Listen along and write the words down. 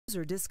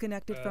User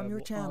disconnected from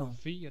your channel.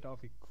 RV at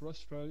RV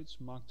Crossroads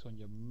marked on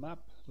your map.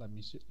 Let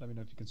me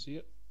know if you can see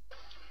it.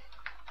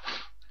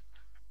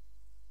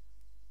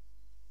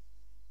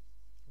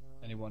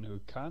 Anyone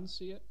who can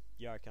see it?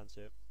 Yeah, I can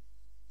see it.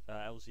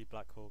 LZ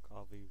Blackhawk,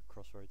 RV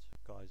Crossroads,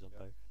 guys on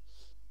both.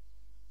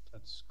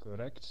 That's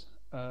correct.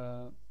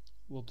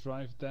 We'll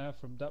drive there.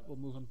 From that we'll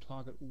move on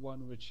target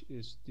 1, which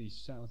is the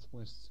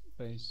southwest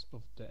base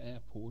of the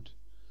airport.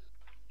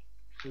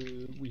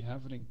 We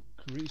have an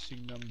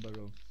increasing number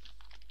of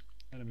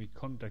enemy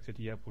contact at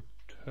the airport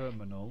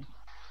terminal.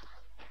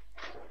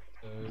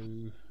 So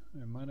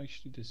I might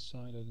actually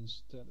decide that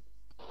instead.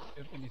 Do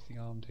you have anything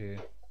armed here?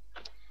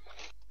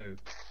 No.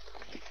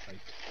 Right.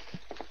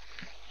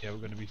 Yeah, we're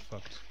gonna be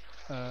fucked.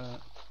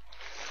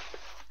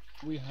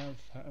 We have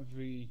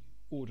heavy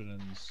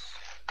ordnance.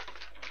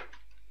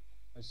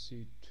 I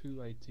see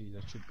 280.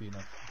 That should be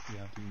enough if we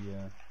have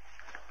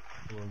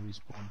the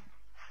respawn.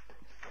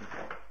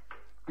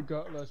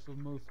 Regardless, we'll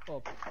move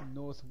up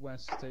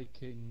northwest,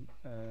 taking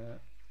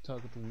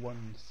target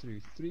 1 through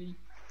 3.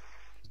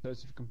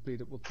 Those who've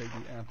completed will take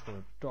the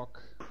airport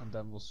dock, and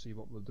then we'll see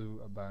what we'll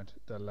do about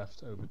the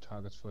leftover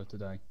targets for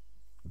today.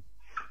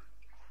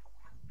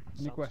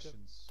 Any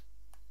questions?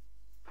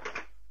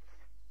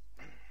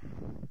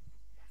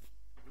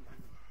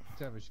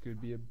 Savage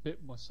could be a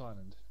bit more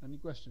silent. Any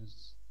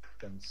questions,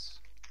 gents?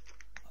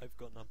 I've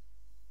got none.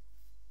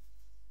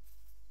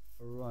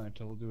 Alright,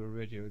 I'll do a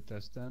radio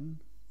test then.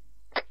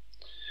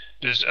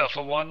 This is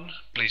Alpha 1.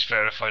 Please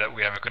verify that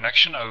we have a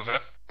connection. Over.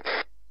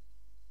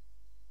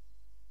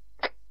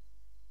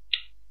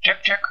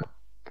 Check, check.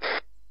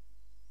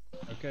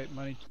 Okay,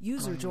 money.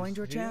 User joined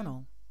your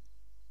channel.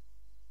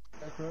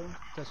 Back row,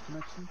 test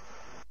connection.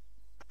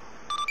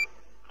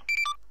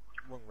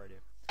 Wrong radio.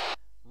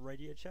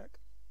 Radio check.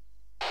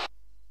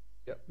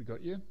 Yep, we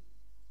got you.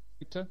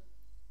 Victor?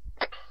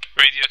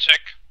 Radio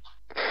check.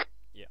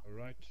 Yeah.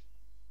 Alright.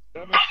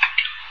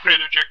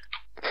 Radio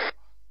check.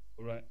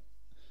 Alright.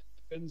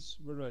 Vince,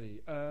 we're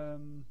ready.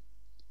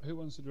 Who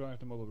wants to drive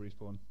the mobile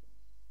respawn?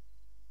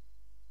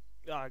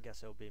 I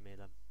guess it'll be me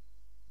then.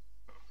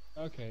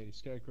 Okay,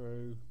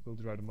 Scarecrow will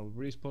drive the mobile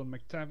respawn.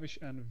 McTavish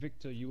and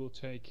Victor, you will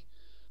take...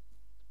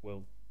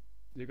 Well,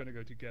 you're gonna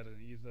go together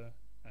in either,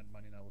 and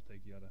Manny and I will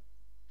take the other.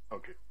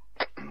 Okay.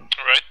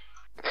 Alright.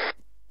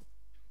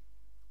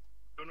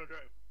 You wanna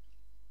drive?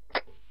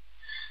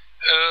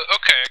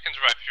 Okay, I can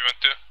drive if you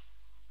want to.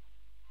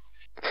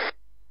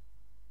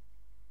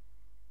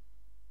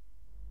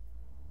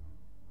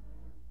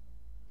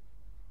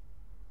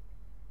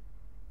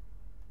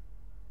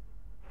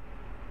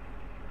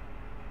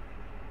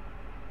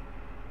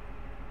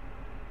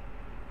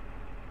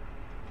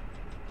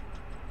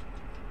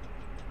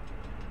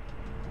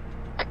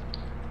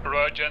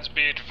 Right, gents,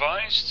 be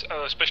advised,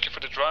 especially for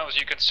the drivers,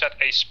 you can set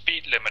a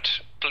speed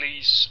limit.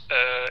 Please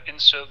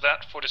insert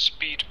that for the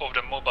speed of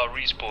the mobile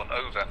respawn.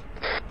 Over.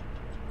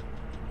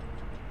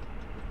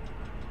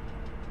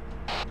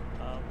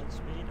 What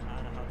speed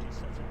and how do you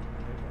set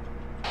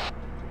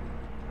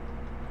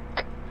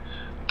it?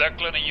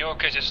 Declan, in your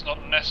case, it's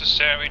not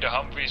necessary. The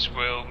Humvees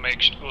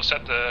will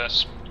set the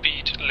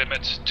speed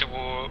limit to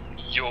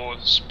your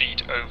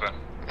speed. Over.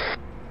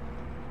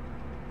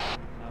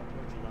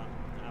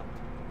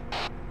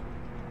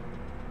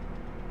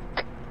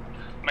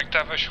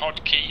 McTavish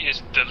hotkey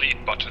is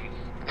delete button.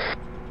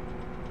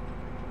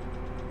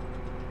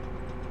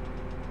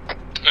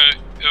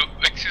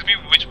 Excuse me,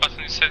 which button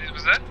you said it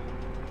was that?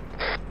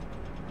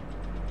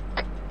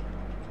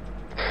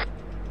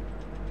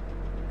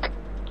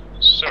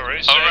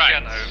 Sorry, say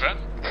again. Over.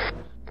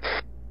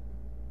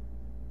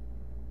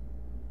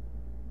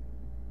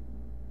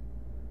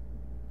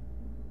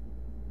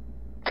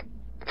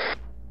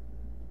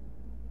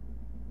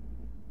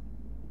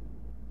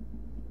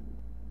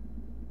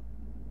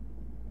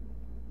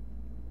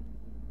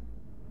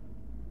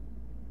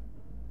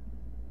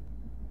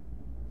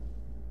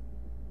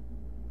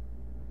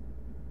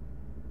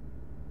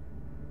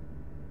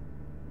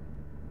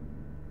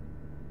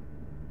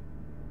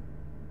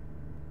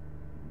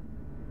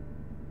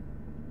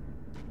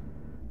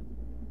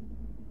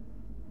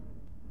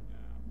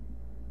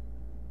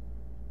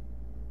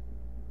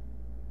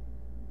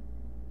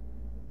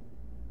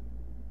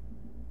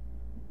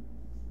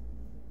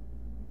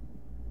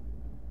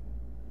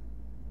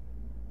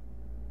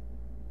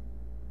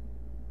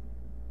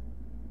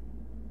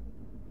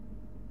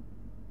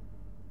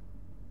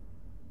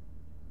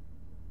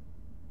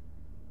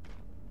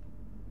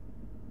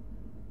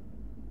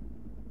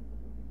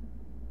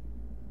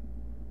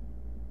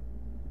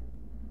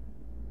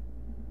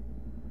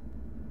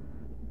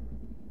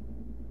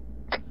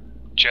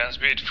 Gents,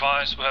 be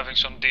advised, we're having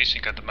some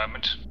desync at the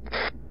moment.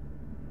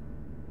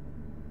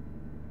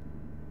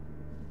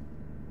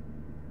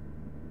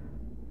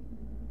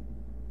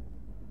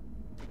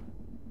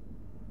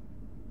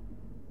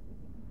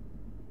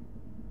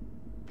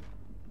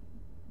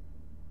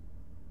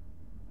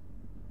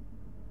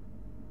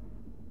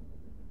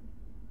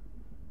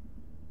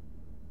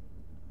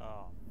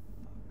 Oh,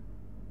 fuck.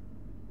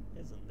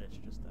 Isn't this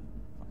just a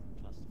fucking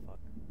clusterfuck?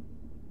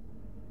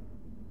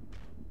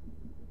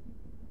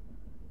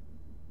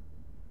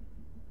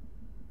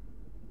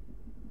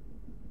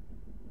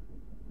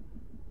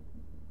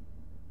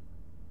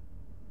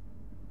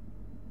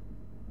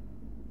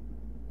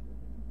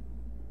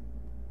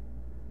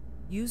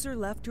 User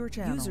left your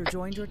channel. User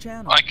joined your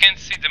channel. I can't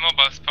see the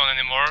mobile spawn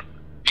anymore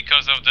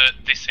because of the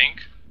desync.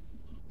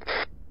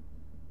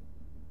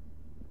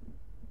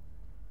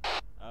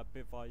 Be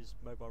advised,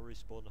 mobile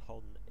respawn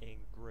Holden in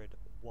grid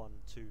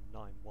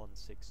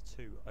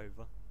 129162,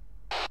 over.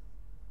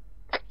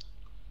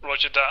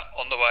 Roger that,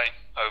 on the way,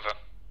 over.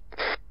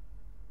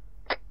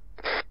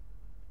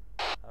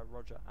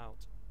 Roger,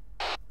 out.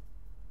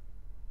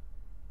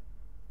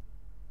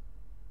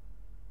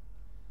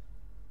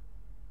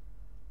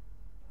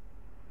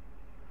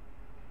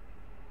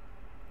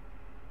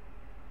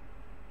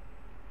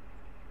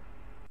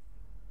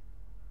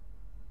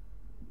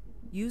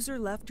 User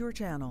left your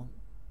channel.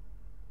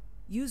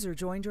 User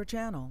joined your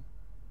channel.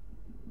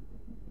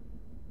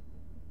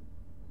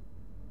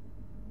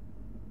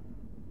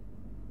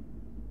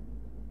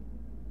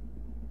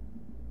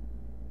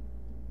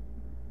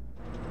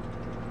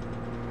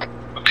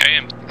 Okay,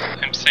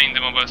 I'm seeing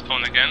the mobile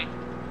spawn again.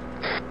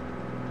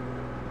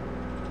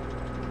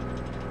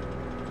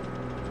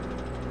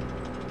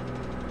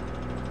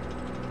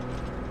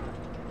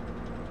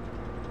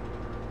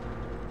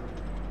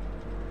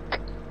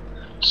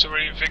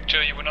 Sorry,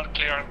 Victor, you were not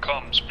clear on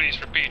comms. Please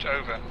repeat,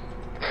 over.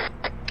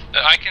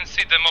 I can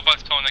see the mobile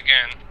spawn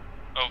again.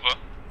 Over.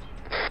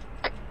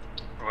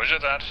 Roger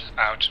that,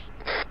 out.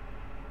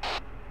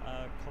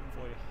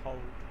 Convoy hold,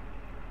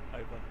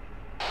 over.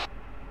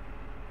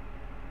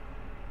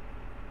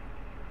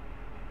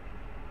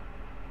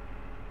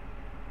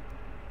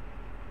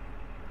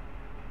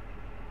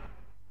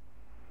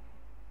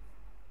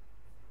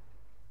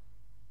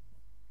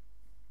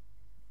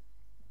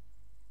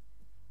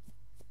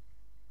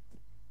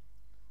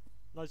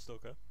 Night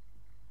Stalker.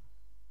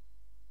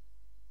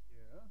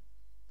 Yeah.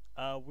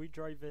 Are we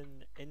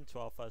driving into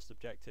our first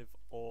objective,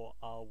 or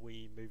are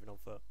we moving on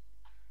foot?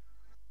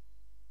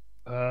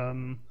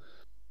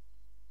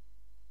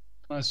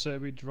 I say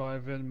we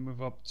drive in,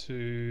 move up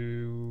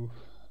to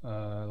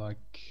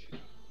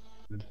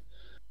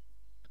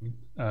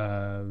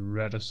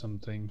red or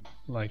something,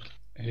 like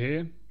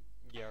here,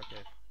 Yeah,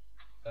 okay.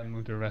 and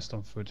move the rest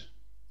on foot.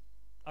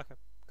 Okay,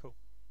 cool.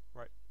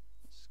 Right,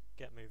 let's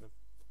get moving.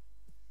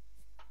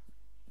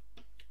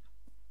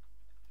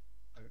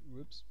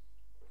 Whoops.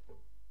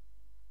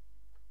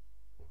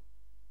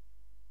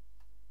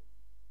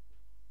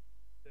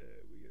 There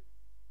we go.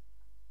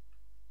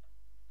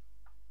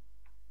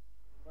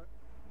 Right,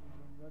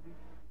 everyone ready?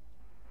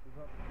 Move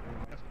up.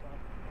 Left back.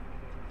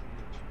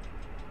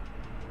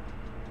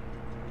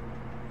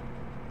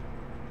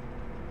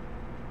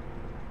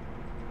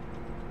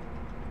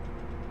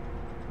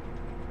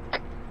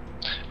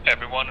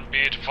 Everyone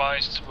be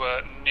advised,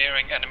 we're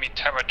nearing enemy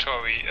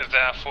territory,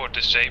 therefore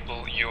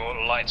disable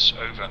your lights,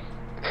 over.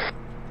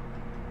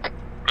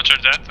 Roger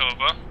that,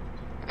 over.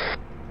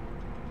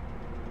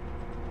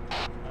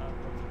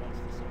 Roger, that's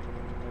the same.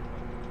 Over.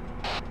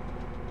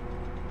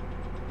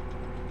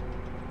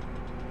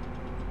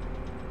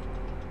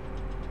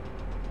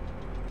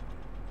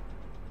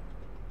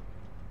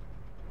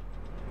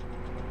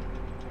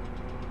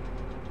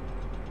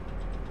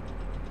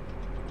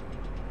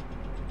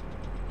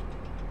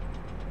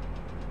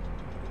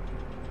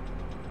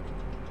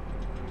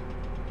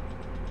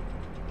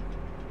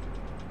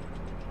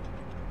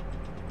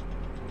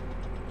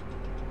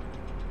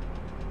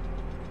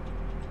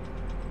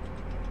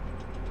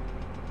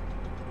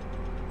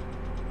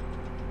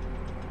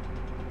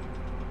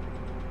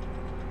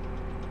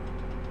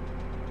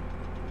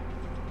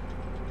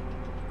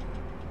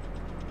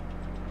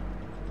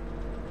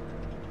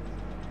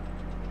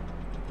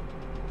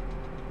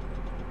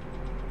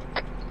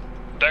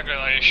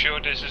 Declan, are you sure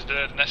this is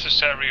the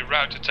necessary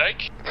route to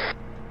take?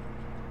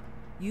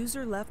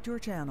 User left your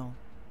channel.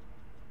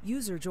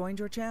 User joined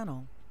your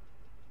channel.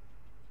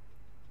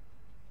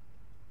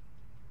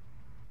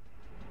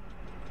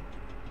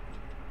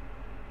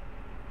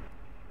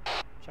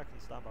 Check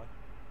and standby.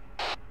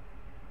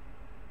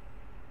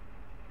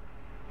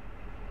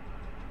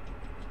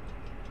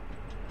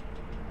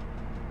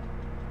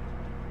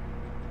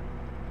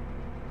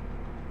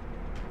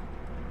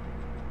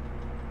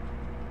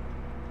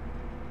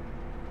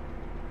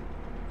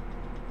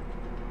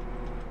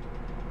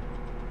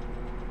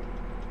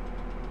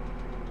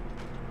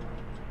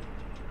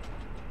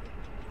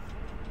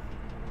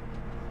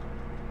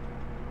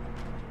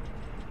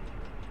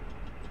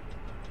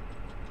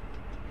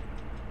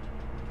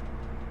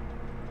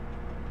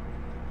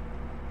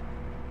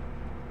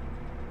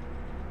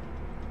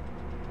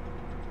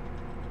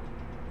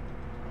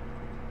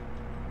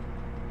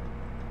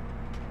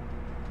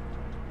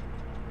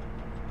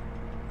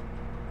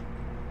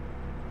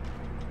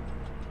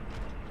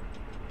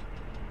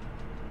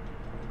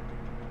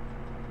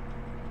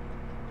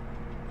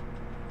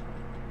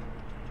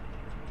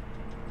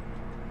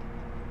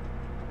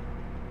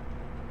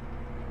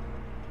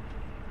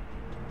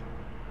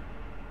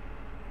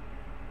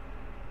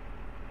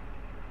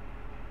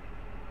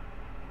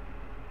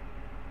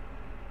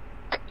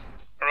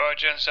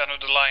 Roger, center of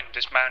the line,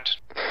 dismount.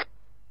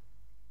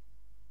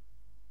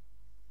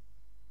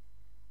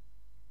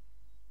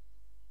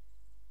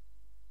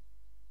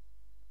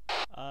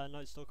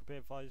 Night Stalker, be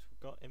advised,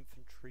 we've got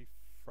infantry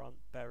front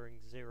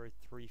bearing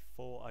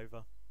 034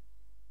 over.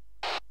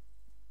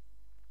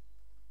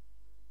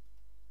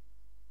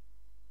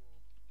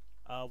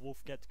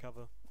 Wolf, get to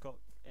cover. Got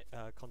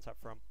contact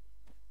front.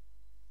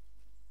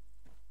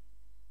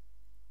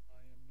 I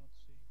am not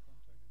seeing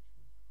contact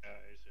actually.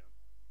 I see him.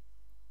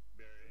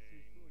 Bearing.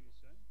 3-4, you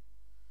say?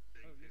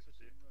 bearing Oh, yes, I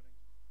see 50. him running.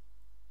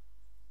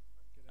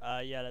 Get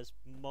out. Yeah, there's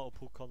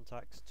multiple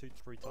contacts, 2 to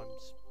 3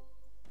 times.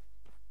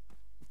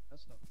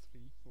 That's not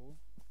 3-4.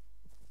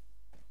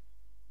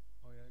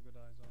 Oh yeah, good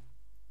eyes on.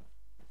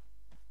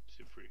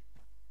 See 3.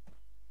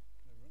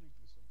 They're running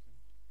for something.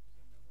 Does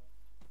that know what?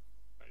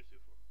 I see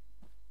 4.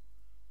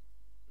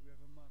 Do we have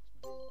a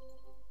marksman?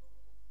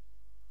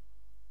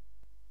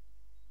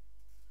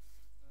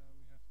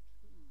 We have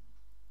 2.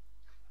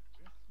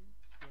 We have 3.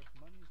 We have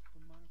money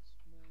for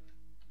marksman.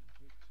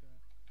 Victor.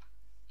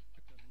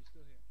 Declan, are you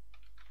still here?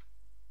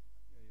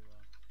 Yeah, you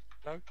are.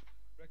 No.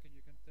 Reckon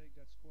you can take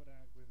that squad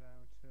out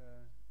without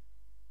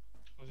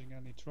causing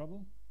any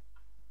trouble?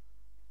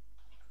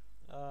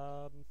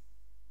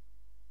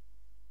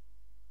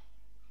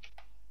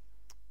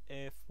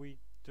 If we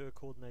do a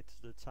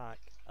coordinated attack,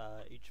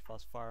 each of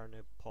us firing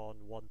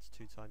upon 1 to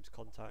 2 times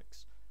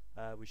contacts,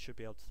 we should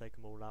be able to take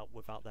them all out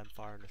without them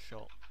firing a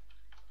shot.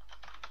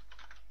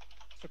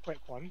 It's a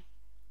quick one.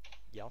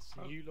 Yes.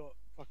 Can you lot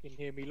fucking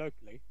hear me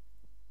locally?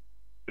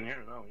 Can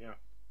hear now, yeah.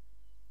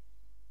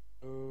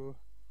 Oh.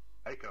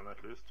 I can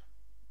at least.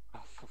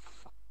 Oh, for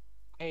fuck's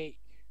sake.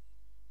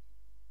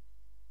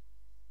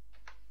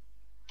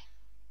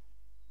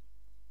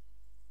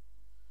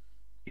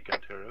 He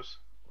can't hear us.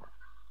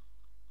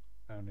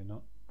 Apparently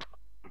not.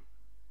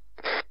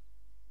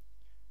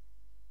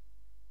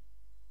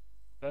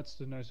 That's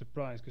the no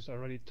surprise, because I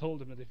already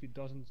told him that if he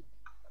doesn't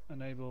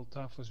enable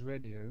Tafo's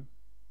radio,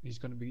 he's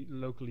going to be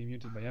locally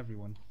muted by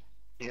everyone.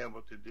 Yeah,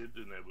 but he did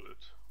enable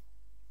it.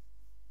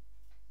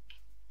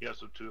 He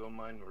has a 2 on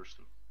mine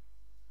version.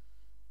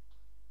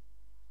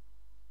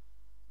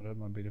 Well, that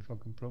might be the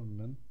fucking problem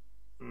then.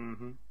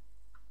 Mm-hmm.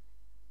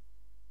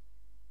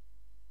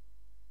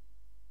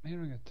 I'm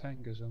hearing a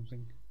tank or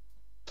something.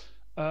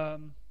 I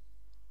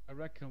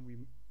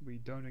reckon we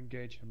don't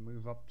engage and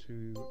move up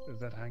to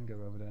that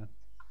hangar over there.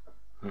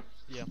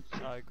 Yeah,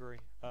 I agree.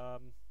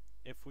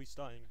 If we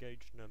start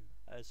engaging them,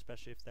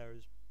 especially if there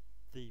is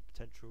the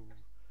potential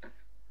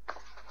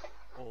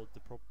or the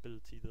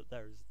probability that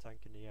there is a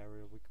tank in the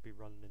area, we could be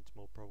running into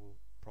more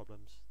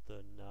problems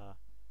than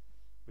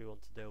we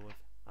want to deal with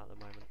at the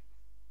moment.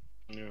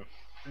 Yeah.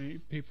 How many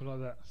people are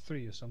that?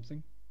 3 or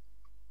something?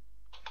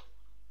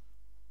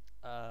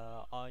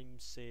 I'm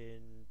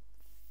seeing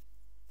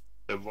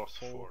There was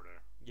 4 4.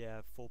 there.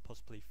 Yeah, 4,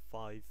 possibly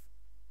 5.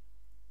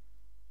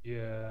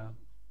 Yeah,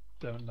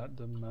 don't let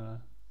them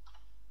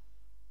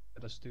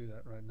let us do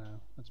that right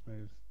now. Let's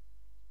move.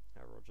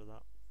 Yeah, roger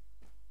that.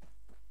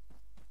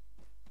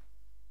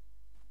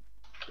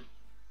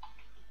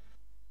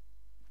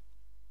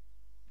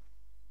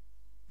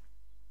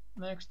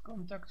 Next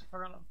contact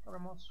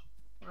from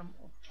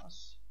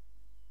us.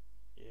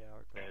 Yeah,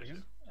 I got Yeah,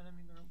 it.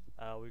 Enemy group.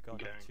 We've got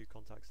another Gang. 2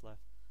 contacts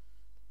left.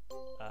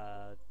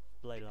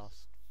 Lay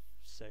last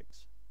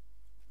 6.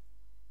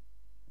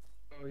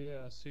 Oh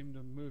yeah, I see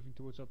them moving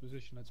towards our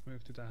position. Let's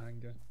move to the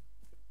hangar.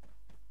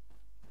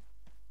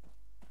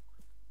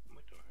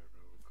 Might not have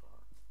a car.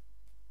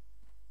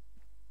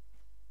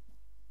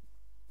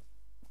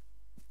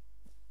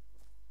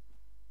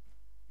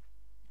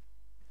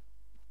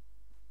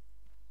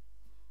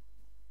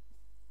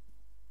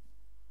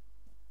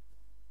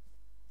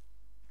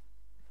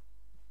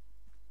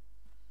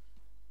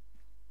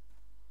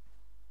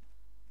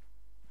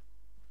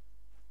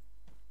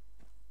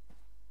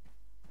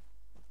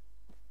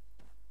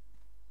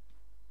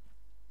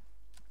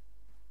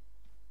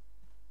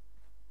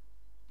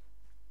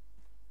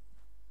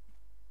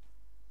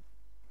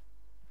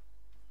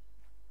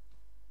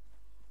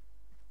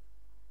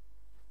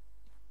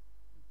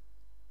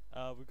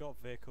 We got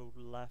a vehicle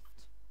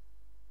left.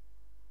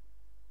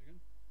 Again?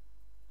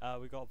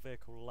 We got a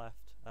vehicle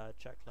left.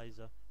 Check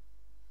laser.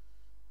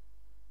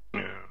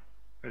 Yeah,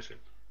 I see.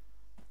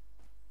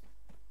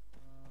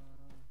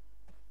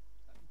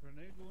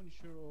 Grenade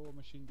launcher or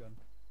machine gun?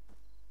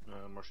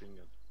 Machine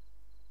gun.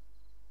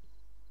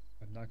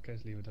 In that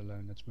case, leave it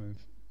alone. Let's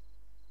move.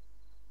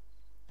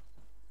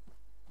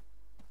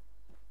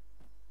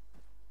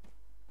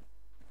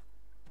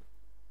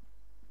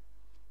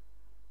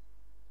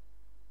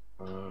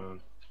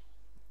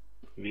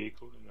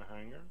 Vehicle in the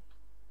hangar.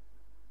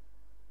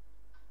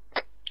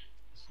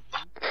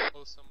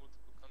 Also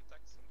multiple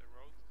contacts on the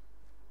road.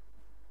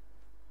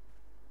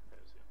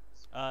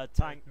 I see.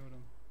 Tank. Ignore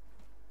them.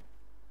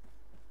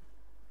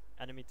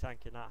 Enemy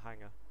tank in that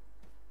hangar.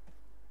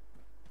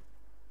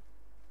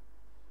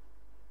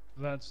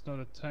 That's not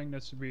a tank,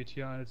 that's a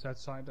BTR, it's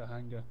outside the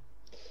hangar.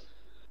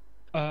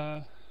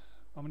 How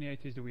many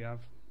ATs do we have?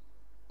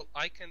 Well,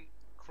 I can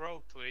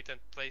crawl to it and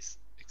place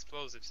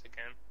explosives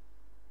again.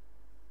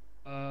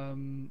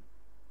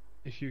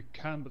 If you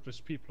can, but there's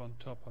people on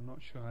top, I'm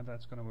not sure how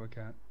that's gonna work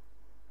out.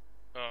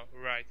 Oh,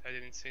 right. I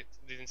didn't see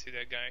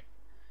that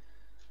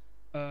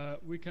guy.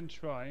 We can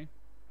try,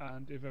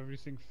 and if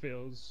everything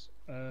fails,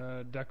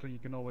 Declan, you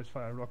can always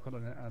fire a rocket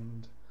on it,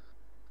 and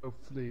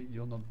hopefully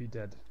you'll not be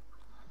dead.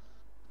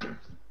 I'm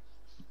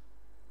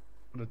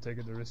gonna take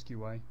it the risky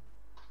way.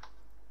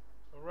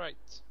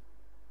 Alright.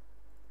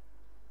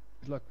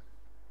 Good luck.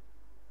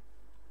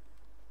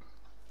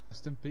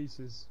 Rest in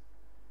pieces.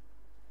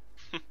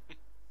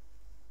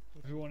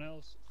 Everyone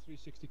else,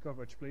 360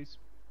 coverage, please.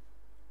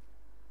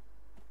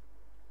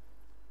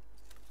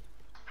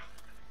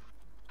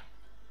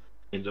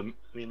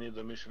 We need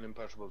the Mission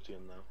Impossible team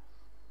now.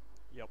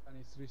 Yep. I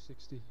need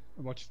 360.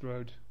 Watch the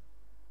road.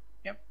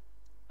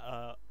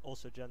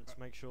 Also, gents,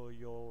 make sure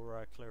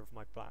you're clear of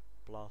my black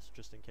blast,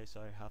 just in case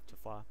I have to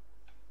fire.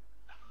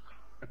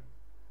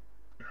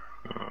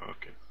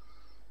 Okay.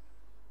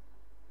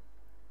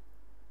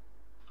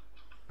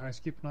 Guys,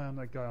 keep an eye on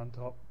that guy on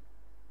top.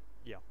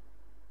 Yeah.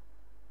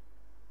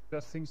 If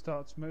that thing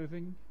starts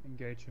moving,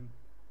 engage him.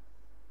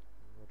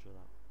 Roger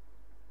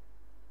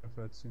that. If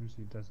it seems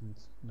he doesn't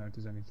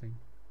notice anything.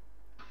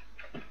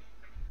 I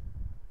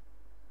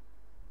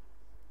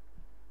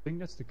think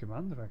that's the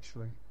commander,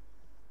 actually.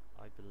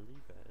 I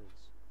believe it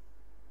is.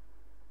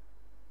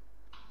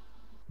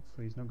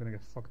 Hopefully he's not gonna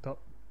get fucked up.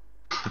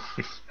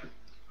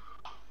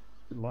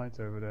 Light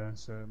over there,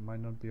 so it might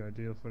not be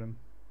ideal for him.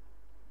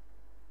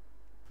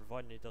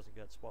 Providing he doesn't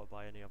get spotted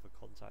by any other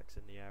contacts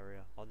in the area,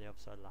 on the other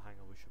side of the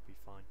hangar, we should be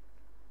fine.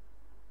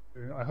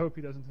 I hope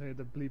he doesn't hear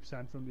the bleep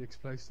sound from the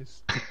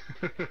explosives.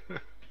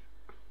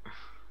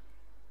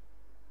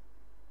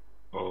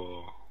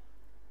 Oh,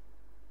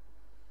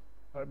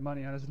 Alright,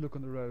 Manny, how does it look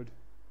on the road?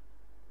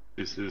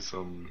 this is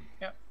some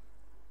Yep.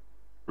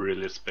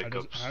 really spec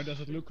ups. How does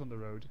it look on the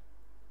road?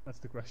 That's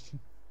the question.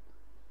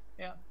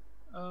 Yeah.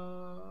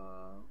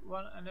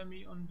 One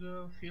enemy on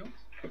the field.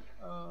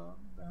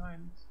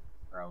 Behind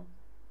road.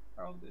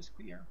 Road is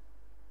clear.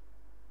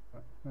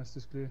 Right, rest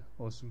is clear.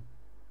 Awesome.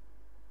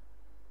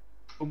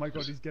 Oh my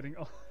god, he's getting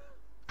off.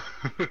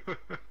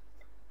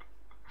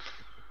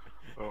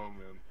 Oh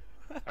man,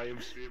 I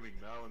am streaming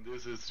now and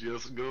this is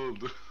just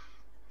gold.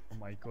 Oh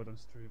my god, I'm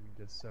streaming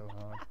this so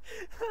hard.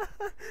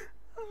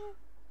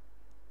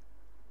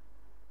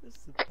 This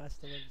is the best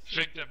I've ever seen.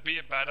 Victor, be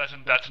a badass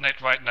and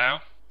detonate right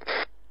now.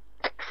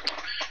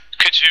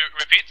 Could you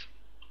repeat?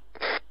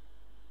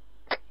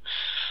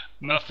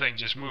 Nothing,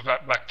 just move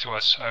back to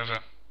us, over.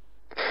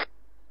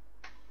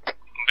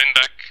 Been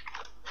back.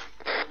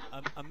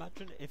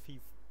 Imagine if he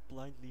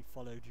blindly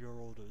followed your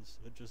orders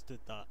and just did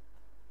that.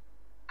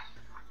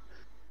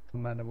 Oh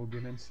man, that will be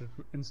an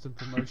instant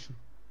promotion.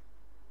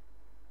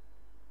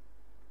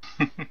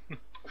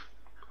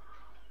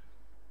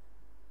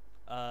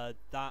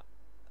 That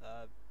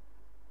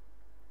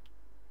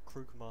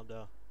crew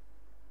commander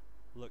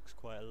looks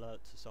quite alert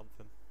to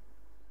something.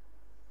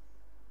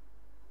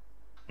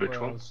 Which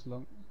one? As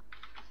long,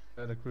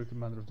 the crew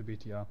commander of the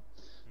BTR.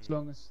 As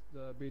long as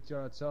the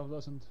BTR itself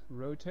doesn't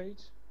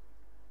rotate,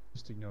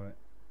 just ignore it.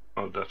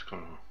 Oh, that's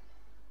gonna.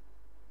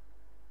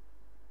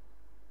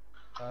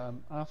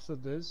 After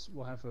this,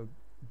 we'll have a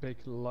big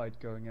light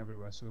going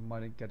everywhere, so we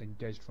might get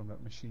engaged from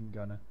that machine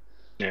gunner.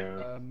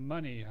 Yeah.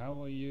 Money,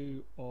 how are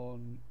you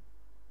on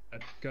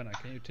that gunner?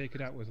 Can you take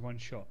it out with one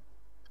shot?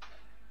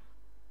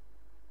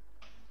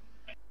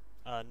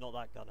 Not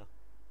that gunner.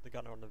 The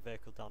gunner on the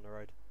vehicle down the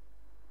road.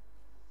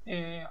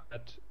 Yeah.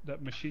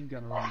 That machine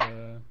gunner on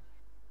the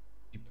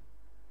jeep.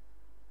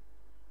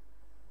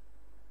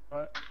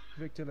 Right,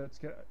 Victor, let's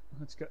get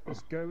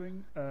this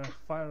going.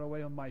 Fire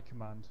away on my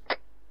command.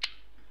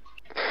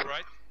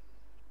 Right.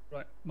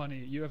 Right, Money,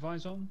 you have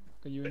eyes on?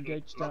 Can you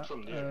engage Not that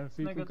from there.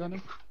 vehicle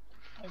gunner?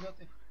 I got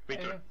it.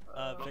 Victor.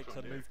 I have,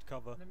 Victor, move to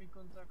cover. enemy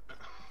contact.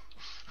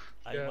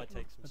 You might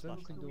take some I slash.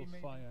 don't think Do we they'll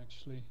maybe- fire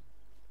actually. I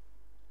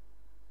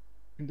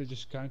think they're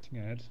just counting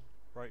ahead.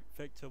 Right,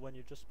 Victor, when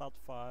you're just about to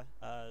fire,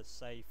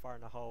 say fire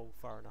in a hole,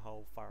 fire in a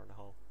hole, fire in a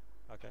hole.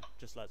 Okay,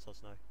 just lets us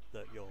know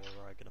that you're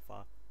gonna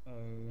fire.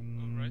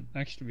 Alright.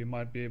 Actually, we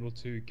might be able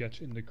to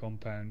get in the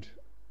compound.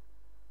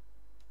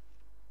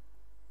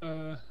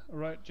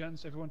 Alright,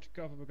 gents, everyone to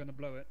cover, we're gonna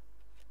blow it.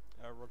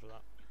 Roger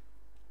that.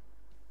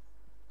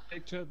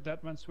 Victor,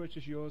 that man switch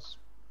is yours.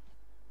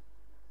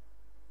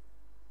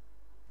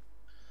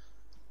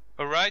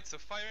 Alright, so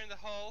fire in the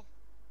hole.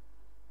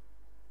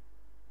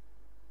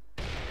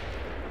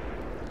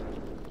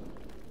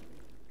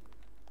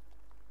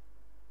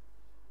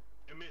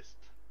 You missed.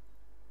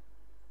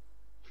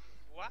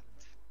 What?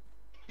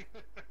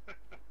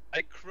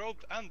 I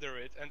crawled under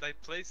it and I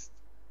placed.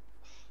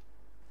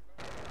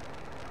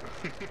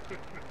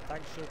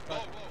 Thanks, Ship.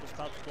 Whoa, Just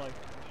about to blow.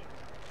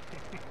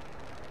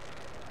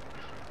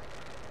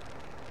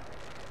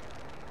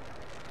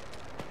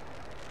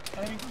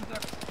 Enemy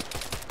contact.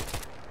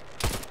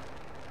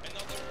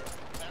 Another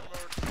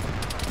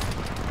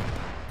armored.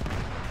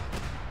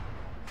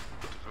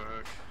 What the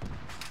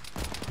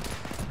fuck?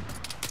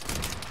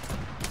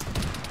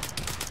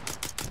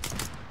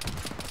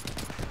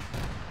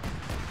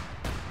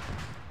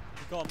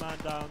 We've got a man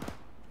down.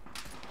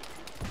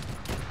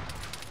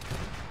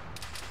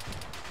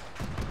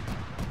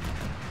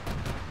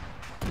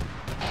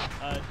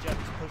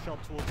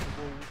 up towards the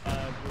wall.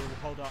 We'll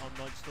hold out on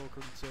Night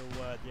Stalker until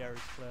the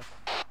area's clear.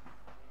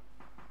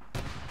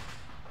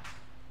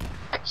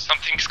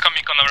 Something's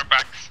coming on our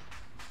backs.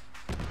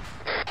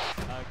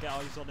 Get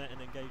eyes on it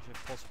and engage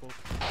if possible.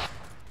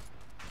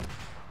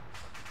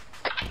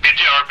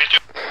 BTR,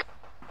 BTR.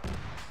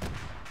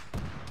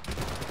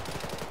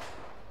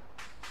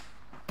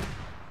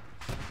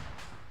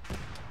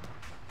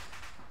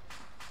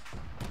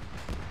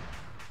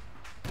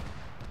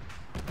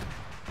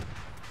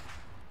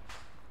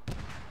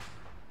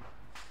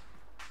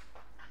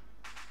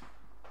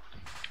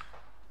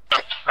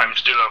 I'm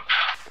still up.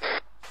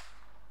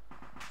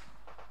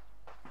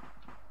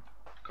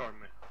 Calm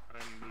me.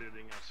 I'm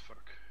bleeding as fuck.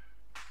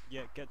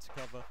 Yeah, get to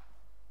cover.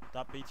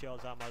 That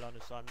BTR's out my line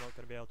of sight, I'm not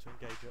going to be able to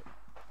engage it.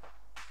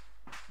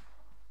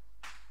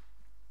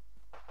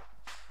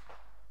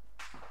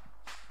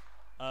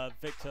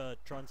 Victor,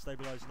 try and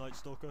stabilise Night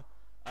Stalker.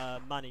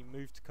 Manny,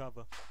 move to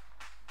cover.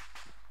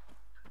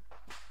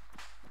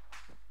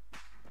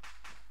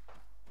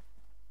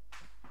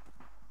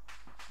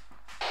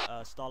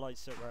 Starlight,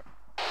 sit rep.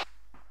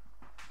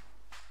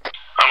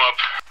 I'm up.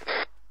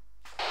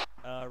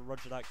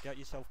 Roger that, get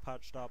yourself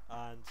patched up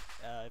and,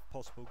 if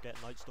possible,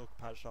 get Night Stalker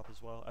patched up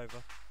as well,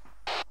 over.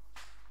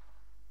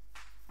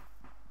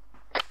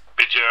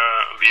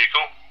 BTR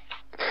vehicle.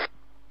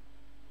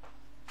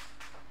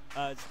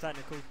 It's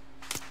technical.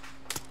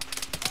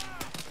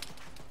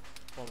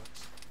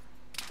 Bollocks.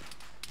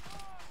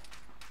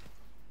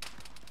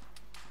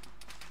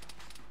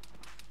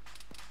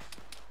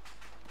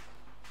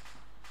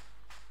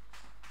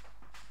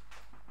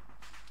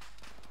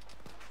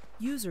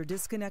 User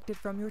disconnected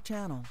from your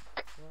channel.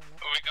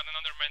 We got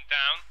another man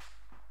down.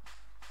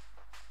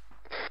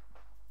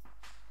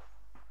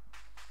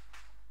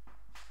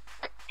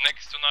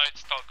 Next to Night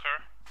Stalker.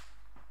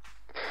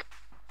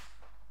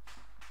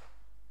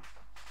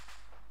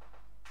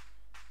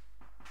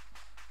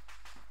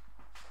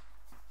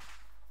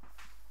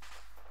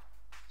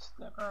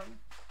 Stalker,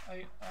 are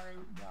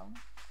you down?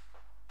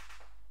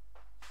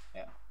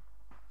 Yeah.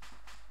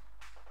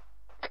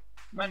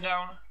 Man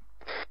down.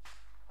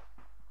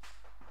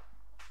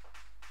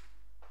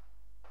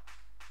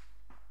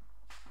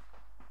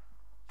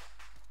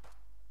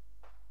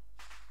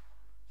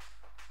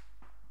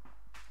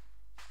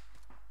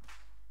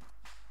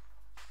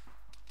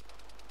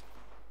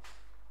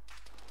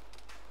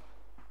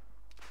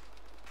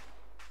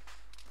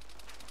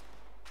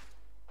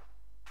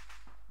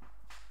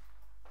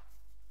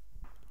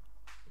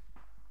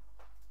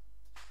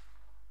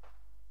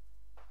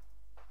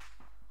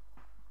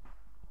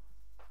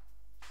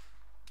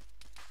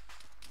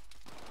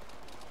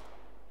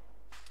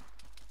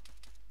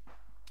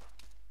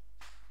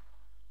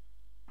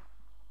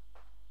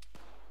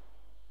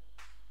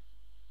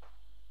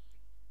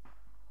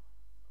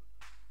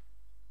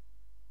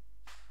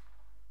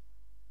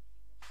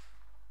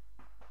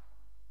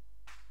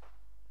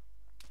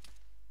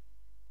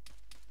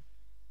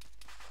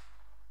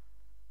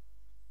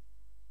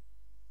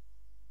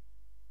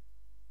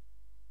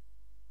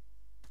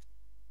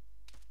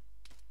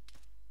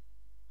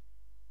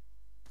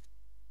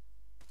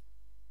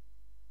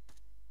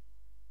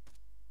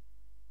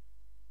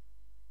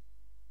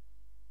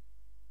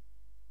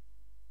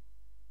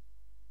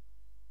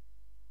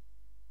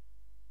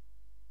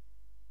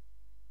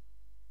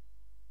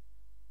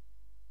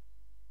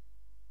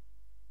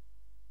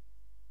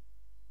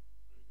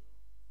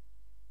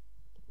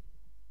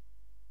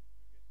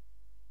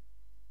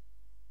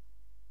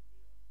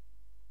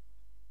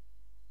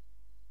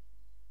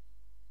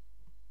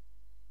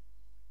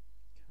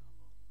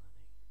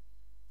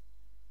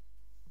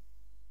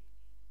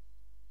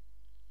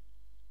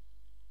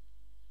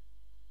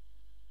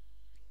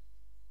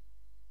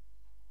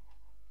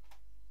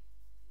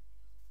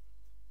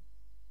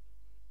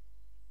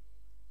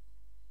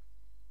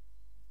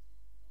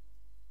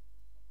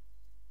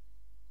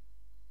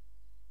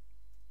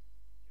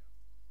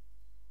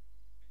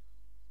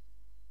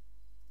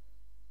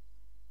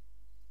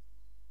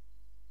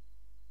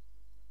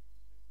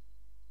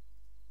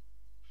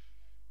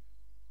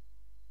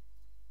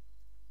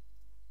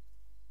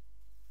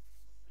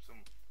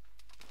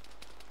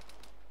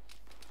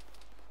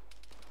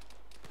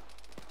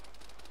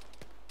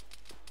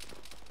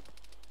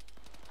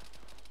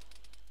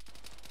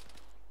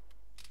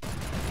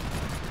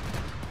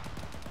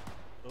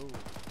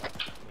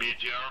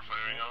 BTR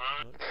firing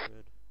around. Looks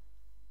good.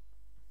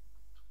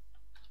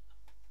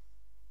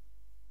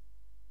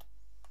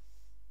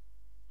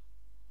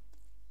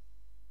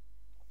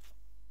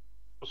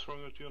 What's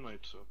wrong with you,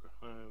 Night Stalker?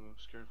 I'm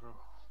scared for.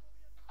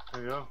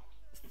 There you go.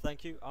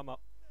 Thank you, I'm up.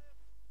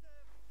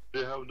 Do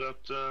you have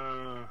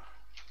that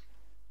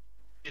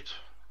hit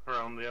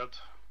around yet?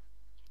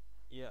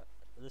 Yeah,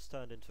 this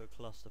turned into a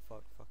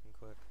clusterfuck fucking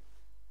quick.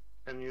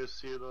 Can you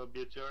see the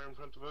BTR in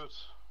front of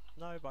us?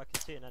 No, but I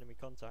can see an enemy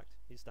contact.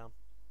 He's down.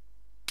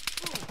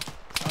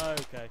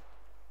 Okay.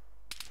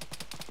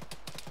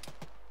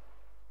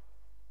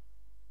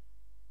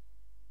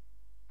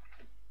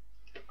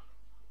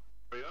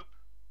 Hurry up.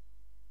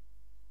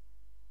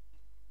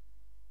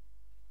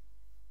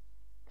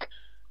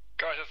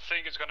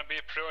 think it's gonna be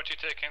a priority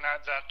taking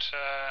out that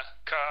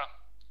car.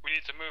 We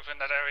need to move in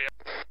that area.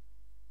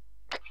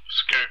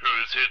 Scarecrow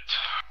is hit.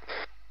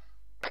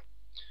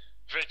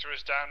 Victor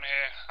is down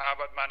here. How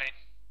about Manny?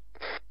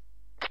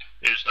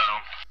 He's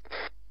down.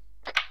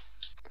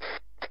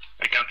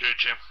 I can't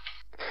reach him.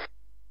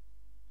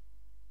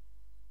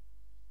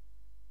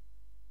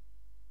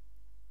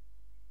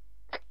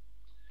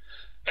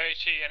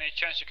 AT, any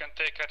chance you can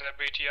take out a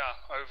BTR?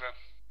 Over.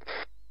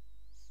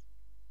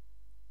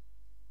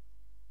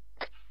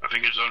 I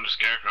think it's only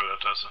Scarecrow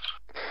that does it.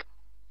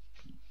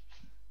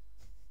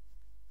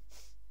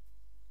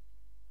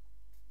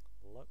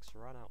 Lux,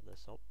 run out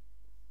this up.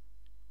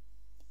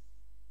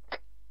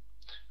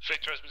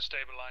 Victor has been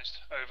stabilized.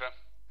 Over.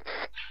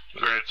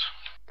 Great.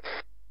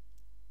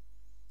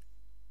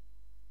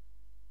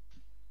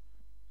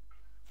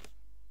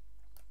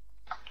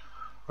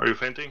 Are you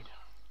fainting?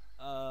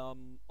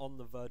 On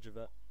the verge of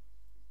it.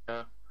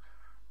 Yeah.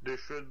 There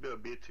should be a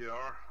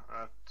BTR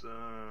at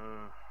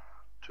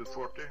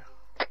 240.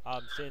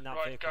 I'm seeing that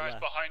Right, vehicle guys, there.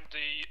 behind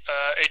the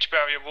H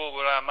barrier wall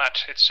where I'm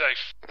at. It's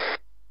safe.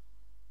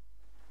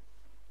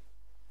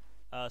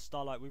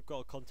 Starlight, we've got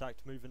a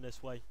contact moving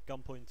this way.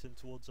 Gun pointing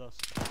towards us.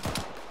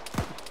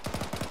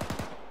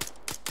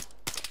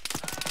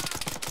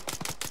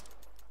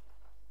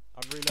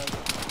 I'm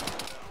reloading.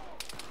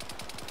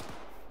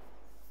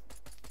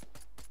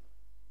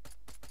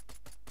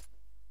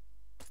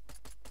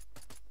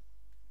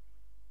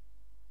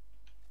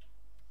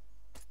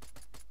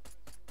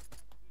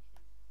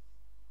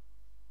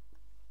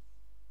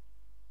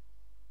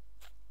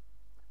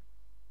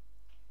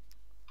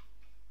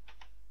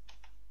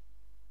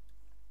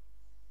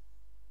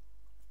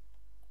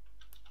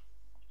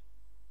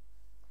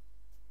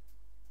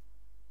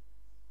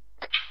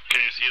 Can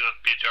you see that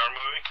BTR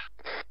moving?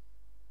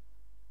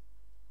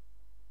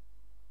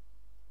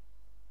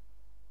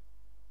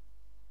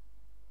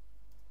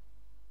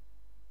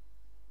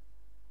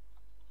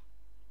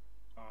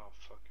 Oh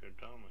fuck, you're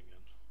down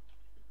again.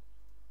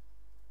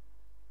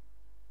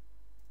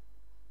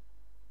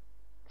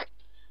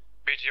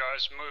 BTR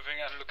is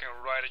moving and looking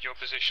right at your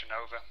position.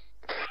 Over.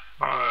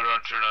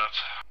 Roger that.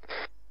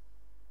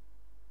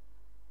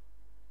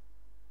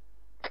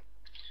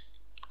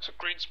 So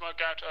green smoke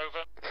out.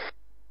 Over.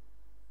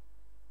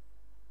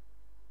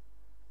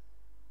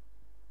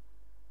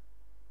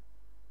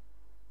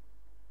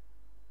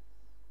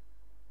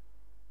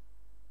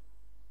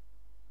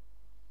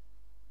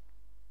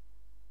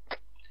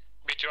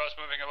 BTR is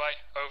moving away.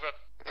 Over.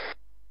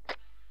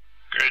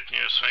 Great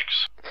news,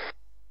 thanks.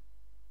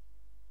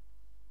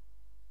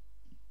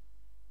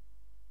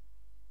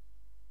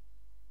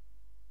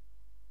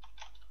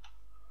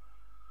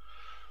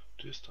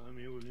 This time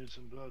you will need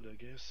some blood, I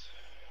guess.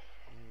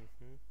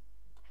 Mm-hmm.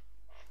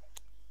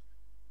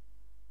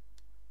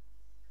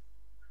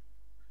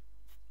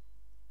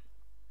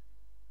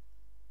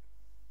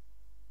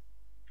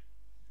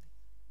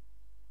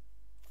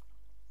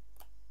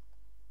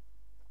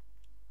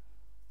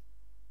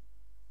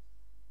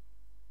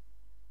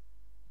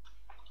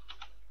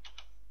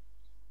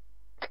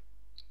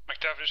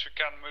 McTavish, we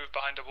can move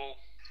behind the wall.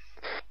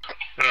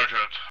 Roger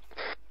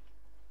that.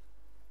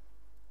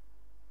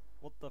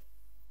 What the?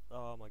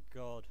 Oh my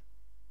god.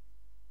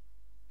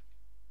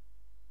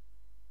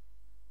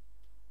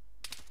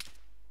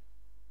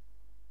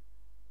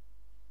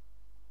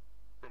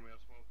 Throw me a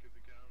smoke if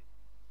you can.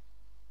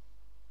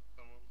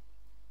 Someone.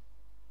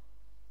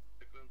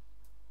 Declan.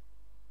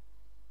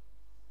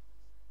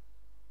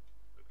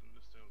 Declan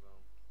is still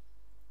down.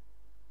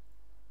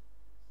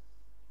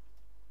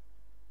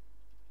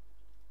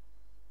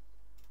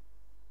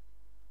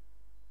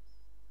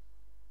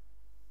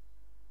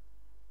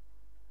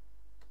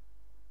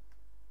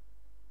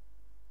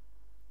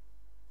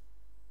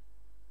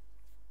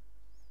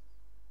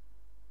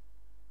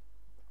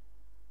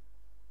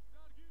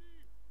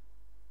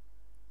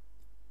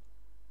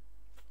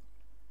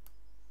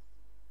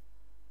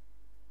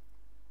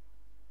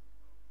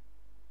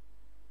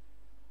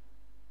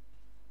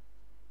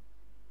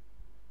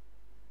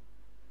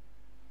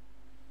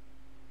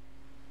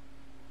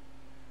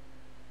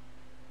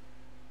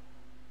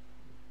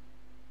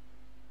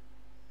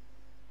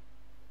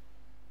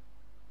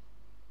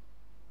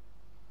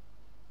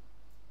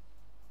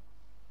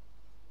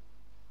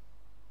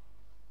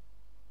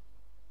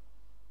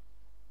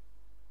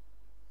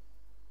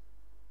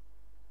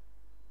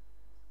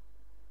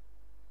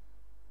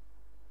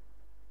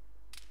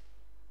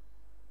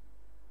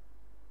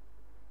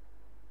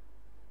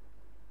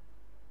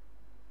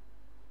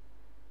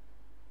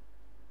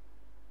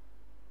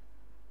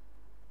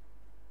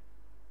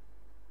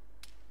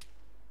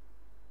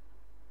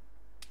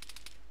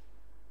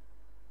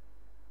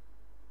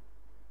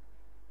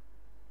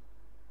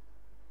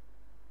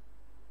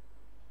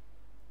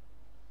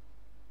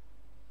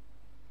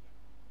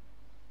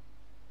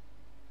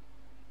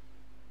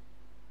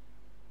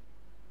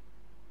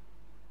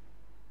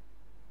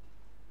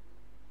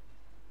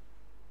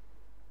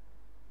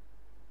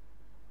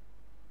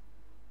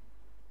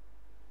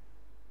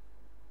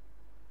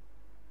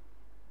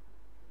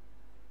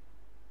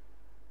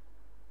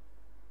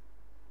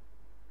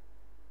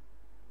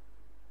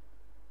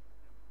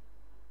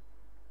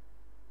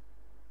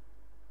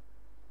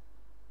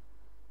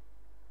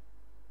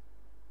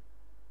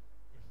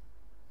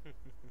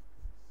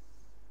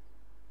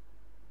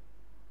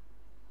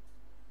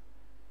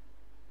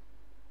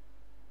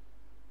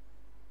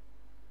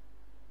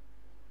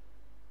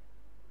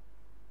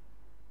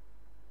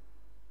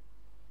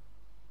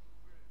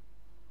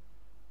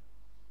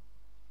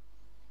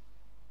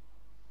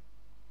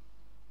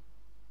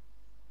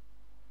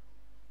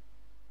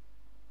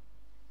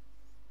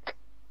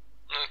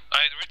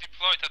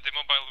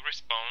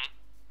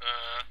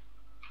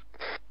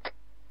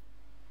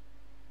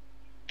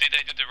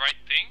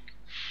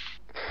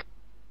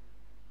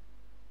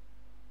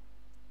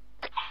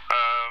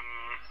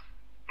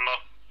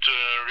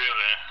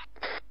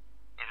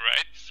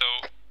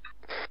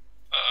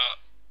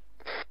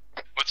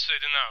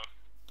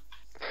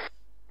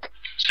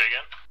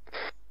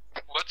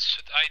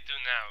 do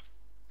now?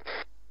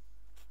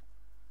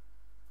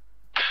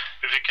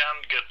 If you can,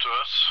 get to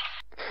us.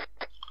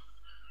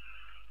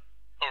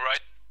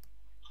 Alright.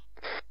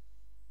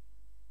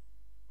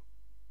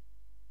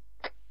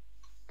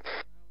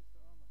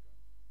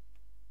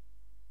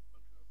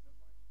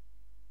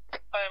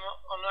 I am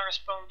on a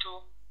respawn too.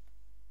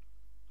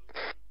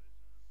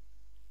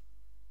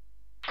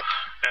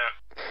 Yeah.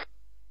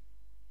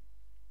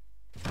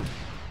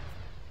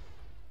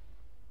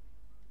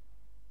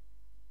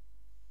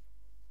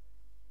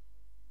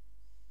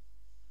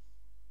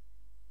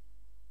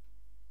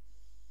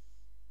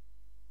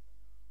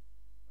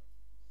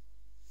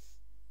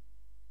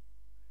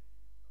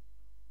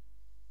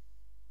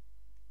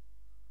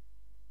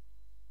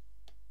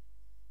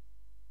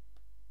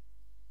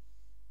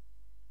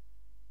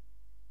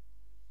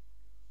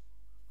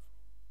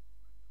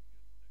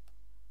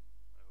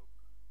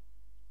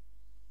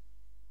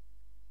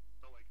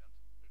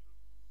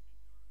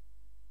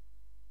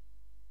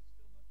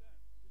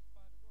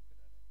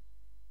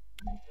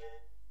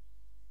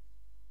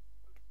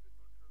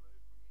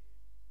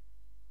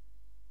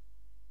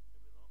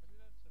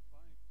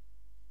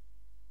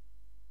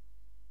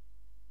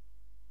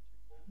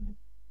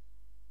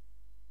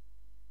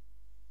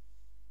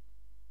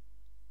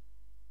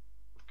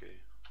 Okay.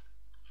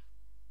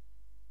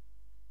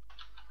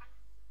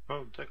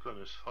 Oh,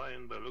 Declan is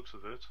fine by the looks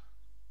of it.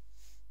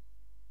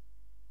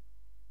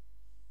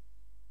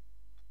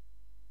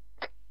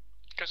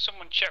 Can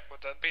someone check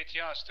what that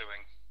BTR is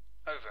doing?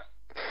 Over.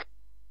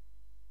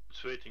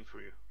 It's waiting for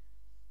you.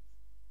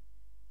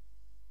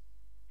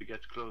 You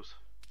get close.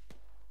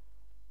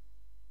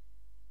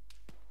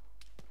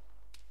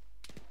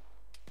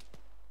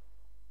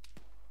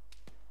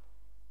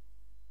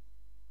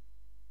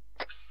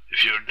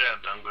 If you're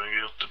dead, I'm going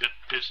to get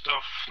pissed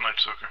off, Night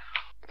Stalker.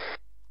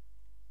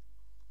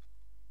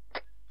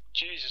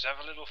 Jesus, have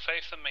a little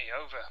faith in me.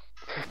 Over.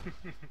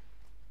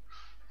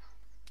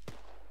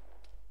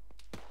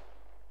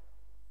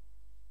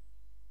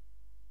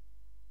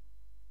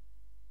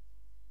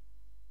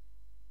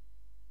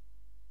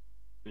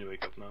 Can you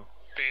wake up now?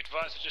 Be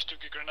advised, I just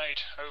took a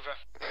grenade. Over.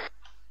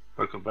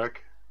 Welcome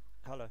back.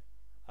 Hello.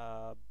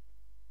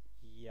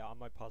 Yeah, I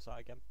might pass out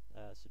again.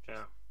 So just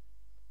Yeah.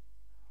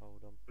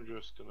 hold on. We're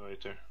just gonna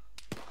wait there.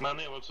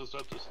 Manny, what's the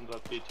status on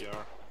that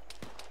BTR?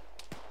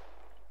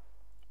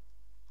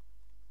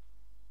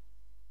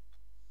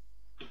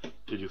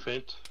 Did you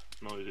faint?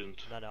 No, you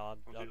didn't. No,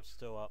 I'm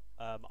still up.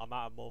 I'm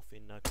out of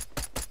morphine now.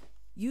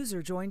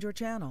 User joined your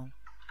channel.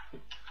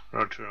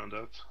 Roger on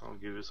that. I'll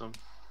give you some.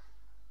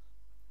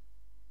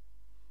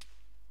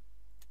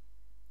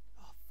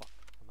 Oh fuck,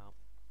 I'm out.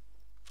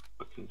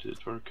 Fucking did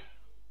it work?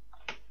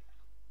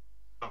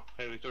 Oh,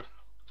 hey Victor.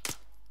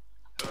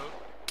 Hello?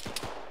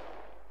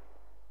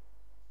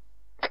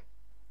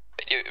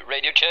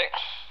 Radio check.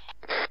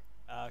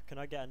 Can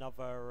I get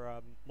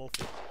another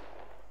morphine?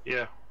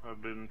 Yeah,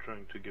 I've been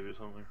trying to give you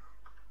some here.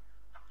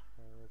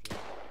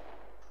 Roger.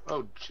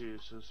 Oh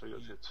Jesus, I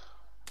got hit.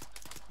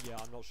 Yeah,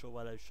 I'm not sure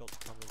where those shots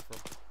are coming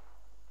from.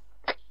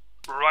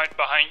 Right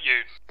behind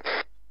you.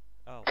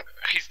 Oh.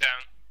 He's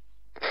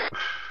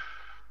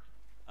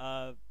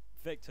down.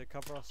 Victor,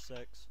 cover us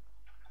 6.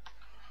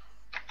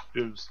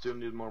 You still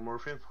need more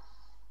morphine?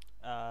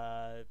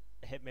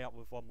 Hit me up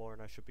with one more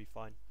and I should be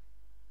fine.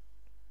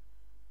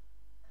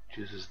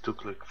 Jesus, it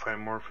took like 5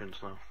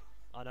 morphines now.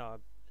 I know,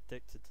 I'm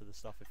addicted to the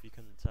stuff if you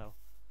couldn't tell.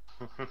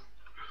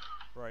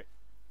 Right,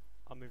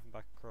 I'm moving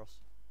back across.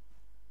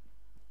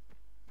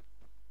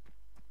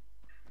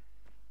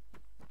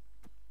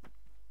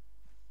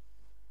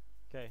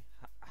 Okay,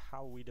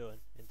 how are we doing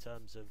in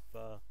terms of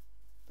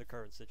the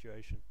current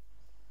situation?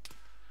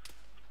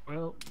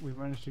 Well, we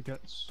managed to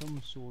get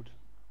some sort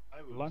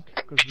of luck.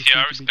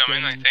 BTR is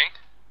coming, I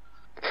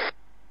think.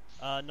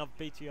 Another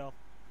BTR.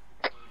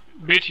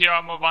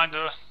 BTR, move behind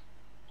the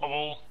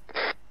wall.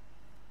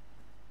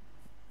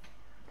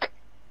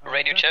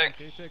 Radio check.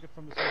 Okay, take it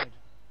from the side.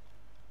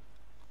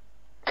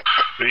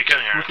 We can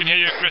hear. We can hear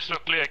you crystal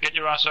clear. Get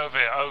your ass over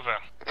here. Over.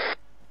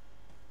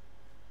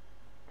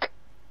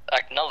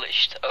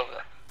 Acknowledged.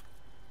 Over.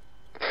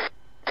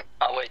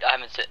 Oh wait,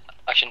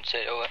 I shouldn't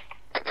say over.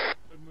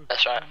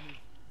 That's right.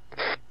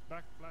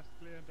 Back, blast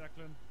clear,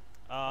 Declan.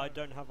 I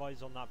don't have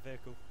eyes on that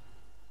vehicle.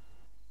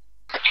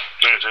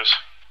 There it is.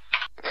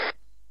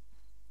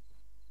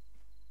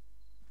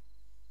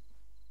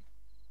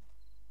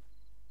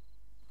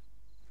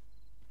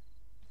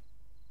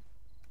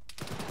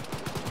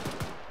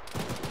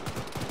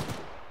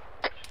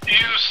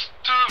 You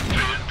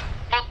stupid!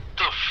 What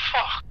the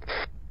fuck?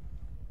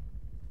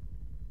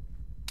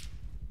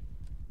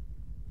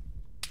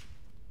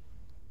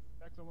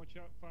 Declan, watch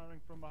out,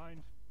 firing from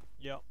behind.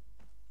 Yep.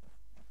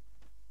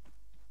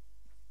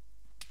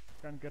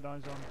 Can't get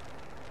eyes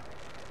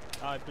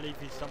on. I believe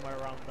he's somewhere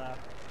around there.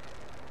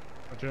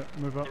 Roger,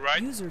 move up.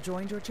 Right? User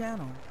joined your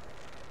channel.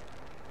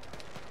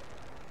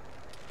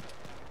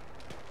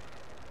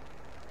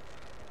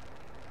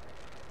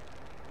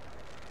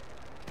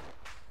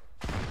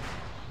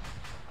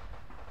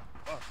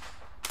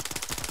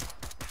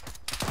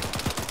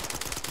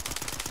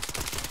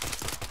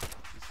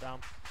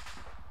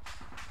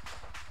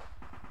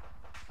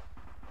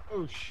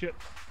 Oh shit,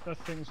 that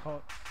thing's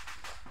hot.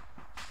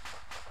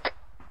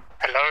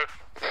 Hello?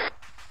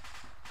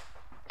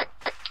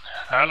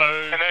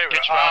 Hello.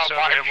 Get your ass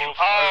over here, Wolf.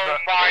 Over.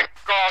 My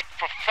god,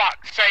 for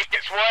fuck's sake,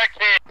 it's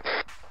working!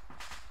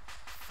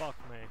 Fuck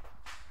me.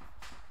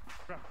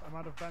 Crap, I'm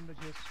out of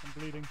bandages, I'm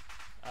bleeding.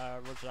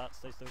 Roger that,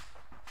 stay still.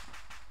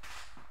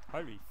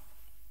 Holy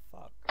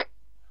fuck.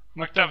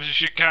 Knocked out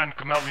as you can.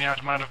 Come help me out.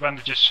 I'm out of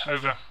bandages.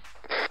 Over.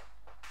 I'm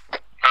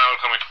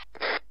coming.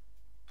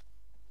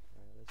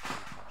 Let's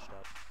get patched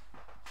up.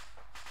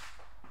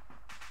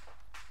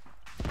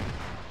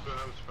 Do I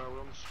have spare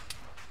rooms?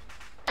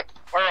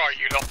 Where are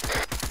you lot?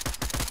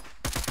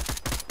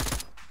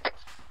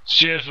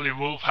 Seriously,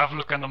 Wolf, have a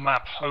look on the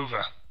map.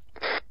 Over.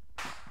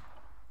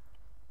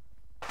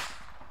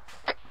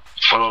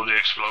 Follow the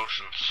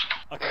explosions.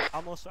 Okay,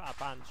 I'm also out of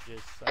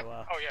bandages, so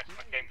Oh yes,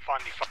 my game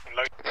finally fucking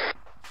loaded.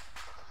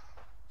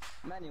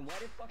 Manny, why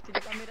the fuck did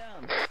you gun me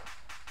down?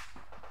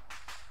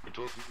 It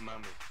wasn't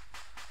Manny.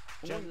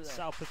 Gent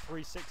south of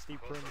 360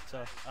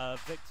 perimeter.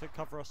 Victor,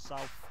 cover us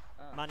south.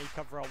 Manny,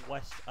 cover our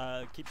west.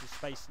 Keep your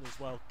spacing as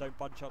well. Don't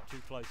bunch up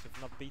too close. If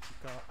another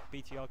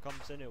BTR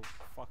comes in, it'll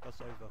fuck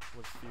us over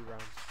with a few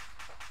rounds.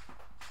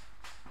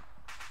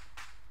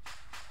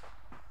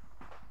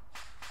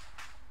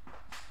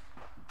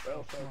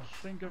 Well, I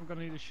think I'm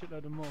gonna need a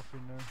shitload of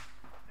morphine now.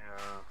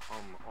 Yeah,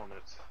 I'm on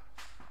it.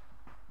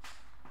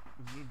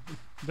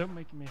 Don't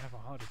make me have a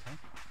heart attack.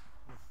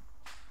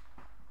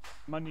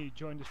 Money,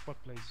 join the spot,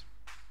 please.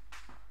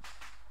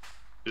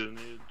 Do you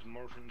need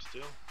morphine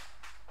still?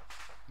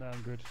 No,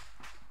 I'm good.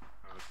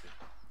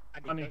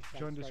 Okay. Money,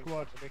 join the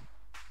squad.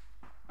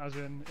 As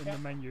in the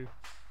menu.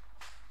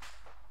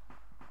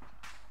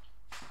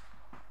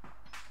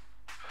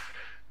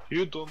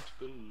 You don't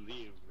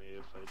believe me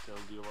if I tell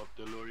you what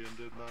DeLorean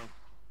did now?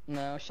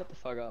 No, shut the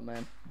fuck up,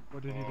 man.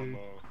 What did he do?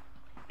 No.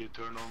 He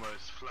turned on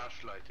his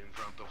flashlight in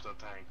front of the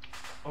tank.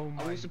 Oh my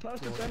god. Are we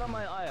supposed to turn on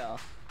my IR?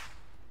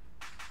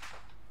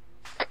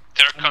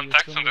 There are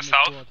contacts on the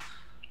south.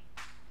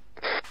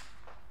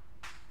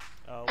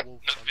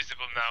 Wolf, Not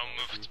visible now.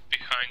 Moved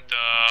behind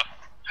the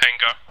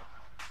hangar.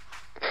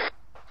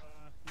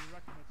 You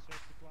reckon it's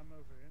safe to climb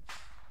over here?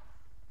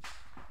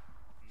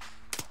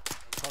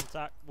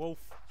 Contact, Wolf.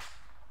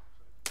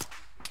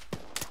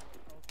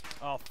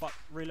 Oh fuck,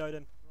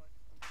 reloading.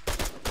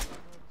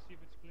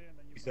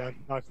 He's down,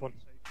 nice one.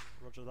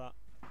 Roger that.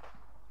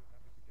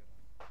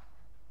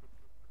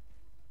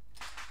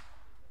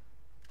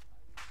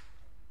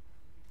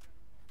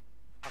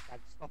 Fuck, I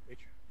had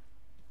stoppage.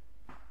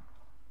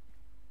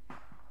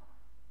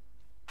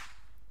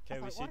 Okay,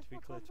 we seem to be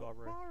clear to our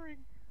room.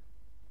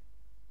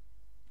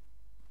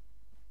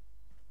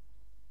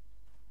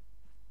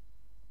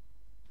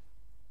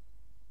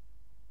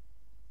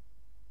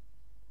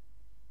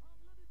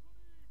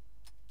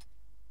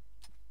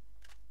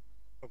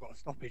 I've got a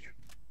stoppage.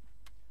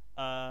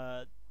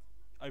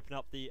 Open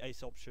up the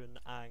ace option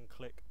and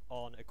click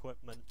on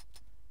equipment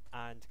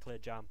and clear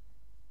jam.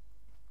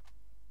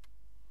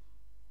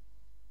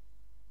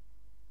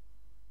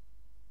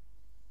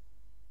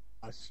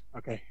 Nice.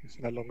 Okay, it's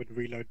no longer to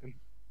reload them.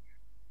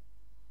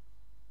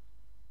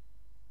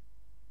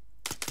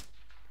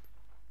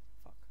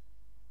 Fuck.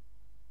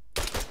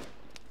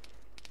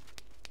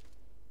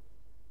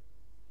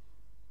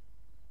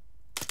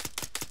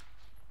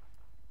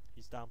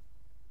 He's down.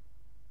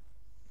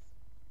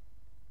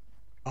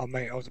 Oh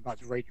mate, I was about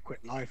to rage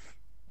quit life.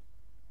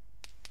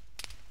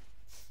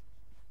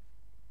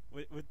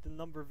 With the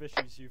number of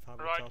issues you've had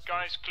with Right, task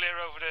guys, force. clear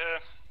over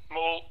the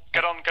mall.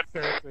 Get on, get.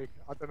 Seriously,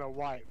 I don't know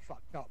why it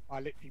fucked up.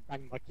 I literally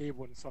banged my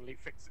keyboard and suddenly it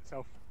fixed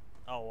itself.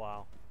 Oh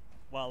wow.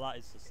 Well, that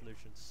is the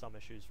solution to some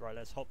issues. Right,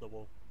 let's hop the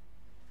wall.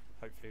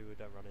 Hopefully we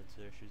don't run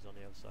into issues on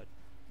the other side.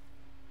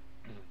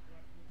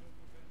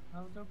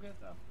 No, don't get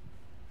up.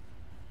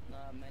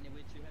 Nah, man, you're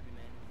way too heavy,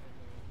 man.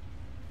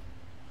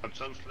 That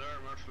sounds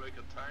very much like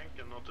a tank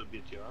and not a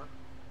BTR.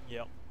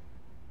 Yep.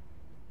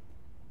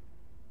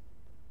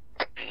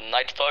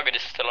 Night target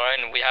is still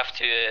on. We have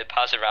to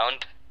pass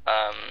around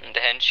the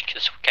henge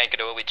because we can't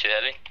get over, we're too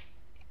heavy.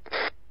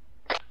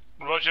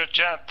 Roger,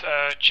 Jet.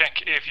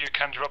 Check if you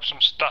can drop some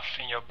stuff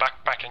in your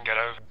backpack and get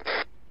over.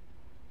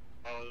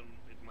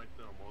 It might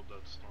be a mod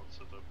that's not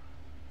set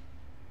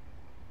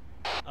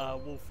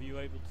up. Wolf, are you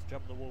able to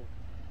jump the wall?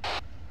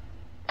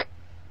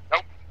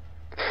 Nope.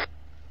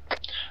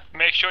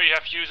 Make sure you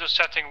have user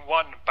setting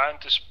 1 bound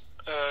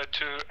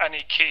to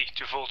any key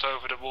to vault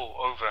over the wall.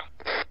 Over.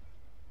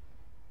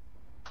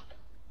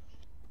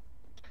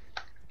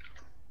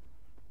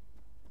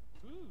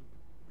 Ooh,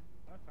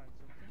 I found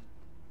something.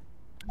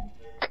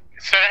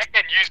 So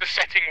again, user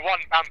setting 1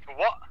 bound to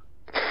what?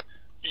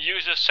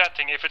 User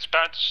setting, if it's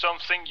bound to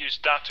something, use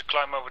that to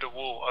climb over the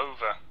wall.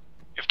 Over.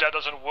 If that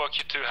doesn't work,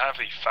 you're too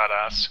heavy, fat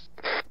ass.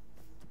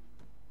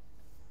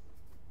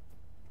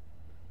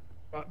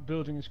 That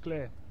building is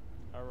clear.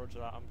 Roger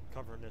that. I'm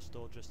covering this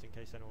door just in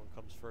case anyone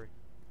comes through.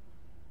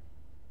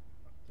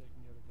 I'm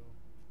taking the other door.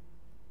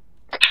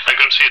 I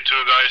can see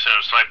 2 guys in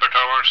a sniper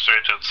tower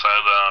straight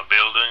outside the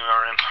building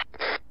we're in.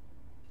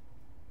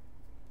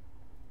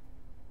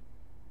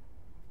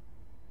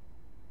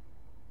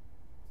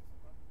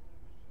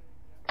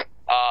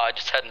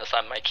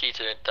 my key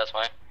to it, that's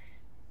why.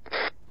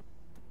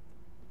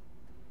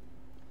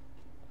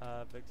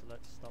 Victor,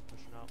 let's start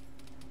pushing out.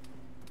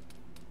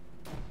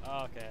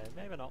 Okay,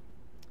 maybe not.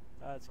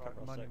 It's Right,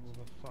 cover money 6.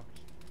 mover fucked.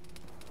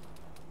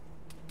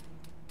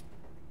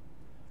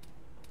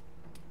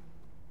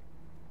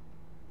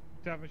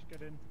 Tavish,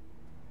 get in.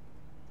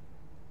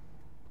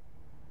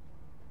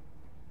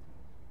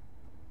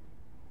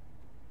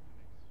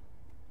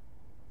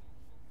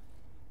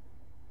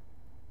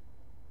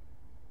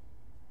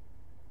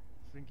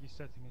 I think he's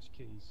setting his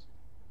keys.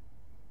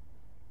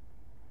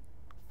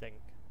 Think.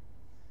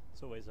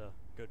 It's always a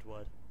good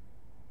word.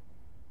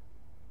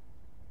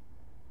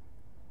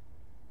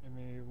 Give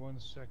me 1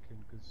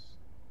 second, because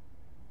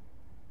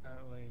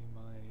apparently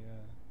my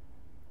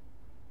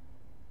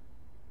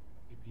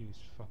CPU is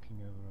fucking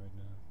over right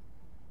now.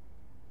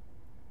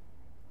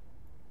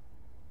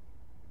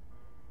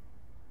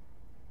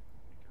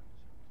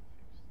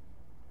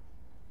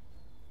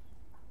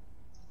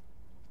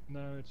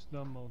 No, it's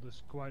normal.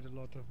 There's quite a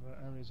lot of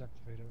areas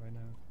activated right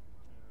now.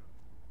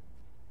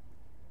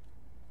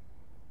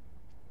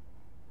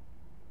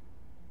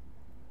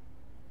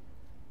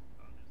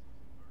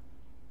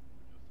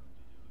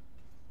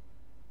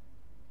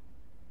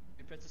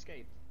 You press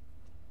escape.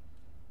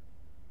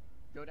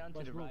 Go down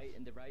to the right,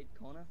 in the right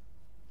corner.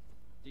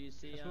 Do you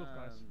see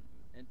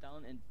and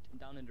down in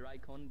the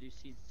right corner? Do you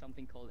see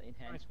something called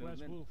enhanced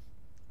movement? Wolf?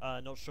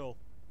 Not sure.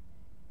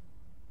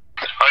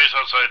 Eyes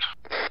outside.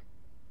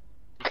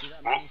 You see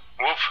that, Manny?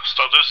 Wolf,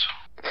 start this.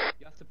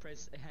 You have to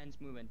press enhanced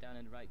movement down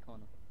in the right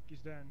corner. He's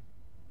down.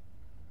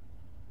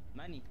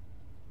 Manny.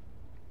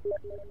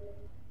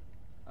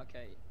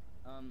 Okay.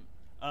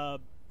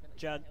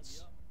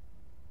 Gents.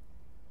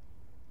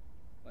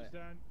 He's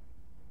down.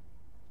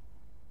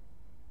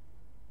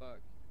 Fuck.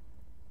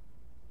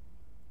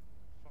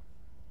 Fuck.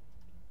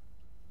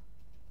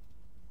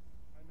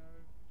 I know.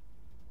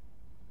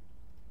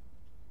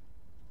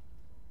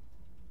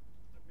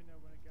 Let me know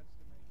when it gets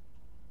to me.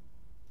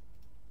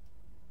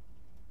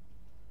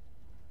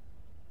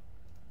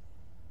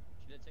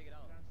 Should I take it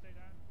out? Down, stay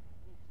down.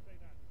 Wolf, stay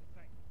down. It's a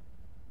tank.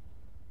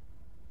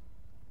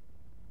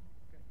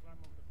 Okay, climb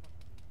over the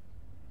fucking roof.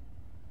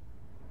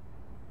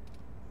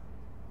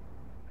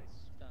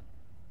 Nice. Done.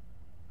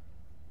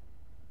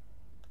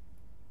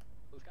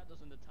 We've got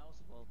those in the towers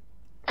as well.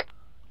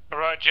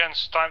 Alright,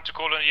 gents, time to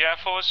call in the Air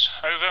Force.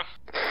 Over.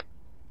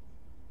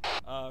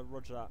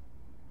 Roger that.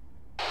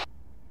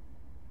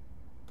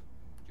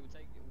 Should we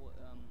take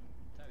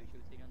Terry?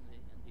 Should we take on the other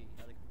man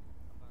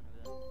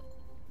over there?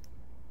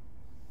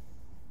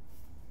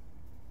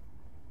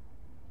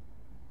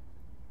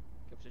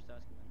 Okay, just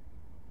asking, man.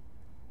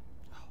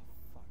 Oh,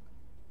 fuck.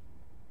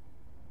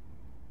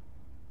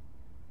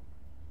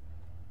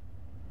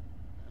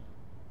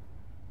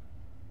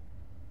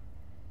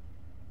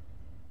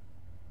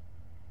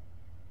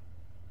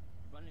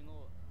 Running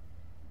all.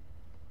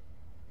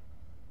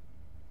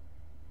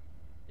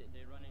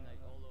 They're running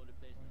like all over the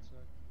place. One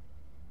sec.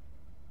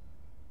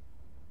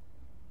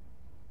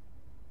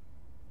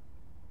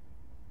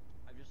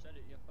 I've just said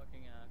it. Your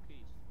fucking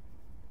keys.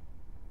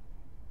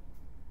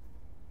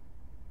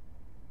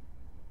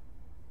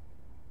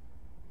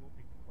 It would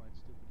be quite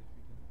stupid if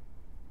we didn't.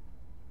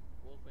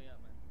 Wolf, where you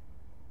at, man?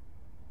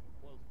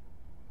 Wolf,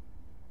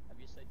 have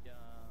you said your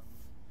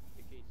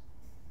keys?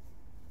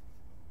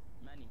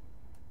 Manny.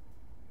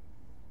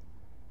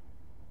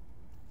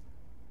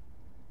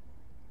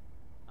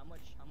 How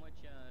much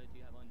do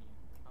you have on you?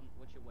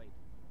 What's your weight?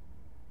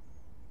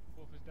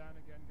 Wolf is down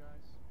again,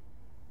 guys.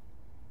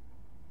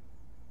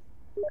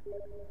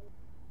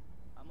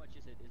 How much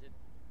is it?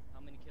 How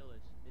many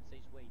kilos? It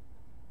says weight.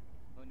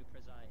 When you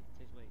press I, it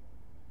says weight.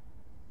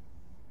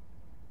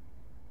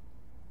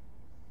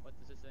 What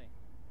does it say?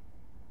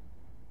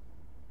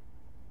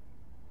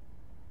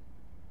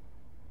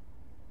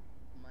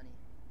 Money.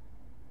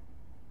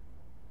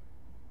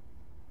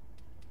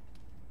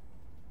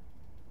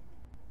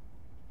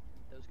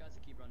 Those guys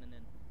that keep running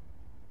in.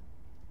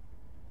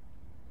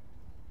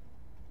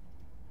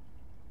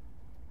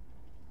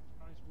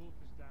 Guys, Wolf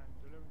is down.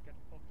 Don't get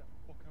off that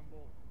fucking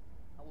wall.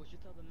 I was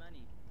just telling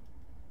Manny.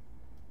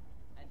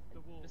 And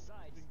the wall.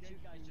 besides, two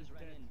guys just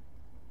ran in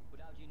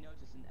without you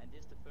noticing, and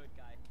this the third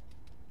guy.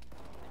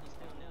 And he's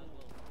still in there as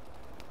well.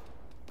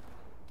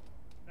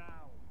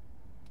 Now.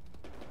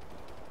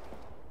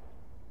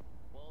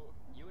 Well,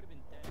 you would have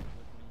been dead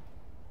with me.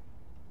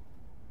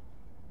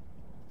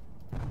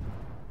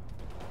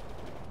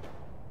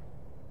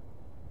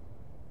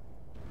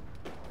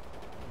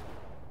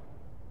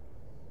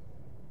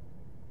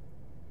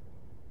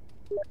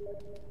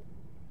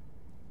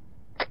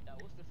 That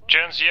was the fun.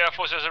 Gents, the Air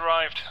Force has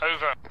arrived.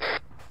 Over.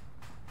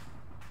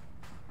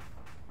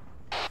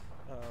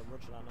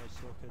 Roger that, no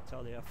stalker.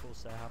 Tell the Air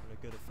Force they're having a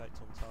good effect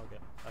on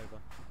target.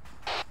 Over.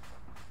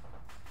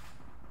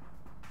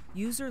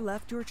 User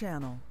left your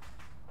channel.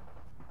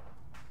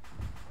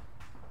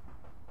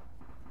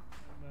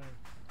 No.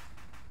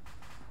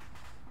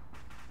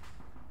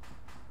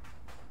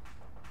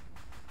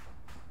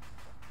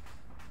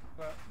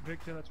 But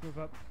Victor, let's move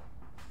up.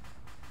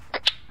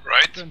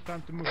 Right.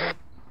 Time to move up.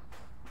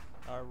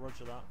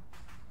 roger that.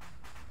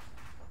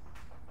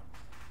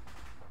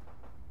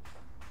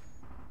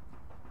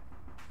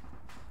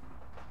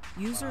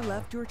 User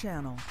left your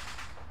channel.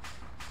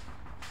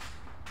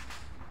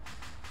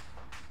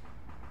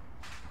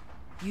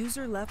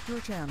 User left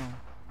your channel.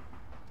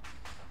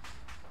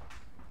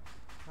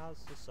 How's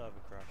the server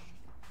crashed?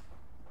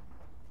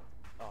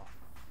 Oh.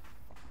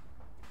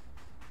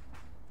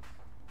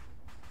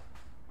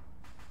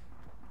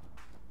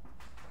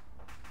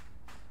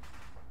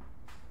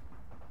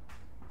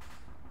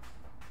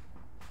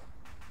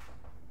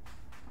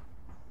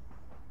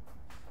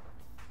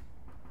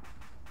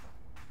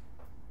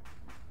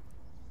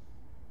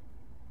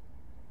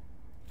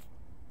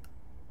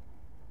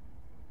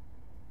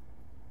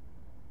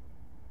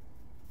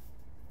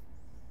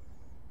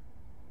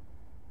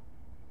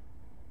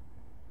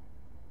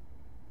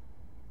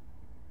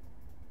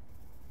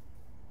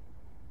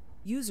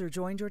 User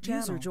joined your channel.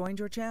 User joined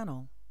your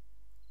channel.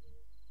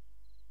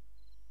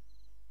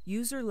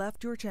 User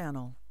left your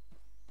channel.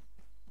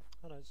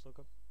 Oh no, it's still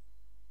good.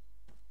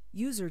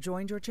 User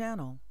joined your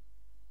channel.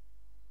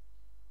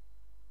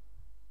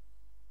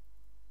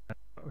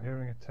 I'm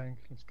hearing a tank.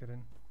 Let's get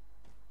in.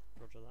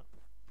 Roger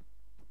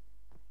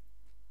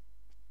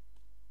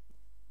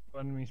that.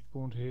 Enemy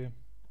spawned here.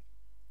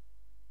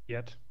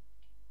 Yet.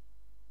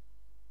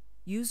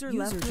 User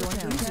left your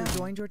channel. User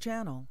joined your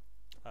channel.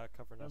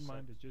 Covering us. Never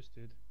mind, it just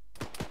did.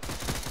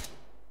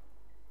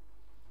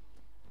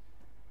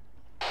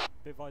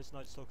 Be advised,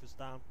 Night Stalker's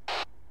down.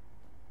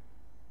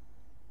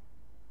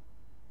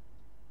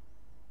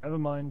 Never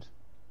mind.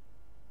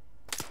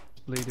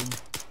 It's bleeding.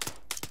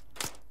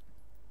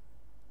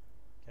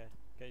 Okay,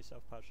 get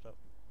yourself patched up.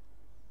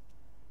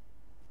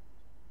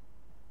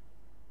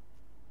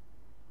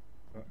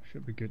 Oh,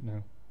 should be good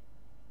now.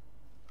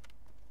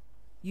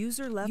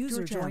 User left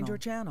your channel. Joined your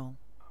channel.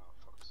 Oh,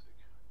 fuck's sake.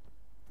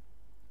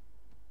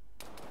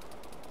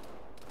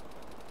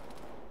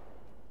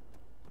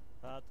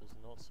 That does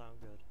not sound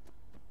good.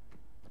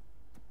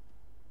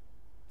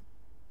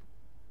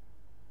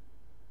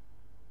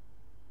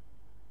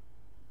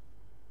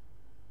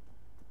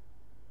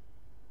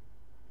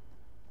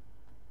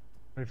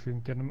 If you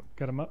can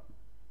get him up.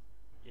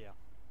 Yeah.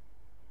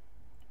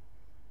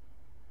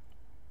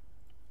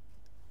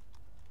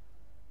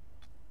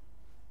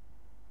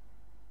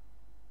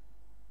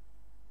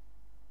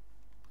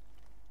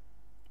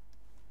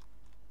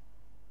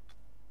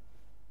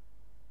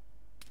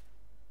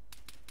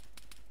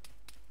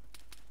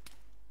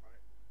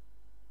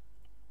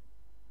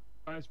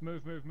 Guys,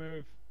 move.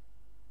 In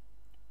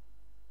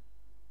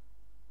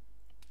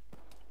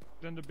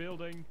the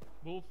building.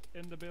 Wolf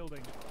in the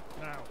building.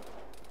 Now.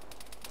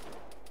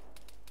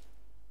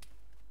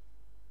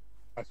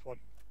 Nice one.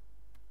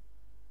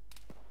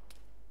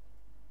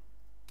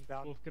 I'm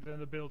down. Wolf, get in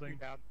the building.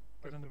 Down.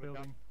 Get in the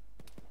building.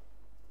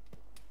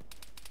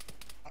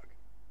 Fuck.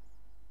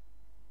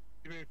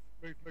 Move.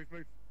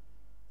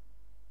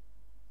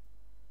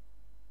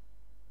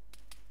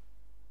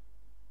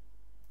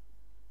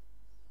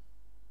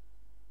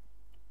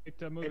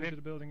 Move into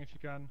the building if you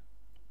can.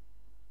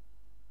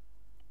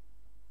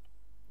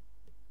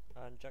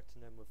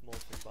 Injecting him with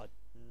morphine, but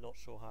I'm not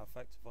sure how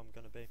effective I'm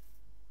going to be.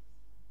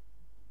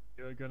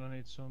 You're gonna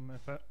need some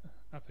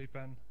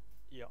EpiPen.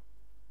 Yeah.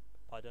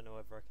 I don't know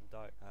whether I can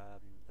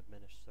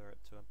administer it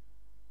to him.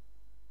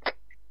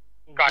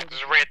 Guys,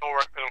 there's a rear door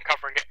open, I'm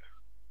covering it.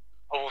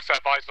 I've also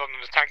advised on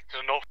the tank to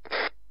the north.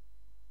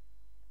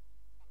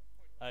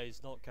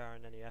 He's not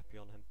carrying any epi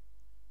on him.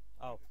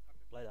 Oh,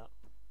 play that.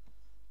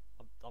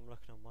 I'm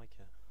looking on my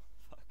kit.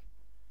 Fuck.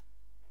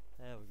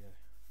 There we go.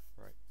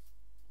 Right.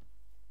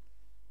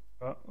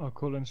 I'll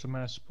call in some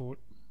air support.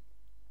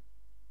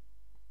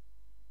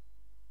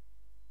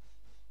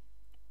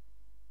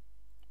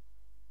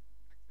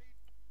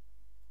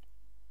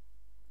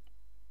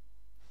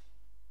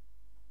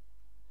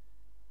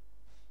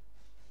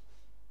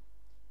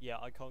 Yeah,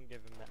 I can't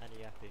give him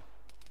any epi.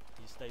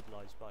 He's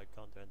stabilised, but I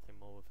can't do anything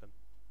more with him.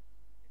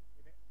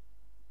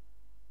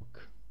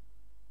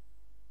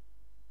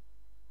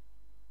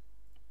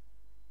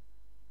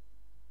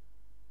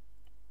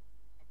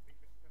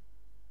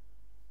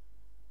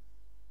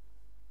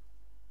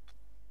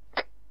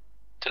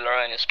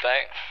 DeLorean is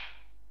back.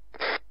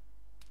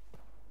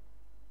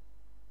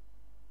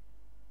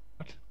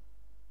 What?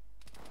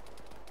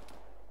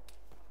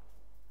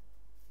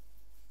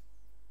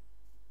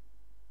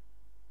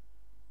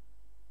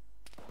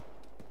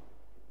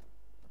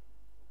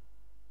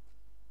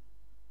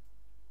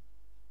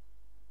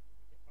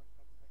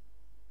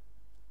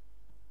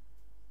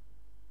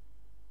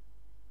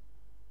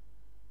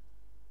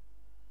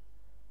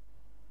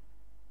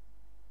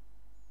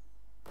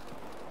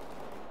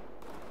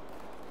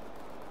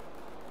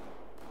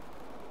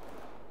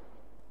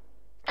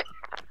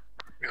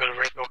 We got a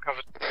rear door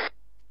covered.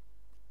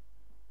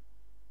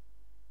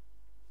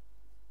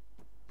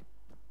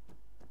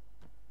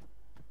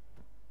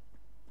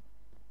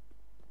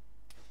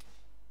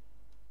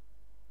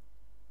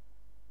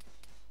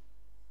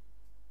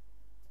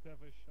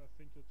 Devish, I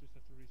think you'll just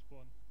have to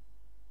respawn.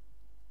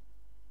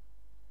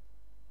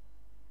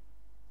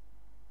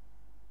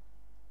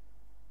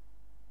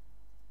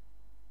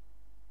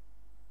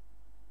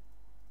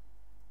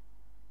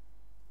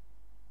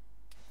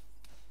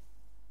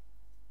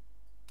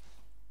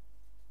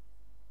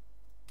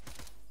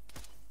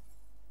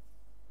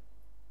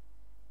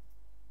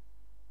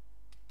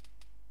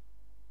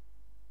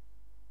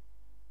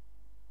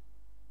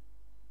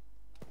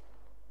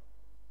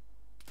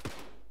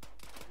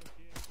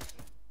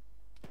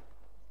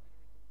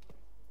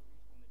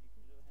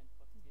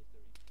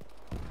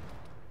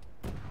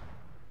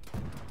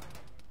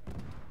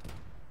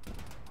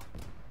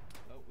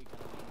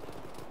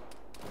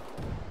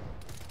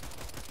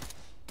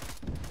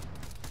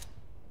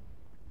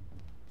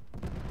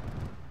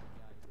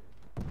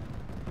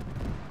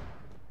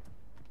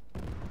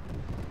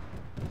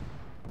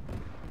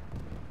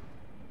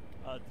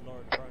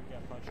 Lauren, try and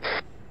get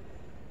patched.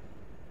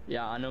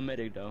 Yeah, I know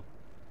medic though.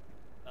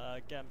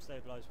 Get him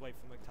stabilised, wait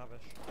for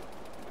McTavish.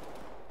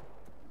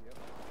 Yep.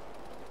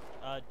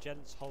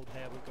 Gents, hold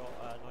here, we've got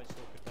Night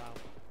Stalker down.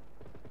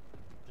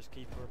 Just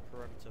keep her a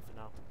perimeter for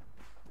now.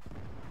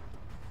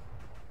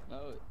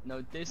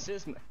 No, this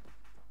is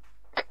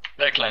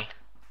Declan.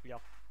 Yeah.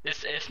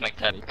 This is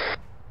McTavish.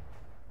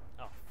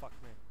 Oh, fuck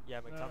me.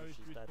 Yeah, McTavish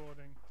is dead.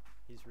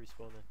 He's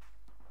respawning.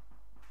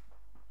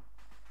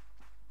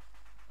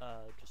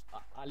 Just...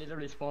 I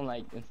literally spawned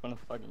like in front of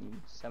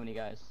fucking 70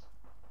 guys.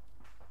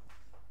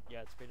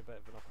 Yeah, it's been a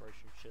bit of an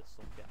operation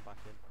shitstorm getting back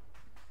in.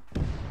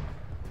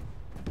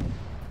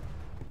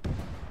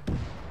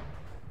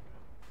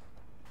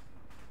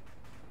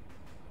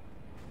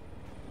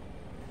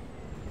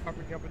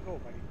 Covering the other door,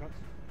 by any chance?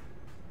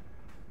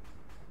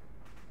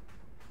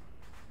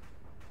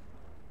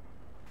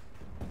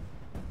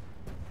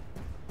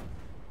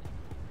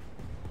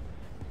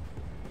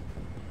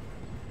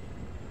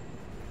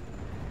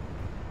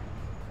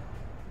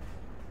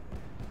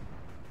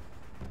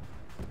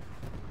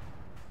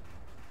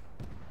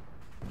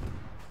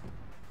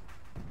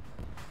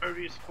 I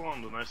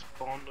respawned and I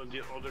spawned on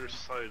the other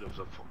side of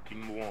the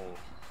fucking wall.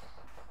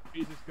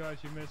 Jesus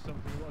guys, you missed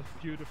something that was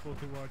beautiful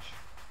to watch.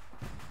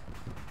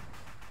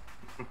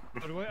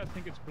 By the way, I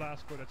think it's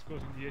Blastcore that's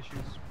causing the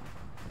issues.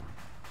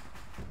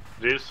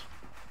 This?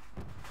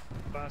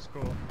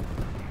 Blastcore.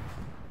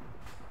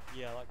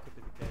 Yeah, that could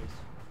be the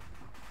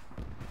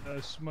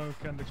case.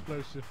 Smoke and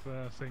explosive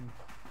thing.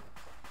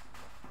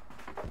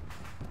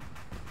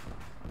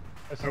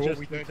 I suggest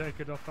we take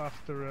it off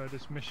after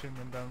this mission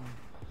and then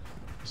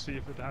see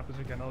if it happens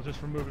again. I'll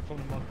just remove it from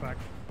the mod pack.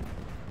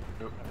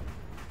 Yep.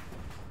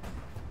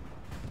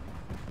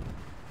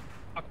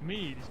 Fuck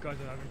me, these guys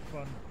are having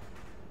fun.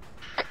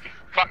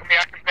 Fuck me,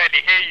 I can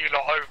barely hear you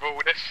lot over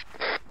all this.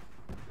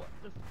 What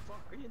the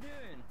fuck are you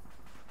doing?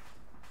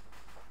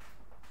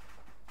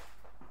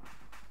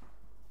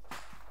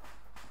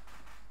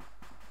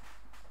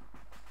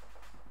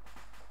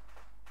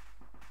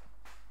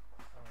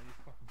 Oh, are you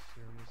fucking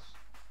serious?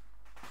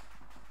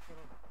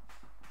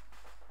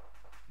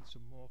 Need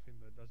some morphine,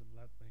 but it doesn't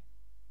let me.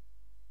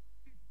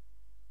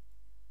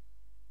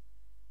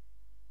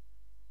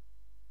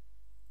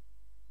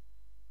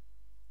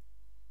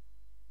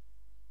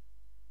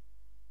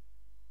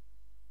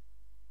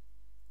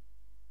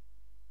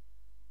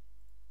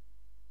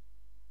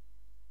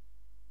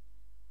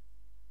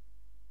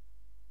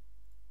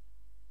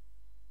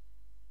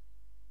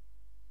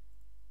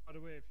 By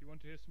the way, if you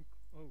want to hear some...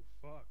 Oh,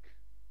 fuck.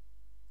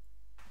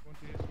 Want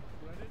to hear some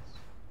credits?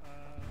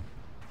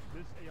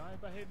 This AI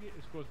behavior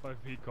is caused by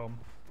VCOM.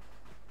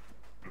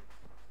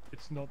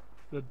 It's not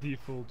the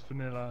default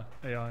vanilla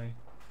AI,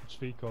 it's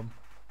VCOM.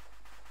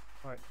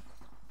 Right.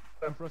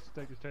 Time for us to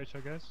take the stage,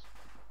 I guess.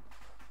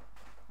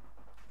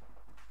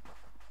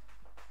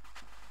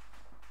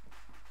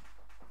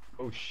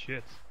 Oh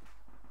shit.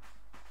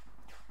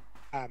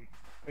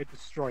 They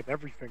destroyed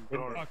everything,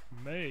 didn't they? Fuck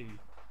me.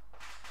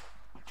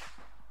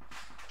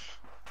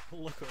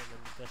 Look at him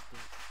in the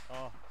distance.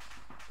 Oh,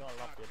 gotta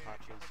love the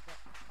Apaches.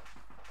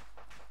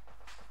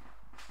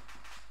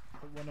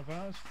 One of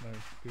ours? No,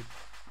 good.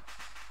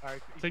 I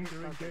think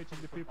they're engaging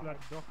the people at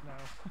the dock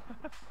now.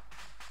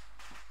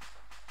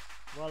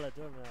 Well, they're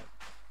doing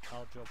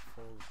our job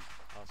for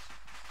us.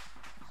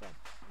 So,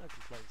 no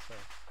complaints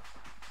there.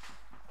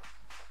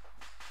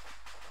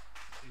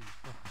 Jesus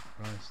fucking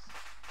Christ.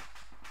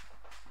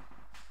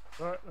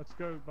 Alright, let's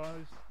go,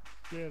 boys.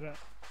 Clear that.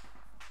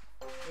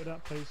 Clear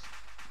that place.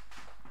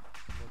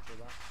 Roger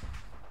that.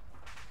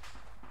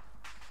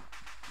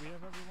 We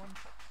have everyone?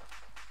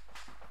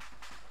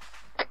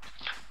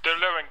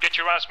 Lauren, get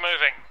your ass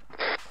moving.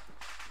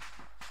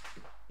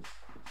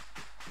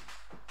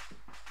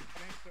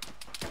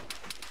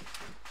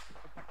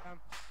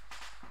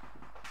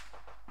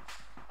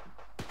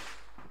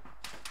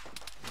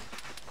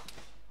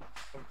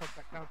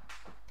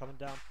 Coming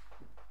down.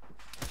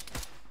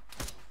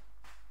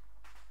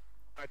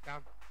 Right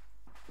down.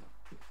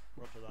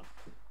 Roger that.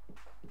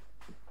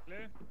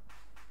 Clear?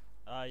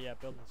 Yeah,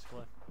 building's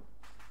clear.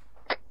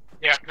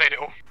 Yeah, I cleared it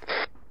all.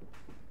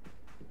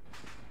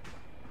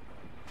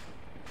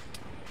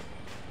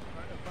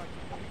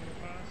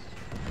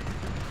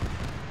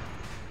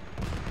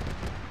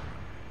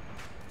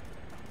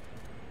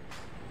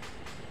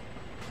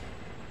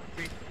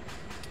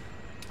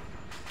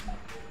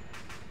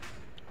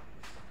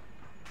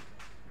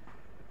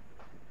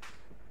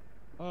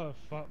 Oh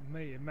fuck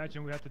me,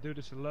 imagine we had to do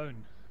this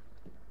alone.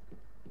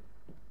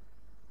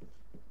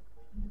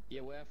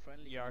 Yeah, we're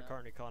friendly. Yeah, I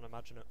currently can't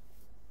imagine it.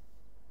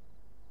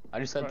 I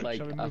just said Right, like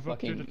shall we a move up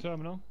to fucking. the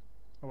terminal?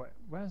 Oh wait,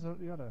 where's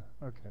the other?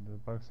 Okay, they're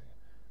both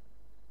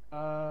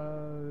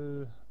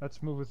here.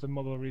 Let's move with the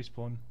mobile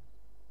respawn.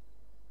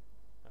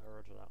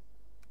 Roger that.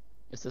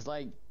 Is this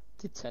like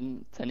the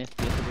 10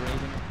 FPS of the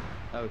rating?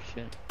 Oh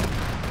shit.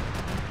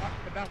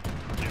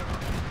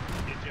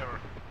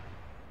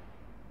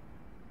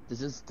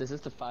 This is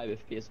the 5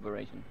 FPS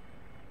variation.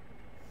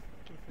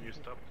 You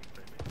stop.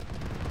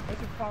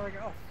 Where's it firing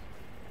it off?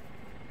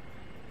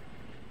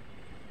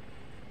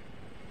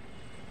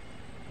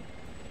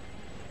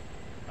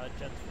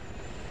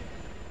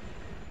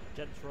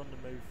 Gents are on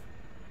the move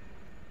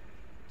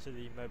to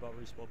the mobile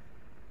respawn.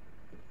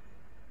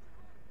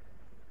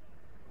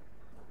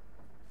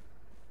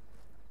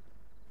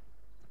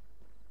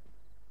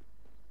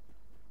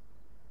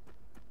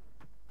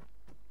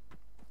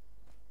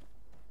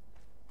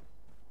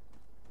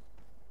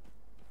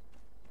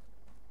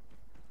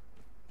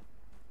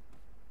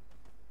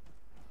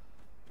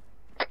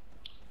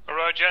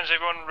 Alright, gents,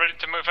 everyone ready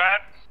to move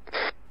out?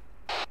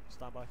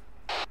 Stand by.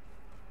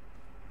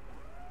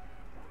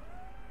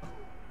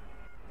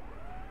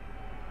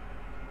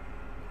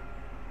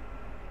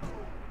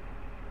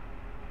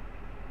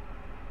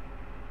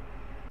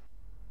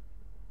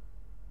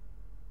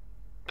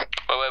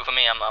 Wait for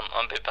me, I'm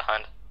a bit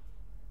behind.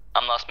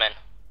 I'm last man.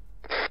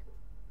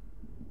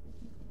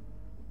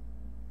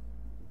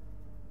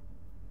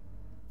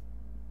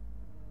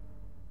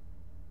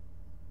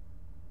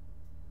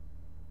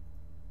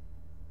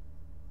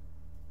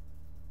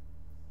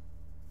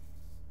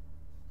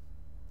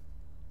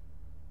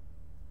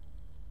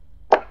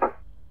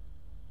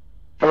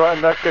 Alright,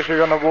 in that case you're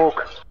gonna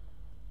walk.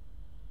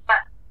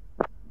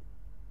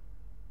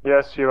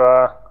 Yes, you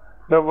are.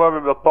 Don't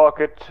worry, we'll park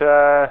it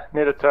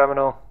near the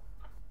terminal.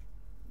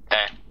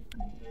 Okay.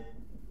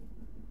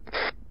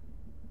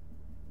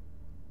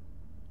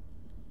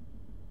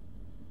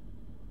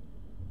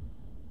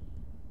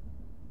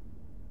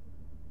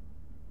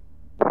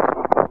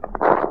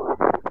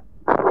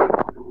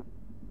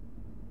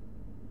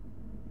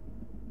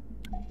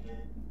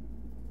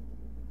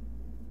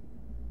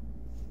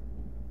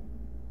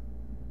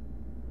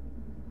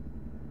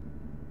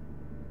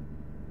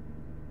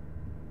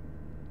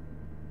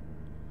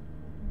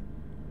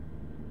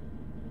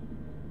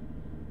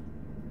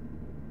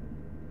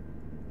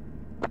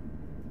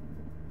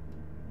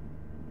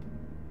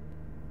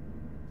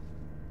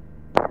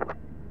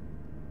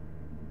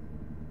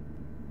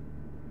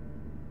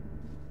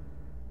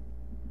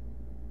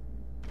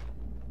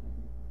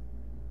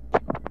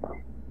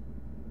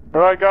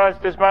 Alright guys,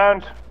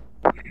 dismount.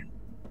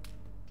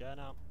 Get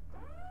out.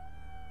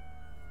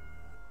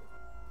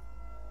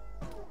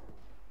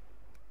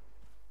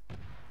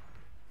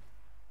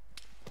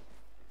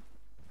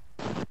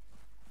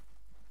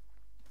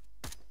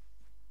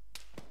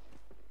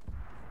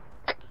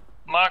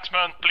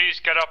 Marksman, please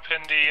get up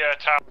in the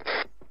tower.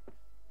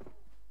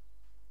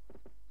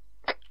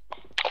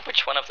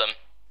 Which one of them?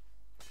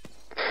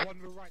 One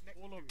right next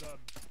All of them.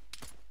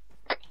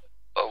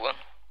 Oh, well.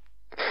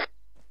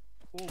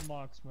 All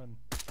marksmen.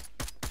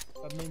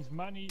 That means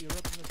Manny, you're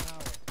up in the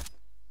tower.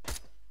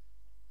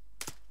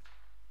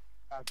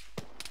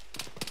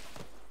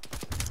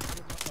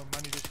 Oh,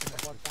 Manny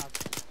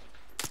disconnected.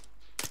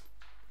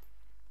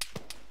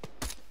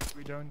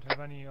 We don't have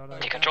any other...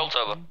 The control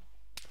tower.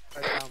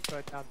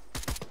 Third down.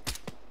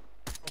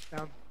 Off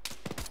down.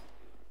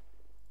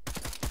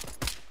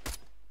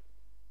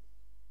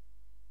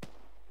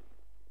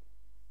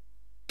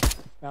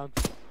 Down.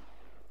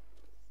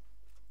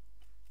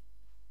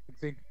 Good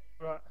thing.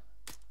 Right.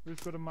 Who's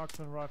got a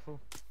marksman rifle?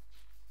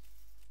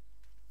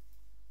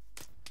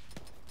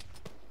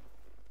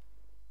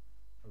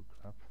 Oh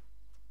crap.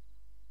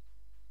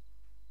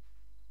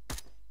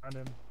 And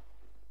him.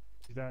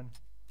 He's down.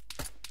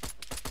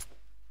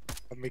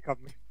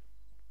 Cover me.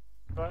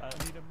 Right,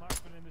 I need a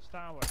marksman in this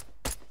tower.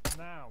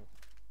 Now.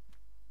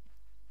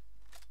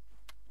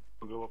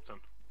 We'll go up then.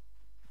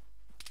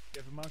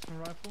 You have a marksman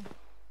rifle?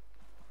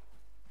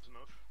 That's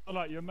enough.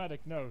 Alright, you're a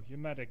medic. No, you're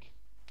a medic.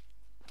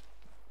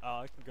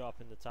 I can go up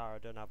in the tower, I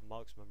don't have a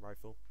marksman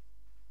rifle.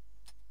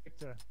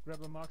 Victor, grab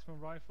a marksman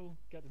rifle,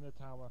 get in the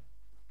tower.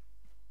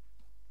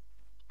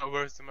 Oh,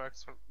 where's the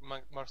marksman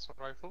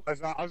rifle?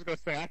 I was gonna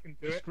say, I can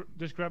do it.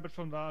 Just grab it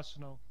from the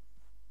arsenal.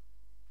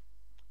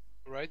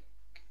 Right.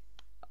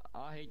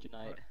 I hate you,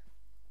 Knight.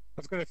 I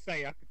was gonna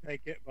say I could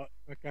take it, but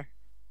okay.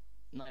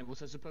 Knight,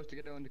 was I supposed to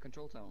get on the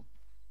control tower?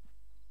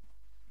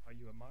 Are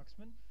you a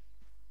marksman?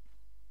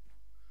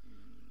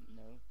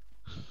 No.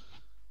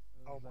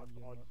 Oh my Then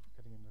you're god. not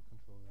getting in the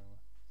control tower.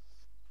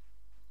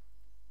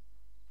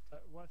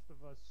 West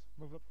of us,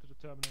 move up to the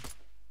terminal.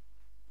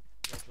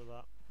 Roger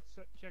that.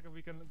 Let's check if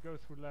we can go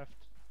through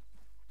left.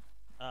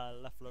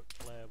 Left looked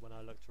clear when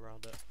I looked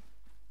around it.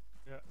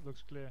 Yeah,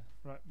 looks clear.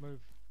 Right, move.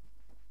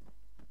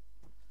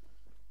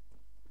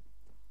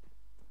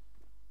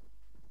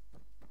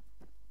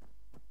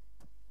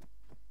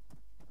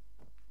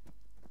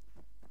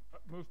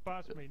 Move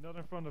past me, not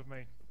in front of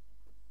me.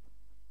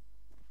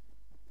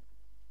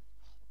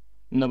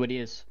 Nobody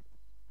is.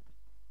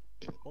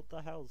 What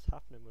the hell's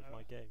happening with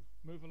my game?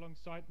 Move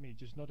alongside me,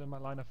 just not in my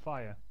line of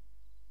fire.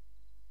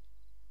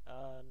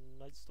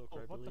 Night Stalker, Oh,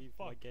 I what the believe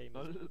fuck? my game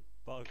is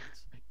bugged.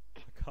 I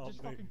can't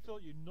Just move. fucking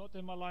told you, not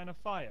in my line of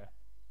fire.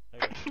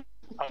 Okay.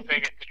 I'm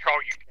being in control,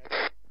 you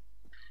can.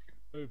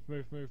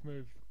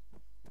 Move.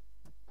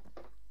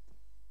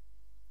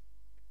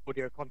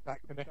 Audio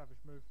contact in it. Savage,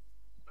 move.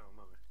 No,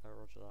 no.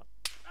 Roger that.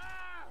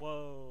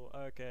 Whoa,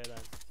 okay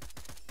then.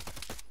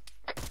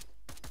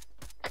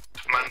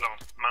 Man down.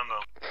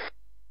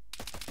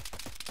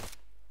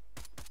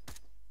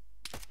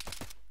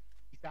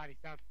 He's down.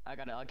 I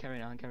got it. I'll carry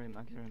him. I'll carry him.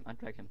 I'll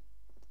drag him.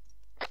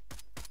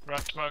 Red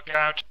smoke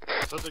out.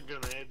 That's a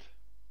grenade.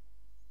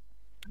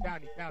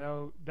 Down, he's down.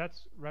 No,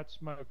 that's red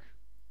smoke.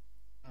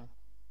 Oh.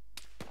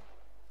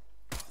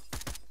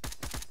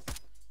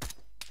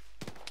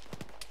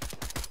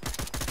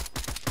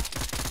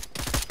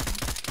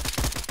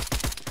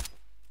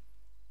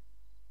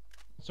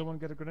 Someone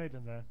get a grenade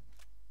in there.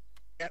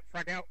 Yep,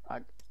 frag out.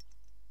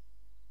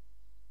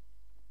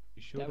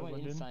 You sure That that went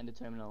went in? inside the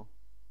terminal.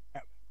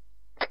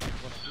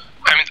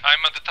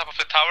 I'm at the top of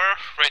the tower,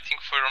 waiting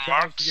for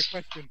Answer your remarks.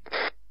 question.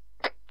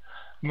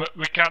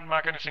 We can't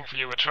mark anything for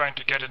you. We're trying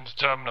to get in the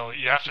terminal.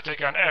 You have to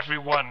take on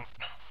everyone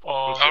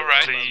on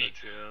Alright.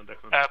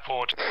 the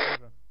airport.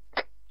 Over.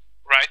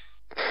 Right.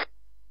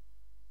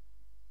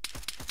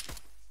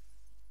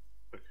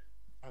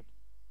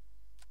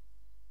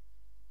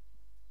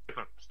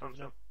 Stand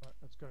still. Right,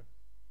 let's go.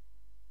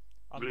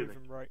 I'm Breathing.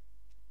 moving right.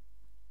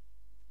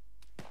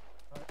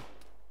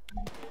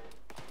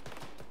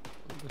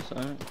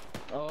 Sorry.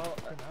 Oh,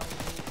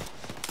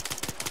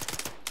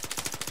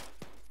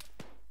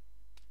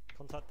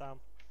 Contact down.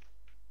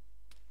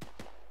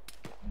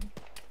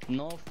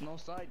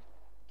 north side.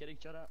 Getting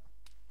shot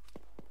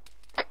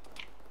at.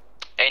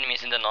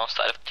 Enemies in the north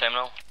side of the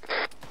terminal.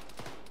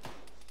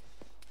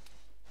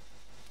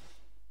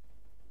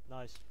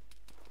 Nice.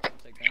 I'm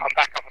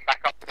back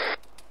up.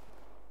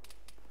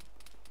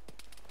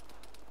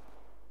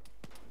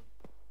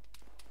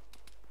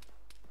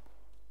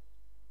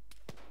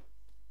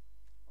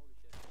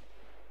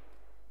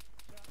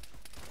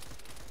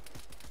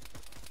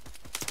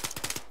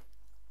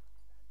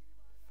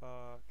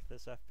 Fuck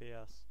this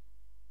FPS.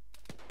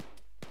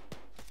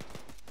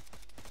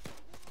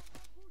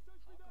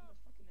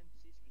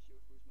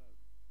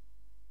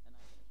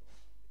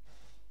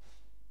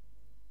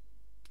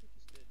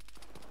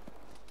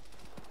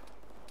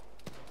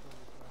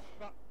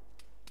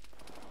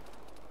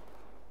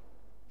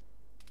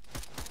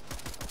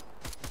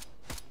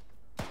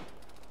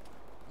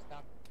 He's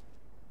down.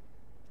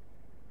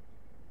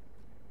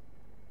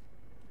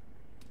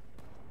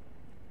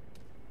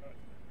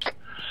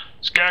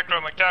 Scarecrow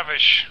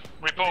McTavish,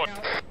 report.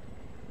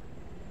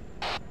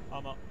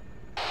 I'm up.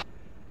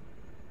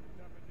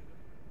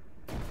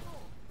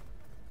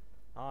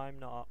 I'm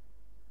not up.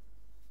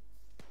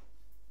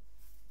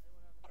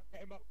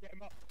 Get him up, get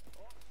him up.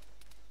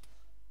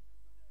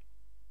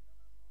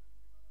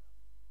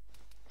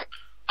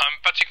 I'm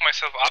patching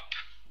myself up.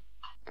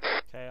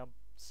 Okay, I'm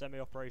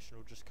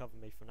semi-operational. Just cover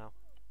me for now.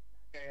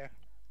 Yeah.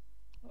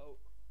 Oh.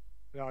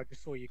 No, I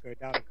just saw you go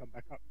down and come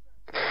back up.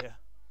 Yeah.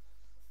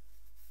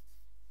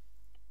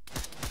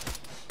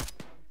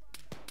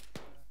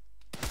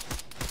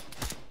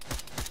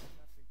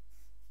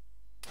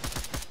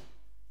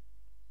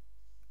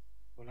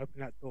 Well,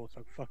 open that door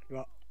so I can fuck you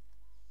up.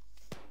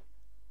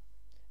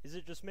 Is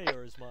it just me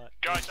or is my...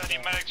 Guys, I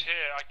need medics here.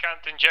 I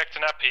can't inject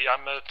an epi.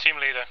 I'm a team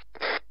leader.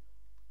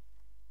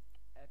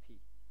 Epi.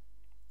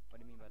 What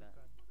do you mean by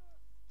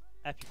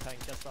that?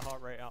 EpiPen gets the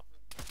heart rate up.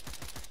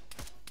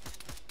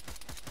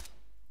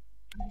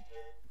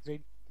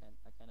 Zine,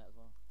 I can as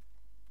well.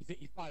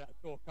 he's by that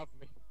door, cover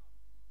me.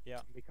 Yeah.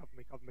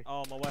 Cover me.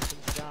 Oh, my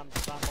weapon's jammed.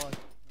 Stand by.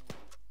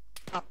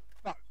 Ah,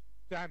 fuck,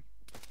 damn.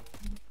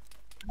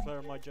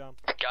 Clearing my jam.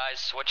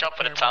 Guys, watch out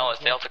for the towers.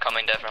 They also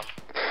coming there from.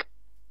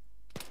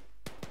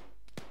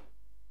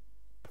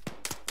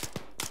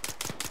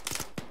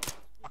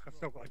 Fuck, I've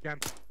still got a jam.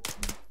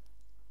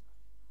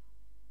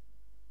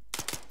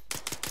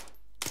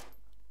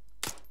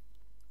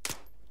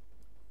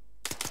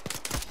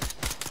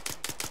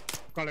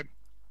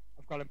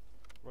 I've got him.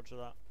 Roger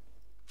that.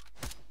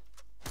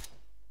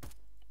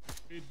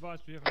 Be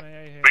advised, we have an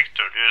AA here.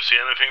 Victor, do you see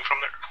anything from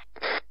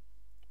there?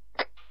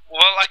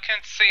 Well, I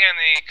can't see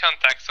any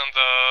contacts on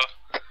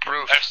the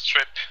Roof.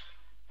 airstrip.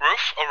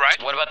 Roof?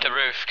 Alright. What about the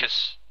roof?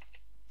 Cause,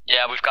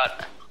 yeah, we've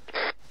got...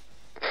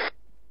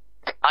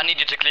 I need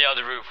you to clear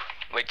the roof,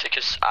 Victor,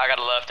 cause I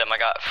gotta left them. I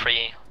got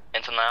 3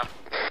 into now.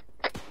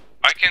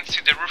 I can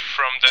see the roof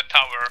from the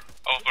tower.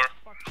 Over.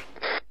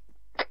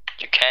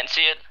 You can't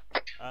see it?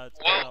 It's coming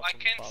Well, up I from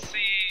can above.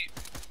 see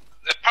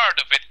a part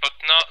of it, but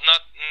not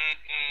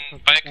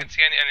but I can't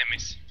see any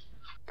enemies.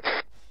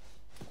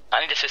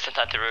 I need assistance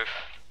at the roof.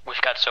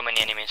 We've got so many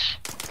enemies.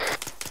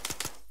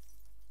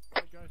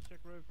 Hey guys, check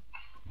roof.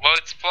 Well,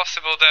 it's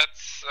possible that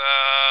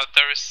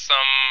there is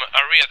some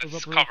area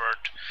that's Over,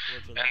 covered,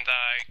 Roger that. and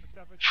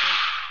McTavish,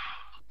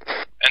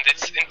 straight. and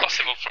it's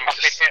impossible for me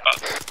to spot.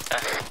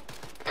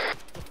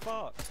 The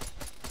fuck?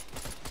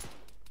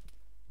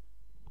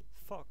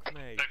 Fuck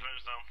me.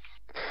 Declan's down.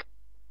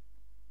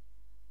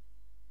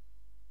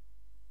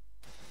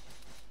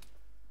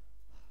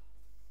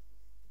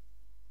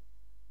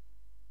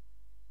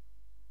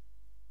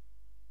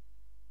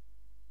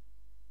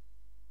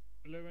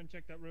 Lewin,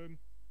 check that room.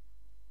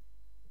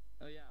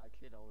 Oh yeah, I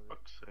cleared all of it.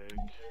 Fuck's sake.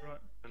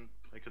 Right. And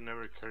I could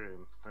never carry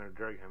him or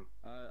drag him.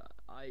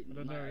 I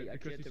don't know, I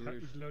because cleared the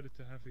roof. he's loaded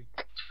to heavy.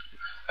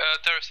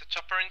 There is a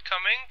chopper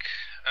incoming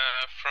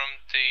from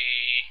the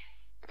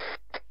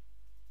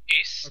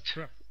east. Oh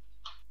crap.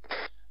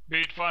 Be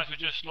advised, we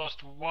just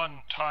lost 1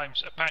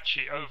 times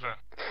Apache, over.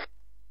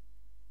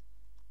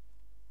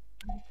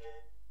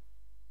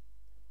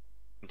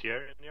 Here,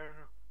 in here.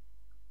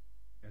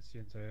 Yes, the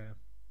entire.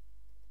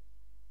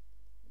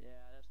 Yeah,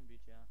 that's some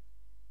beach, yeah.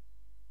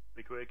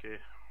 Big wakey.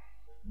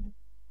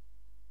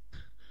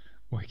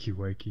 Wakey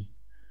wakey.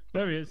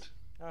 There he is.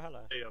 Oh, hello.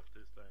 Stay up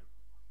this time.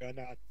 Yeah,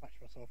 no, I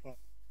patched myself up.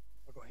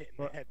 I got hit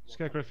in Right, the head. while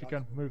Scarecrow, if you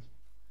coming can, down. move.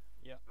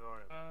 Yeah.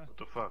 Alright, what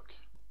the fuck?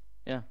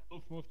 Yeah.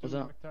 Wolf, move to What's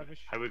up? McTavish.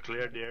 Have we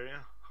cleared the area?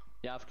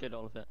 Yeah, I've cleared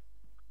all of it.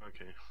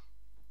 Okay.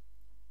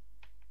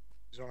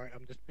 It's alright,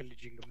 I'm just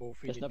pillaging the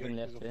morphine There's nothing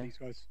injectors left off here. these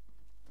guys.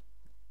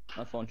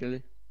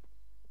 Unfortunately.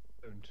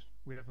 Don't.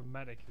 We have a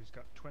medic who's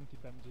got 20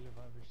 bandages of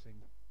everything.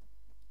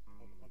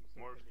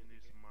 Morphine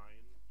is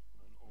mine,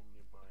 and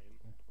only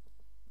mine.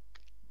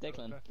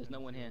 Declan, there's no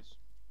one here.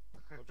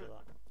 Roger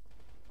that.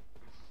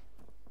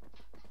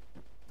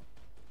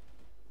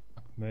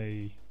 Fuck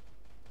me.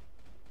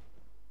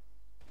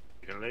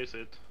 You can lace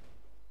it.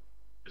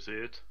 You see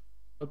it?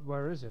 But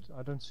where is it?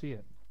 I don't see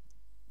it.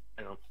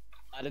 Hang on.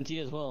 I didn't see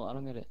it as well, I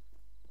don't get it.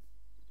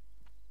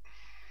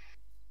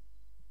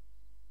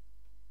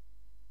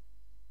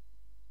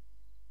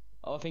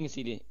 Oh, I think I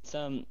see it.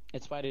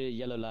 It's by the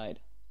yellow light.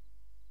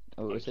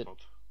 Oh, No, is it?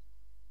 not.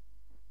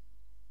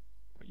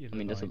 I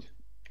mean,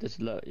 there's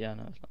low. Yeah,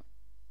 no, it's not.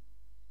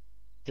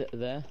 Is it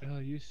there? Oh,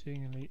 are you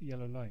seeing a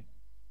yellow light?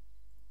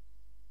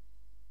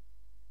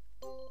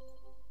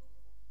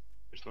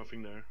 There's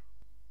nothing there.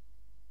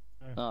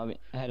 No, I mean,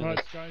 ahead of Right,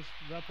 us. guys,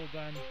 rappel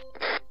down.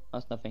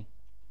 That's nothing.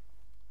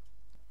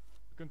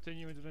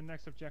 Continue into the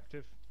next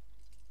objective.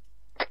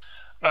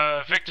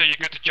 Victor, you're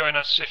good to join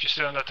us if you're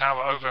still in the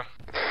tower, over.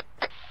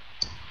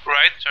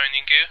 Right,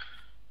 joining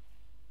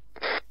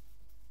you.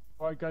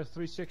 Alright, guys,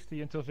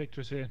 360 until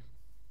Victor's here.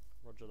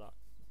 Roger that.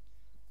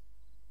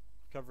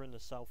 Covering the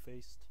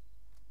southeast.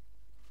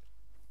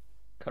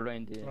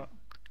 Covering the Right.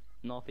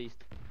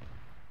 northeast.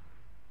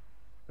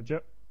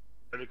 Roger.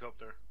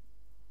 Helicopter.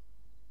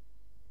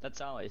 That's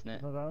ours, isn't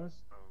it? Not ours?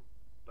 No,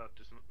 that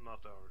is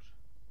not ours.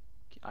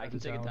 I That can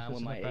is take it ours, down it's with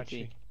an my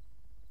Apache. AT.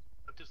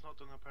 That is not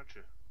an Apache.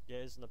 Yeah,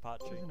 it's an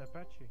Apache. It's an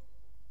Apache.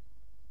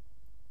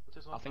 That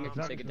is I not think I an can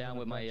Apache. take it down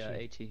with my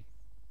Apache. AT.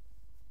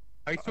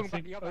 Are you talking about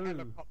think- the other oh.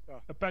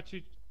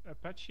 helicopter?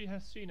 Apache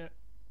has seen it.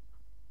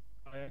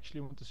 I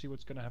actually want to see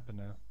what's gonna happen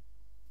now.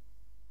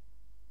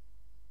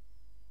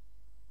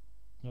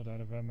 Not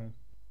out of ammo.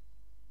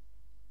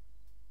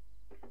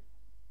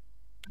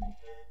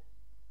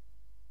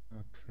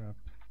 Oh crap.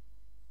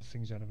 This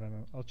thing's out of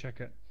ammo. I'll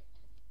check it.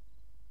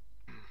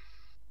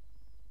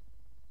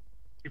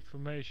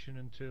 Information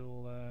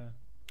until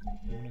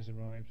everyone has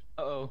arrived.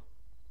 Uh-oh.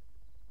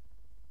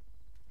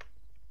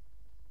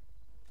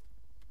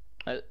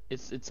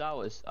 It's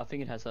ours. I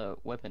think it has a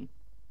weapon.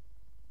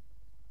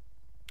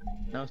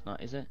 No, it's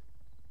not, is it?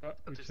 That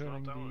is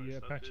Returning not the ours,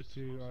 that Apache is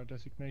to ours. our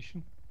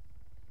designation.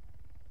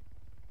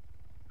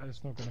 And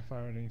it's not gonna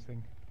fire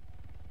anything.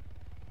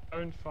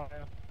 Don't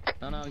fire.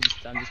 No, I'm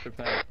just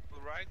prepared.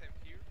 Alright, I'm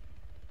here.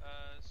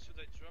 Should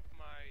I drop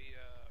my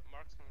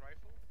marksman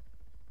rifle?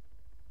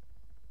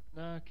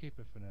 Nah, keep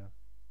it for now.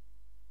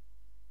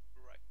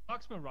 Right.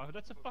 Marksman rifle,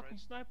 that's a fucking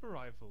sniper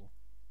rifle.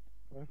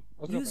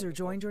 User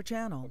joined your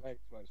channel.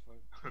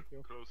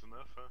 Close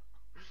enough, huh?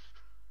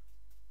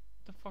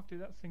 What the fuck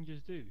did that thing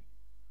just do?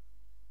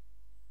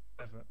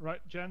 Whatever.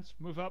 Right, gents,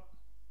 move up.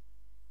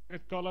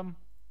 Hit column.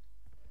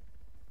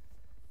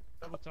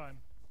 Double time.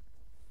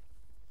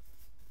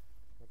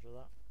 Roger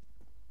that.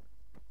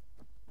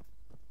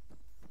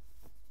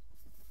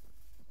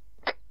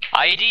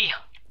 ID?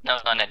 No,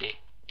 it's not an ID.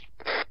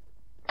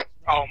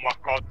 Oh my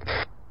god.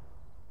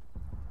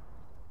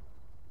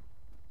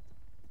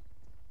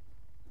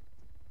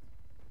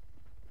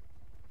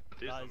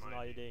 That is an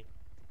ID.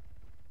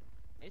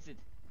 Is it?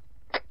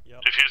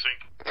 Yep. Defusing.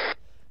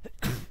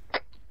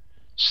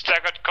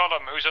 Staggered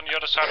column, who's on the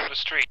other side of the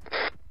street?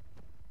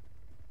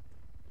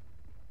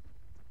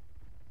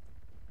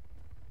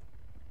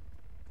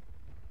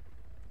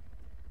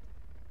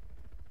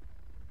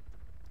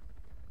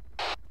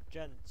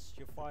 Gents,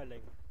 you're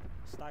filing.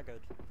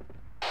 Staggered.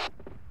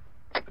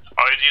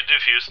 ID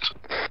diffused.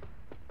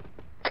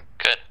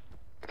 Good.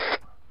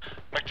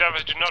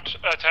 McDavis, do not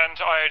attend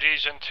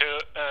IIDs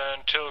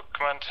until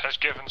command has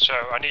given so.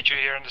 I need you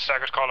here in the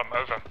staggered column,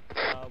 over.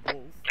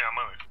 Wolf, Yeah, I'm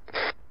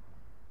out.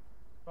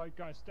 Right,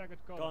 guys, staggered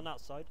go column. on that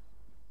side.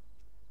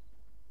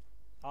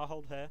 I'll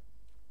hold here.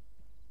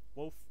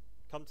 Wolf,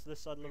 come to this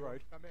side of the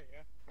road. Come here,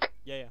 yeah?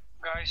 Yeah, yeah.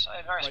 Guys,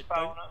 I Right,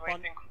 respawn don't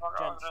waiting for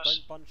gents, others.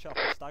 don't bunch up.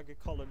 A staggered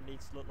column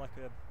needs to look like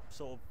a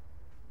sort of...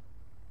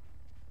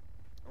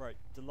 Right,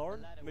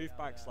 DeLorean, ladder move without,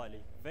 back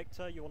slightly.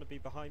 Victor, you want to be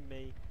behind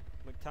me.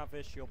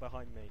 McTavish, you're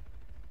behind me.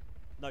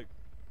 No,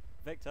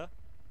 Victor,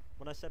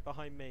 when I said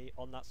behind me,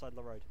 on that side of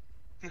the road.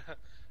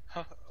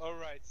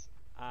 Alright.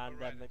 And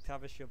then Alright.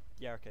 McTavish, you're...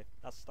 Yeah, okay.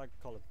 That's staggered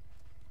column.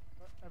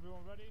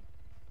 Everyone ready?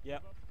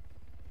 Yep.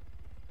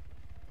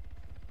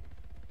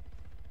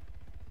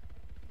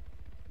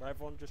 Right,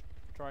 everyone just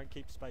try and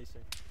keep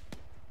spacing.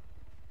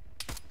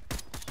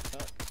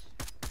 But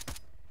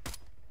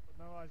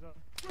now No eyes on.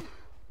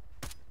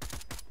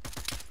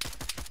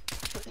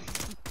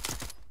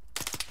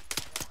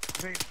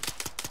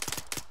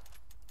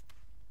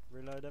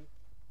 Reload him.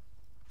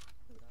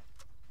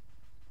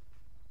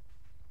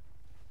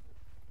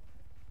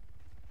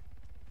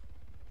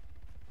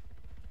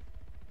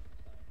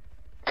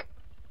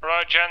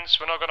 Right, gents,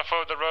 we're not gonna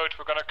follow the road,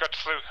 we're gonna cut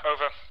through,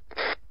 over.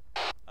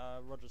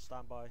 Roger,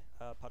 stand by.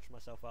 Patch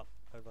myself up,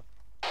 over.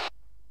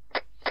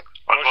 What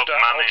Roger about that,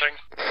 Manny? halting.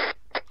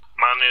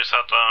 Manny is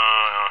at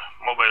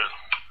mobile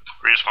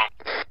respawn.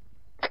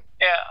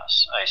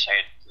 Yes, I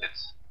say it.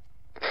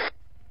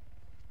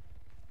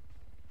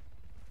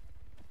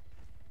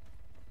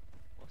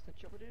 What's the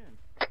chopper doing?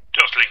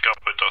 Just link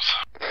up with us.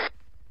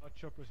 Our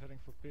chopper's heading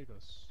for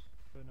Pigos.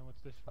 Don't know what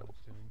this one's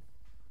doing.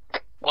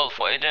 Wolf,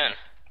 what are you doing?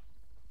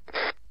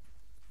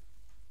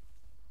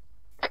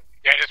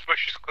 Yeah, this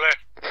bush is clear.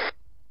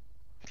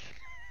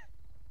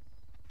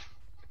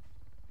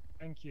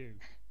 Thank you.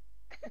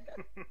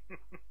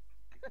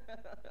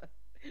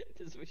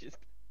 This bush is.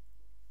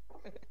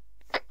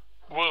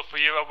 Wolf, were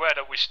you aware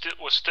that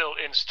we're still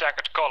in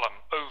staggered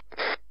column? Over.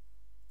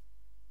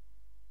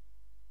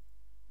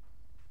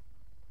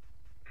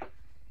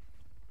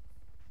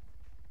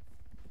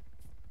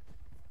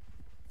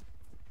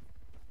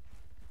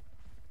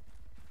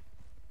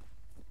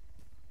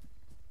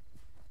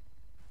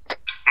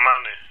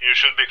 Manny, you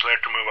should be clear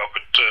to move up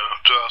with, to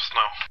us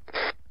now.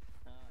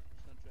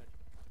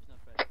 He's not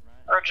ready,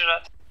 right? Roger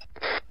that.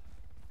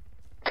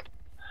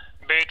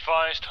 Be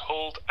advised,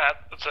 hold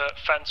at the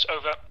fence,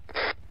 over.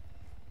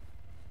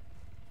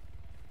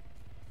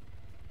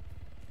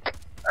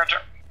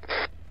 Roger.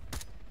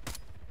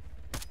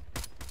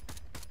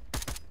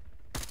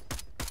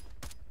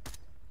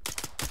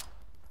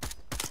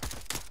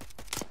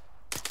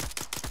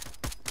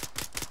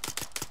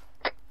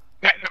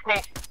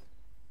 Technical.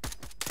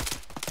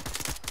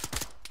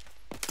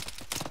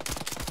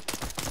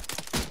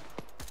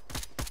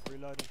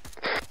 Reloading.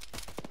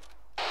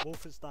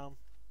 Wolf is down.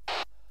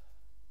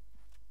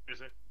 Is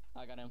it?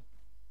 I got him.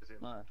 Is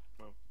it? No.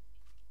 No.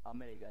 I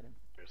may got him.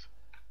 Yes.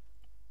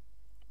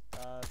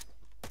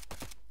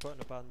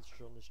 Putting a bandage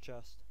on his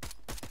chest.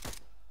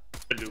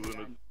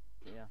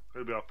 Yeah.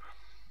 He'll be up.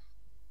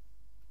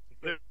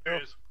 There he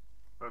is.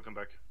 Welcome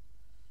back.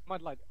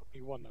 Might like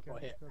only one that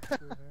got hit.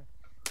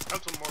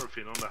 Have some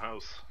morphine on the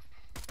house.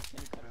 Can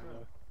you cut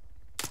through?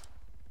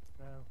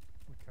 No,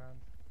 we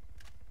can't.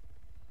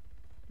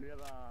 Do you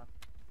have a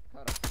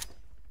cutter?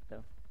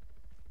 No.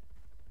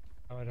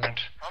 No, I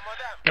don't.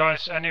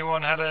 Guys,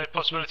 anyone had a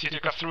possibility to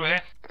cut through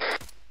here?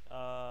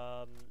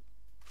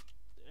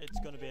 It's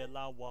going to be a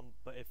loud one,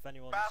 but if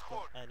anyone's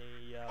got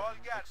any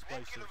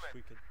explosives,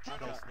 we could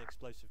place an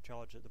explosive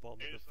charge at the bottom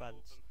of the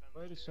fence.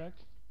 Wait a sec.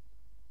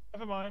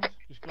 Never mind,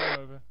 just go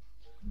over.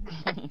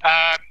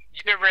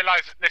 You do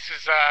realise that this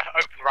is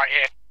open right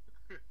here.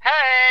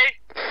 Hey!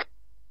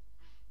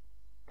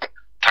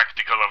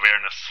 Tactical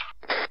awareness.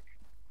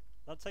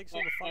 That takes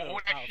all the fun all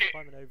out that of shit.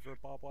 climbing over a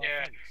barbed wire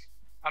Yeah. fence.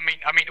 I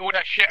mean, all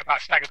that shit about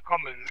staggered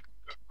columns,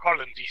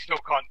 you still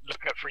can't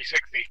look at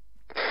 360.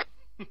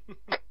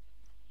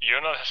 You're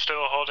not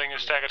still holding a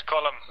staggered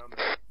column.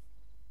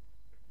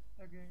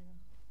 Oh,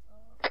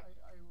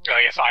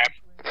 yes, I am.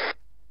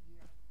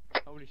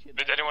 Holy shit.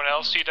 Did anyone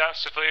else see that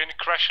civilian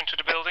crash into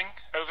the building?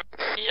 Over.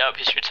 Yep,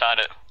 he's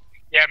retarded.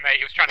 Yeah, mate,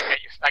 he was trying to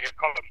get your staggered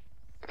column.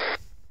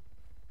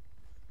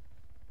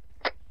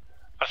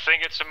 I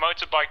think it's a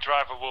motorbike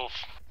driver, Wolf.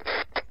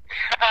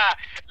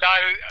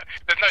 No,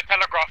 there's no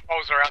telegraph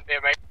poles around here,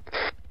 mate.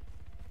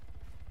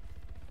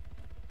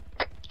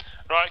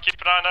 Right, keep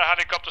an eye on that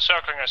helicopter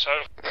circling us,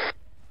 over.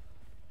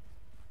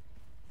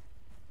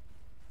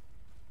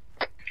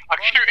 I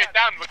can shoot it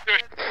down with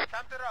this.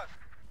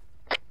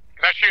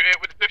 Can I shoot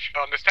it with the dish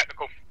on this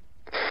technical?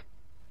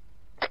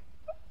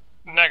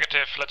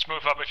 Negative, let's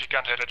move up if you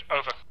can't hit it,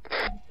 over.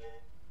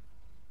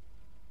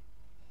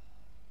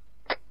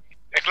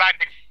 It's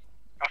landing,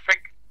 I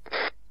think.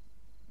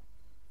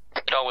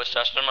 It always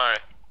touched the Murray.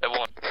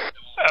 Everyone.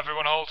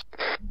 Everyone hold.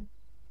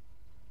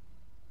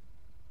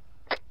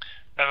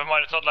 Never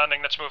mind, it's not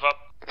landing, let's move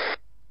up.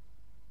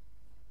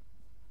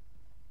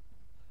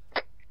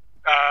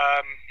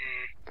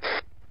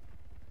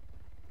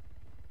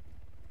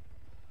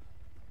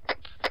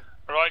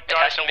 Right,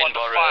 guys, I want the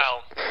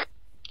file.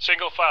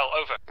 Single file,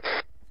 over.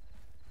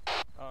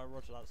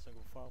 Roger that,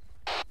 single file.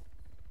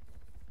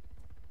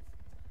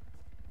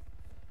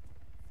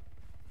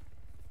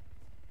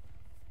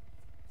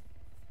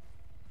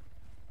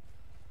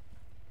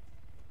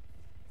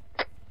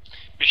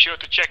 Be sure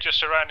to check your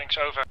surroundings,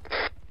 over.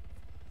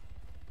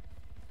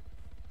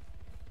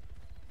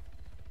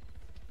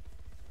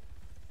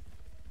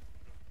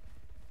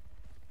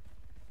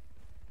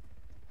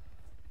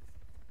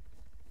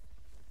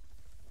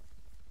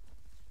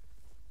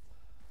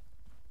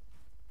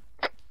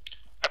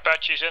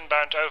 Apache's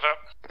inbound, over.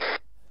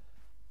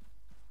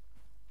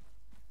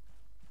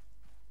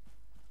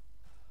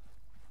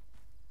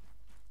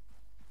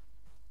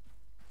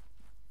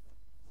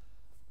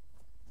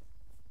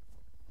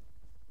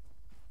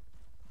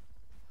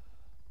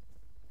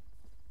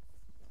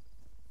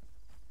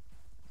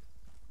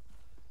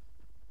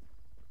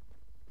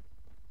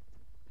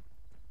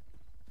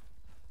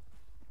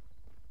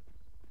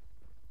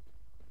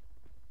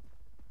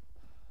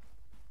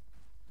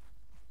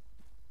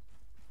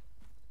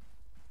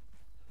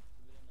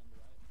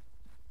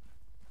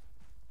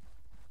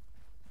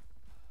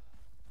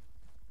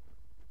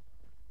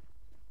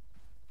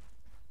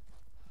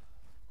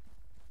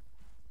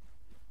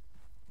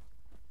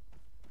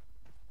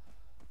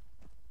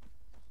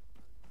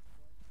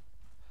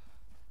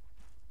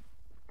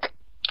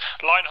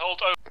 line,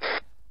 hold over.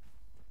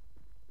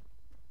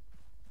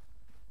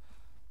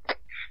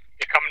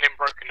 You're coming in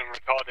broken and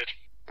retarded.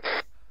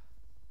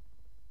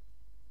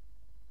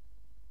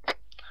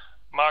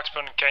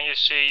 Marksman, can you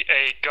see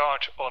a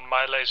guard on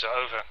my laser?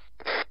 Over.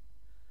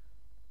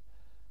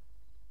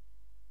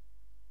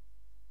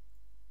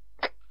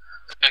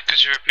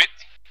 Could you repeat?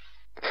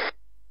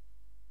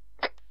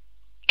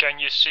 Can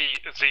you see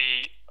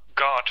the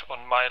guard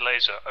on my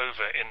laser?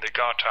 Over in the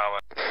guard tower.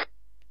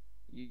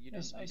 You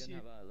Yes, don't, I you see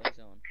don't it. have a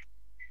laser on.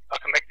 I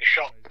can make the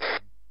shot.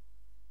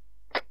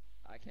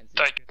 I can't see.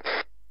 Take.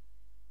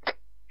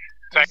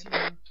 I see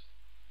him.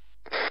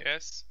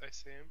 Yes, I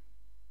see him.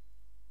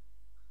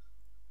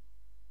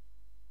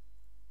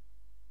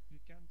 You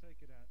can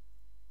take it out.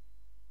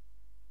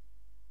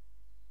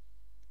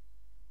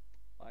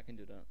 I can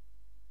do that.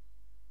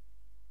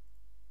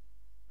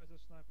 Where's the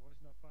sniper? Why is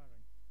he not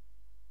firing?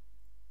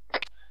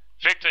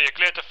 Victor, you're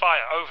cleared to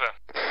fire. Over.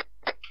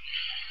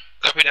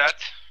 Copy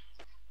that.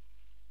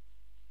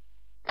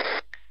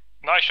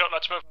 Nice shot.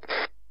 Let's move.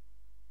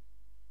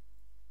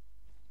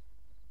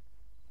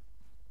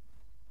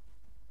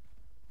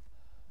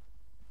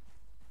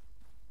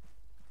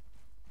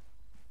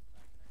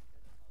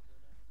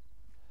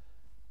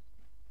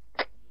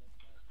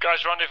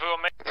 Guys, rendezvous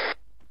on me.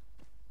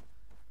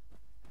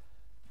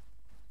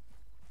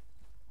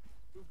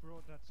 Who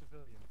brought that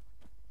civilian?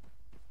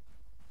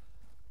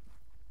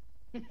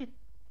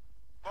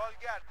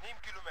 بالگرد نیم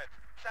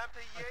کیلومتر سمت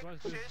Why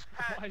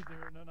is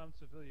there an unarmed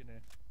civilian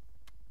here?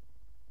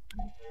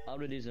 I'll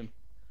release him.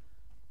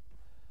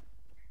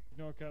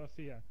 Ignore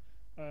Calathea.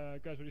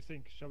 Guys, what do you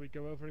think? Shall we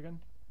go over again?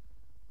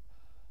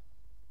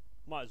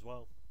 Might as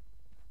well.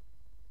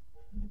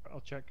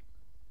 I'll check.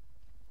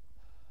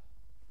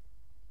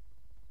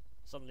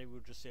 Suddenly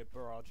we'll just see a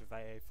barrage of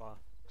AA fire.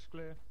 Looks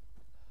clear.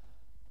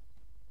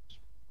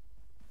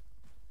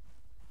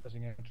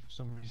 Buzzing out for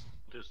some reason.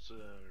 This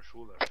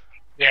Schuler.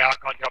 Yeah, I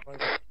can't jump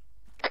over.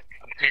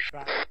 I'm too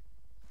fat.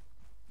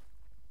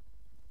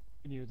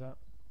 You knew that.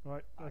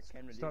 Right, I let's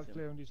can start release him.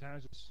 clearing these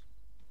houses.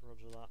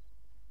 Roger that.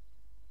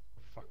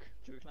 Oh, fuck.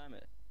 Should we climb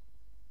it?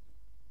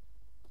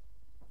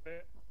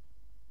 Clear.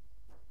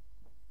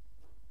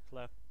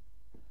 Clear.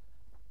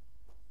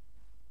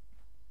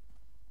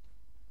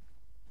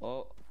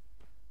 Oh.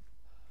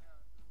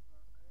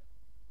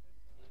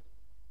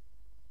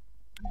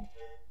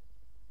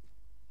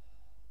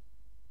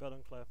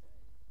 Building clear.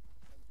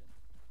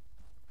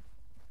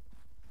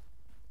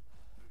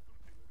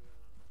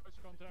 Close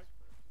contact.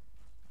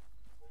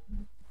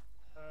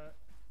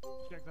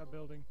 Check that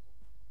building.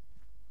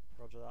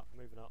 Roger that.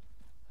 Moving up.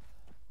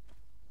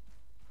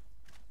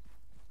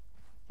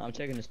 I'm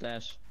checking the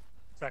stash.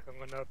 Sec, I'm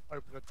gonna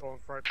open the door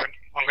and throw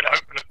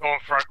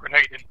a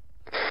grenade in.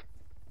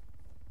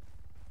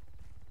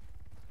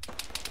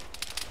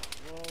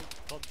 Whoa,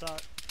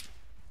 contact.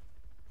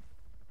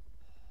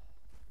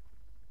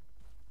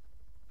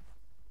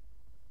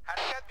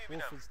 حرکت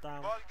میبینم Wolf is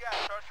down. بالگرد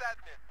 400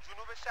 متر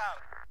جنوب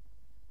شرق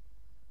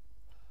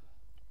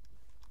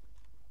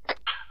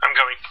I'm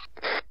going.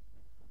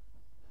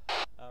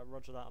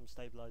 Roger that. I'm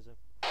stabilizing.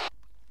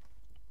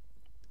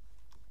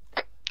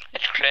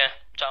 It's clear.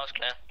 Tower's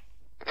clear.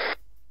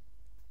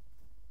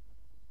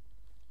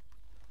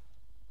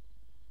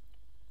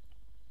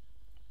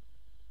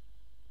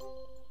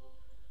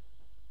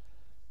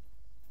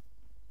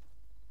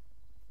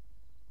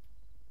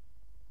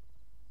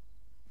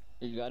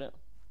 You got it?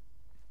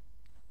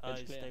 It's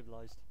He's clear.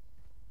 stabilized.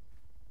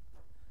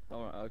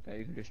 Alright, okay,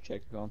 you can just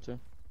check the counter.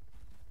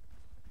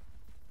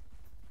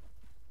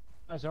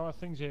 As are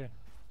things here.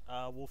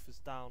 Wolf is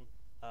down.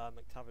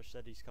 McTavish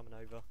said he's coming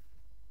over.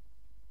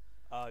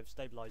 I've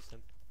stabilized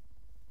him.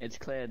 It's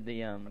cleared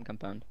the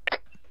compound.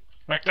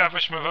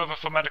 McTavish, move over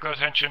for medical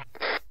attention.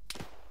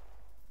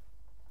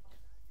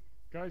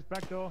 Guys,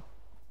 back door.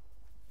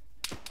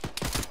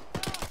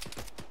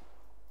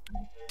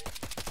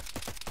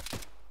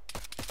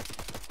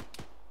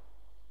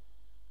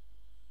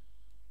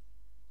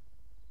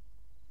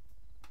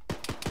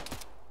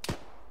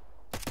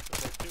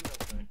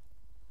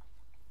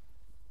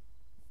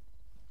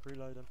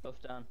 Reloading.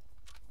 Both down.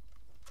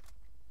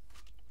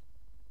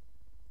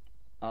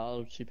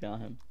 I'll CPR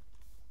him.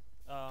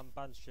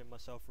 Bandaging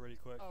myself really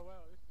quick. Oh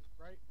well, this is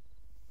great.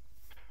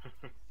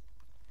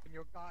 when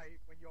you're about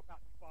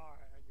to fire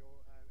and your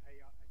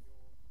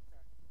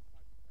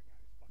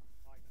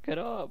Get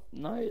up,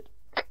 Knight.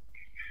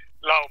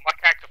 Lol, my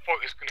character thought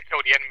he was gonna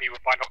kill the enemy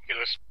with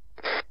binoculars.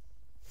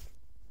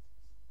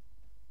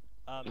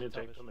 Can you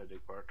take the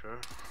medic part,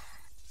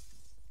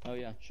 Oh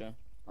yeah, sure.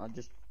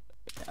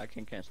 I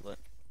can cancel it.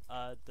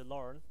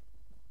 DeLauren.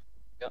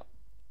 Yeah.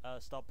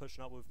 Start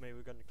pushing up with me.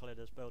 We're going to clear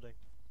this building.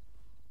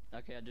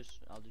 Okay, I'll just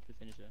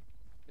finish it.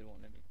 It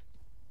won't let me.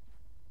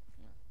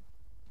 Yeah.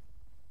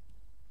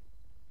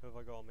 Who have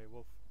I got on me?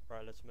 Wolf.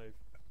 Right, let's move.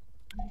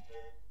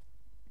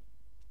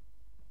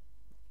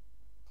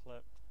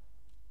 Clip.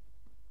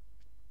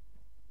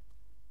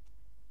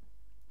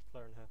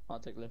 Clearing here. I'll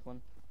take left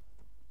one.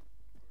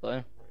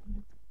 Clear.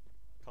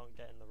 Can't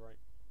get in the right.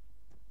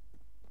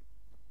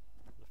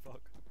 The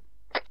fuck?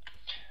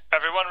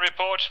 Everyone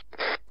report.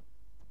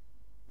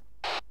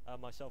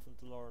 Myself and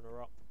DeLorean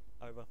are up.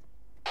 Over.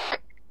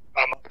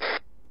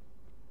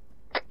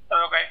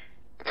 Okay.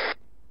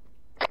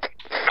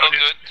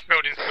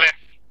 Building's clear.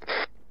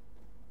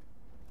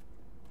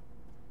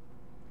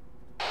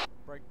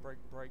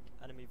 Break.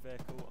 Enemy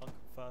vehicle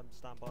unconfirmed.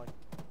 Stand by.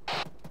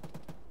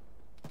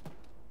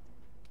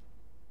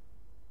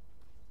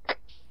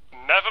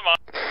 Never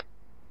mind.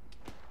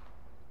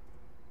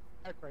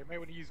 Okay, may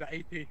want to use that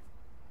AP.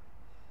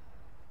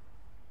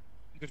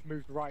 Just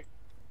moved right.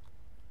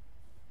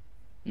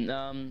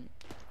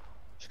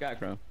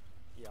 Scarecrow.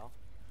 Yeah.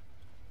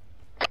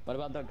 What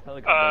about the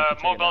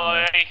helicopter? Mobile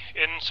A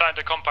inside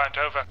the compound,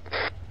 over.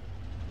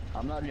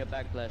 I'm not in your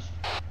backflash.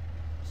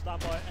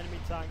 Stand by. Enemy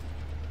tank.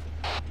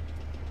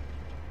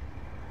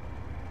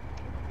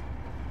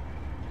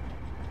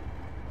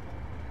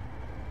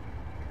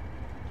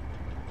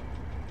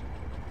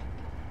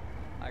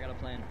 I got a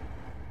plan.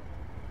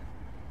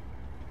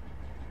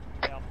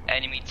 Yeah.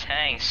 Enemy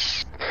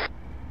tanks.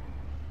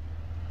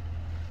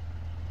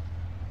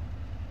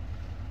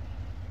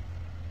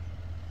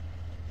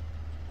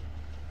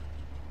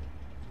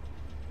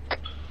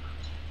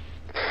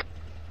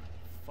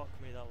 Fuck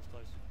me, that was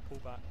close. Pull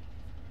back.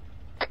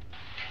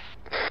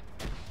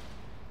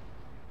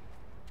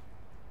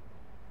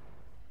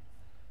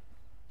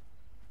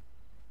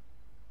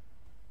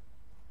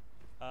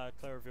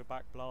 Clear of your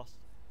back blast.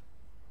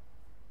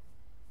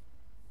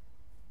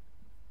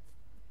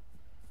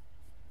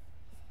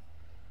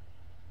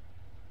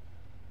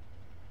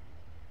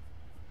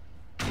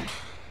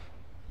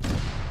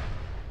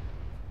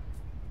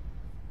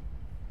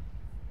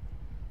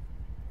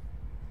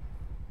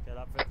 Yeah,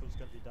 that vehicle's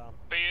gonna be down.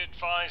 Be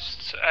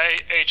advised,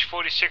 a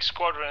H-46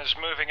 squadron is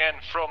moving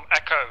in from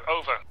Echo,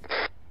 over.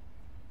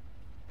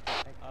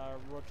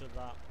 Roger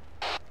that.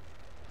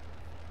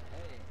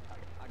 Hey,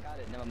 I got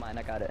it. Never mind,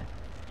 I got it.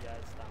 Yeah,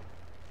 it's down.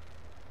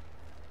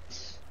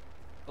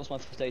 That was my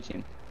first aid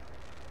team.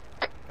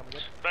 Coming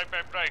in.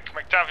 Break.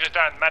 McTavish is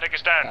down, medic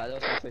is down. That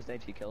was my first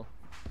AT kill.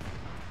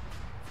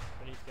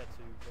 We need to get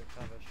to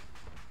McTavish.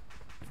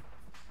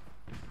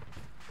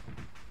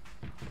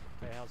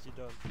 Okay, how's he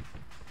doing?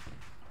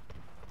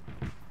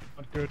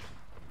 Not good.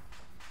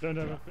 Don't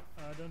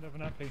have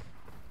an appy.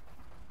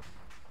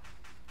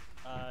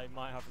 He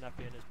might have an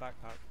epi in his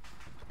backpack.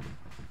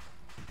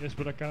 Yes,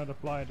 but I cannot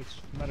apply it.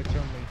 It's medics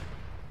only.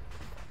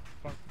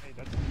 Fuck me,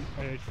 that's the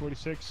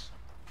H-46.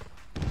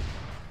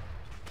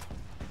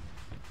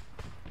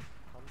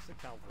 Comes the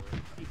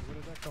cavalry. Jeez, where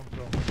did that come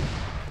from?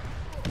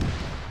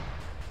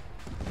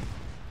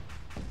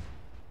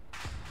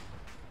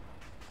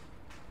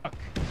 Fuck.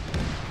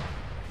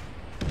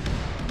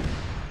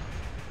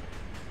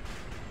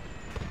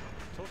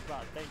 Talk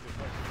about a dangerous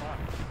way to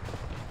fire.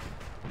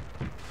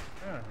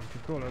 Yeah, you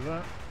could call it that.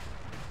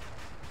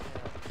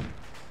 Yeah.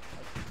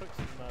 I took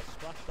some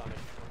splash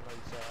damage from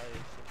those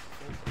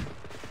A-64s.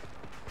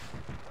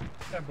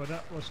 Yeah, but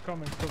that was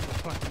coming from the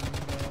fucking...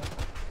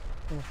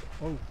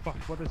 oh fuck,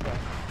 what is that?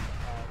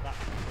 That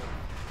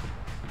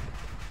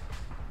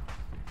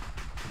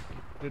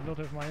Did not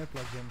have my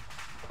earplugs in.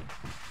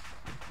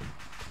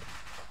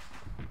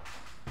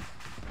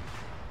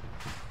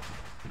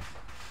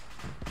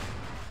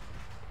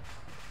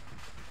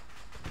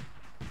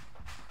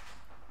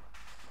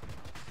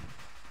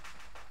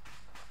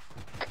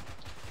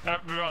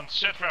 We're on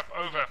SITREP,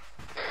 over.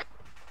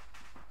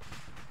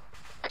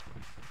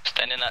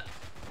 Stand in that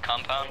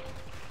compound.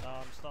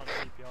 I'm starting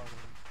CPR on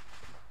him.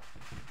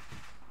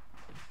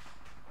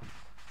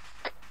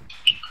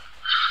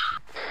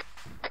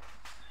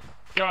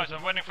 Guys,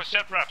 I'm waiting for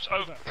SITREPs,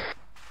 over.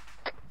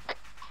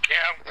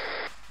 Yeah.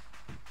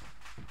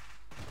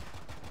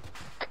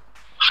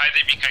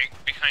 Hiding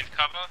behind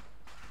cover.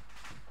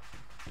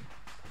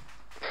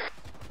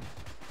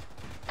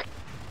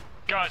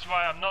 Guys,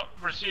 why I'm not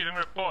receiving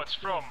reports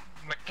from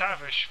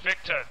McTavish,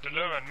 Victor,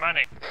 Delure and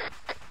Manning.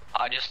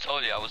 I just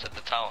told you I was at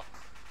the tower.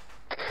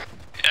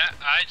 Yeah,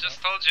 I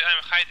just told you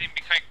I'm hiding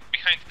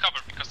behind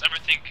cover because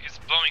everything is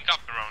blowing up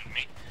around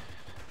me.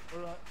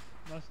 Alright,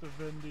 must have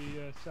been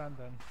the sand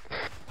then.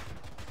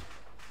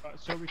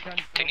 So we can...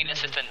 Do you need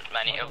assistant,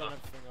 Manny? I've done Over.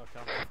 everything I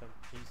can with him.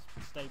 He's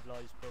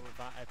stabilised, but with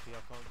that epi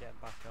I can't get him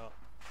back up.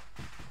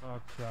 Oh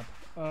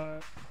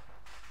crap.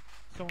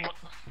 Someone...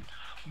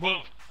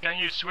 Wolf, can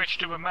you switch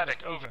to a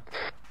medic, over.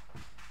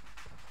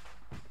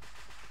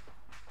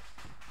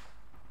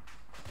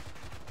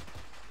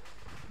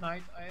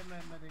 Knight, I am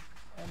a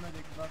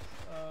medic, but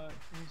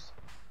he is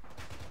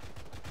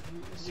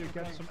You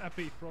okay. get some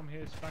epi from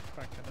his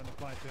backpack and then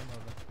apply it to him,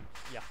 over.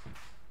 Yeah.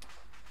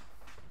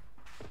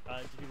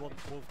 Do you want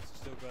Wolf to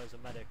still go as a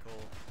medic,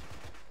 or...?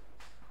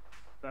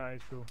 Nah,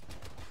 he's cool.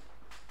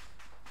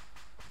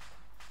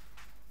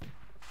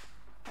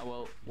 Oh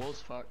well,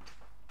 Wolf's fucked.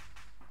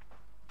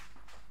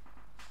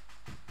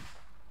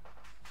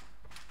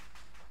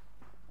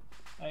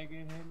 I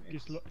gave him...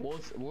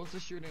 Wolf's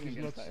is shooting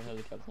against that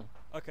helicopter.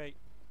 Okay,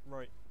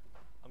 right.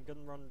 I'm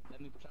gonna run... Let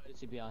me try to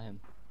CPR him.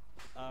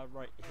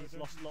 Right, he's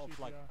lost a lot of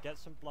blood. Get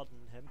some blood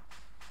in him.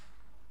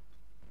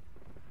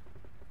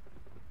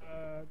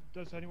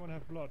 Does anyone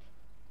have blood?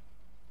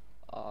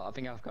 I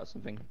think I've got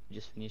something.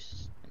 Just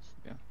finished.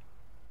 Yeah.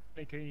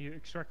 Hey, can you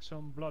extract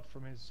some blood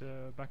from his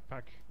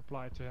backpack?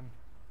 Apply it to him.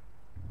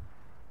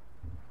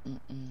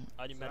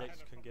 Only medics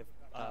can give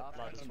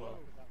blood as well.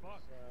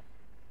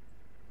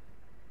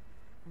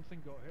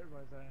 Something got hit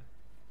right there.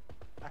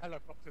 A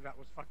helicopter that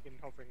was fucking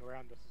hovering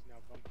around us is now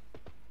gone.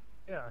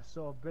 Yeah, I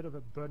saw a bit of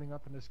it burning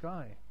up in the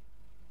sky.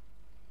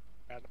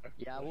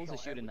 Yeah, I was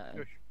also shooting that.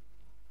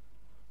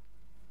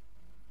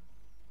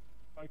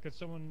 Could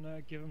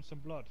someone give him some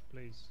blood,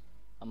 please?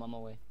 I'm on my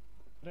way.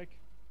 Medic?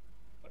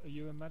 Are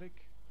you a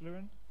medic,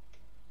 Lurin?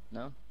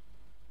 No.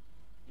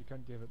 You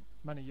can't give it.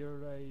 Manny,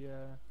 you're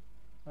a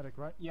medic,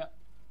 right? Yeah,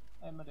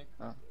 I'm medic.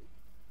 Oh.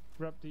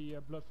 Grab the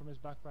blood from his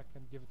backpack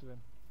and give it to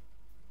him.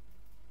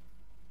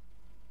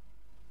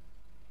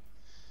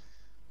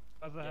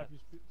 Rather have you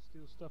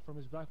steal stuff from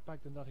his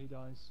backpack than that he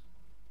dies.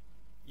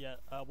 Yeah,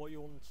 what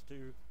you want to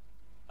do,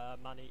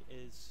 Manny,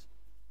 is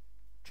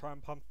try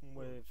and pump him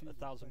with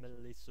 1,000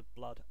 milliliters of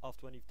blood.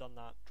 After when you've done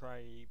that,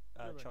 try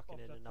chucking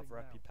in another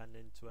EpiPen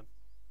into him.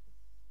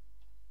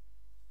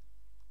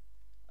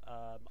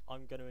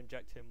 I'm going to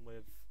inject him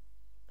with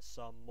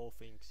some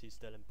morphine because he's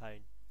still in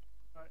pain.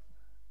 Right.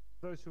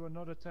 Those who are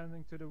not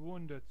attending to the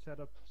wounded, set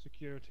up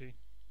security.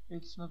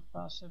 It's not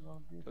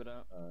possible. Give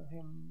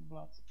him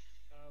blood.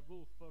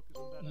 We'll focus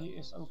on that. He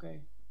is okay.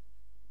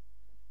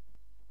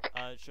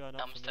 I'm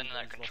standing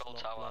at control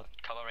tower,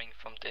 covering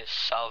from the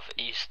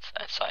southeast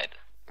side.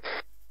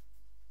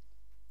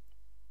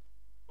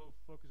 We'll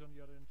focus on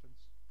the other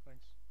entrance.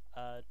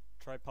 Thanks.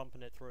 Try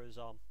pumping it through his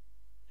arm,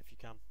 if you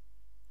can.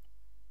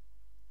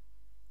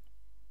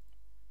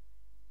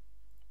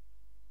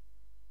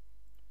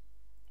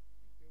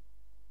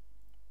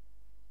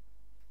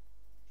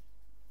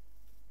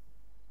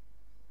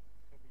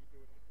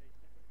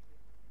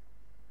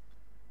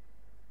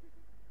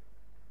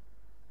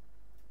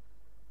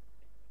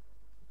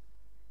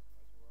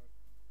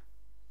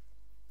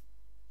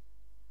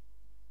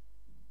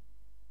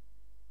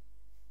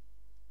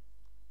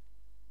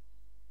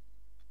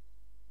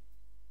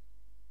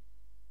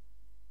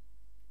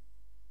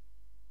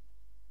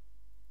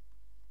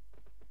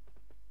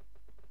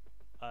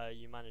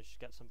 You managed to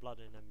get some blood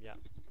in him, yeah.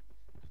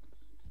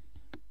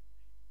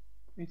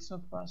 It's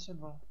not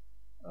possible.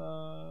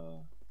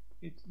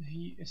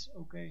 He is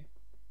okay.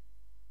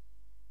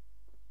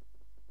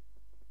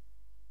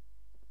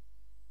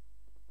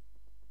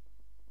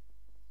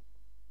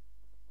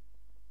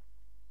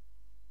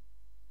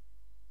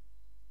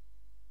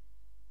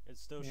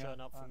 It's still showing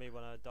up for me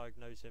when I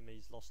diagnose him.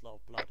 He's lost a lot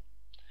of blood.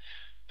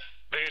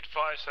 Be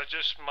advised, I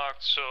just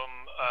marked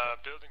some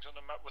buildings on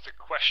the map with a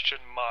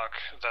question mark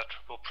that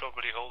will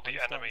probably hold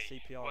the enemy.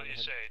 What do you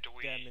say? Do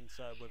we get him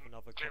inside with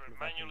another clear it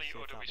manually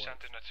or do we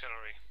send in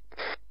artillery?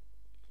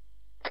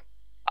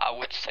 I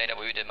would say that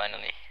we would do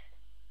manually.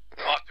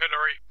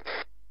 Artillery.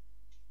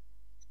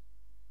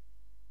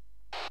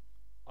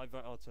 I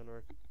vote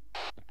artillery.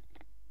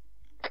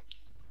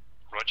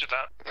 Roger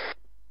that.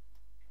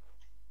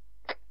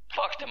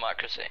 Fuck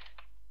democracy.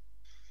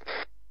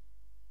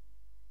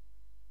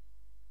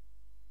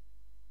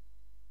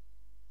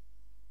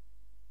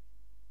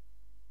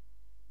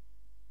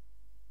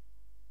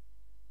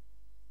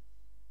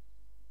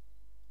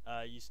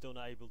 You still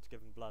not able to give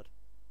him blood?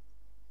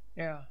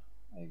 Yeah,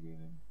 I give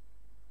him.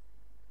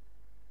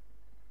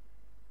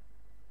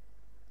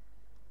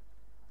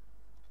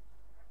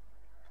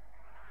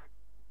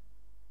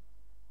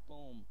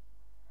 Boom.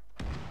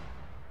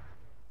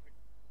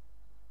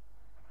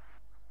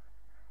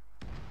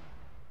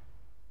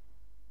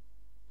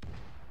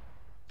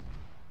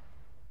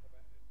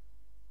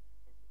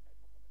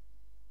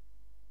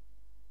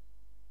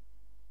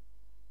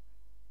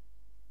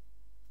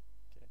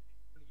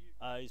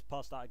 He's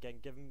passed out again.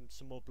 Give him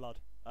some more blood.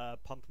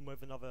 Pump him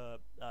with another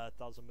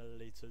 1,000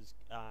 milliliters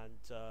and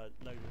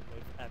load him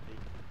with epi.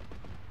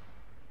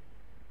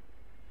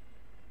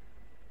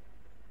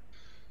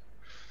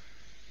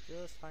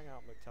 Just hang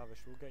out,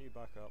 McTavish. We'll get you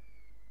back up.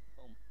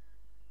 Boom.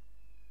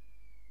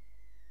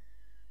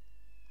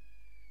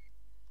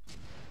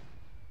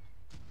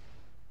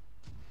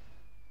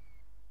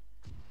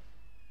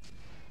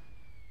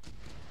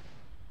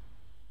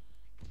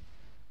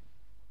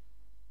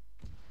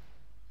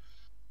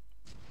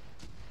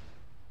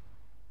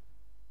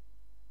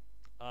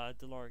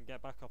 DeLorean,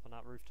 get back up on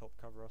that rooftop,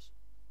 cover us.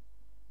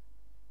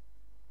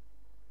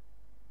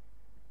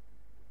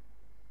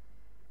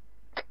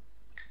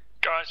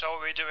 Guys, how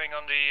are we doing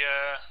on the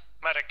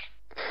medic?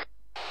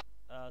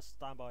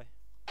 Stand by.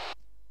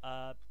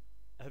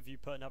 Have you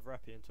put another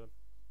epi into him?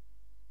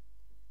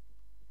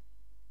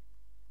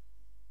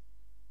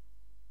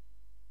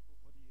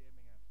 What are you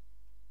aiming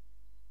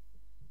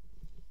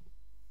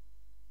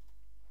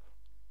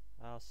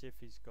at? I'll see if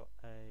he's got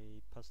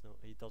a personal.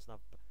 He doesn't have.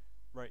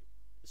 Right.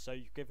 So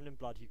you've given him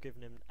blood. You've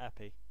given him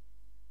epi.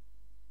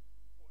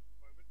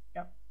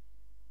 Yep.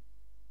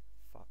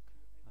 Fuck.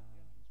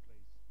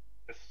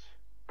 Yes.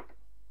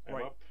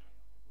 Right. Up.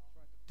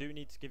 Do we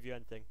need to give you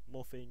anything?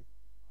 Morphine?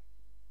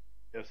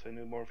 Yes, I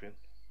need morphine.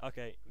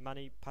 Okay,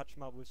 Manny, patch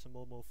him up with some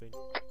more morphine.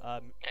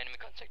 Enemy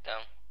contact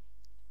down.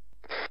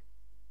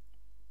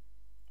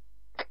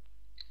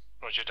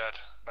 Roger that.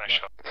 Nice Right,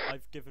 shot.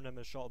 I've given him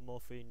a shot of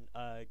morphine,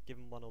 give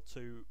him 1 or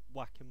 2,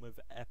 whack him with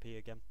epi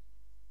again.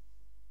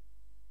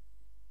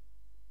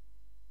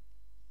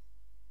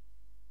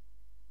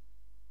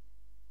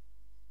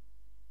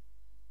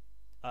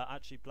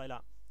 Actually, play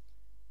that.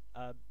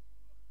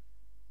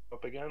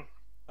 Up again?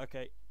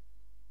 Okay.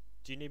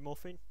 Do you need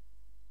morphine?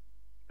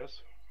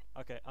 Yes.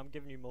 Okay, I'm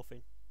giving you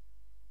morphine.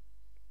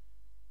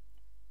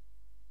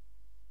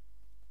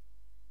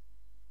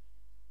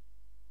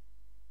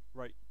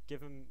 Right,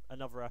 give him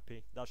another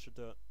epi. That should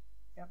do it.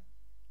 Yep.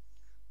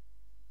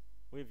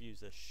 We've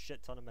used a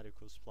shit ton of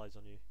medical supplies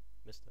on you,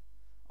 mister.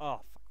 Oh,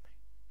 fuck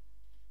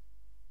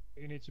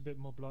me. He needs a bit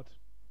more blood.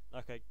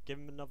 Okay, give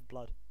him another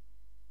blood.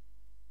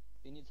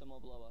 You need some more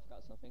blood, I've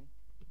got something.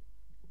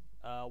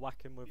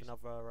 Whack him with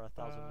another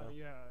 1,000 mil.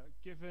 Yeah,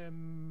 give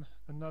him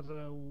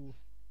another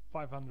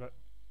 500.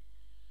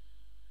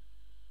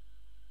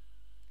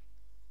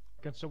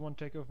 Can someone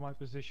take over my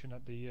position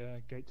at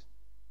the gate?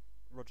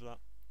 Roger that.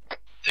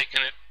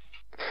 Taking it.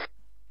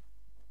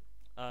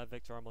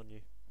 Victor, I'm on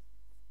you.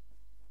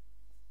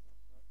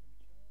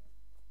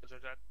 Roger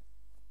that.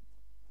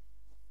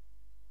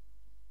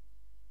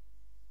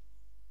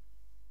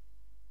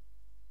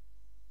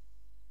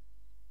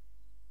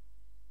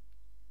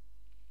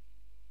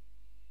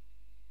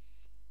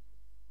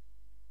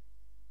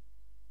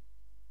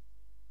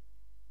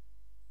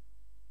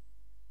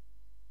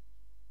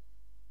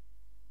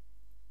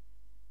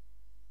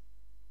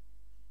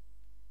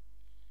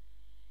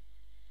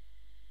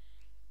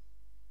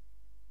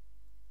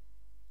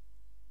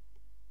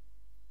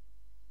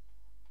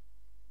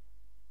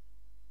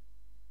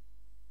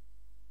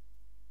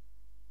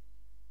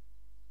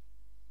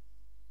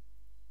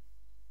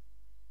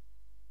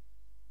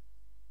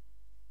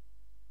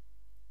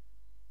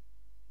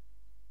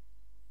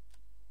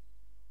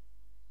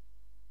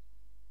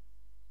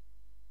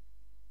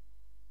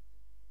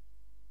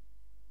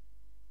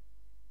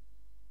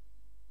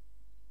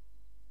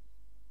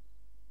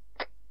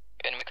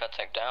 Enemy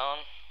contact down.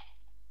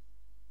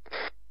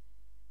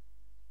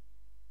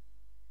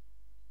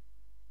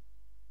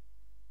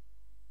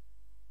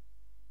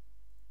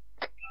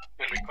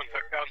 Enemy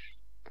contact down.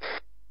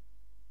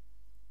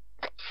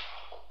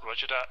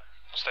 Roger that.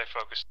 Stay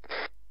focused.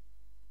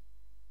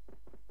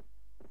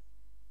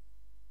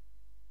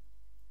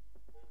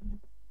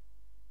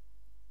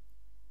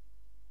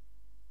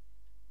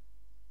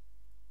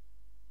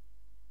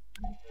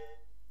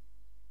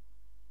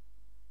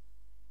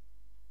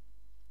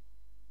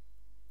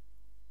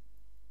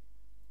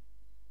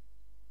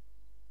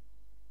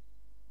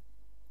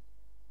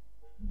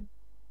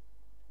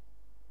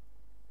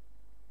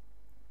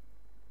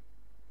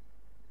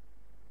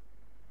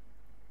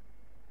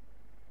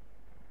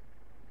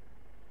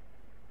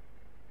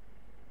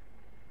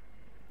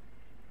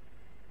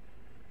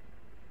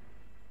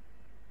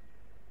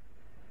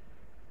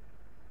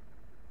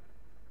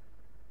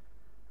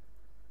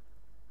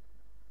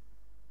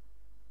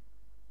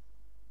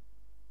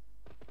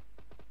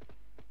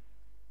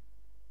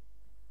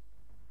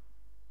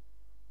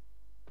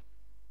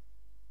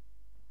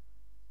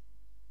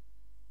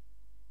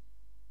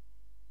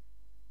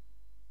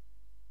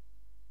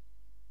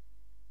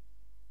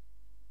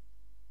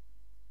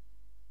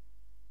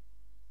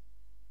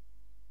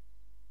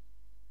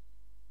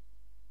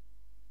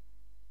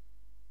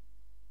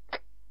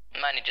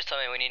 Manny, just tell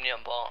me when you need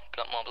more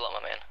blood,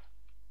 my man.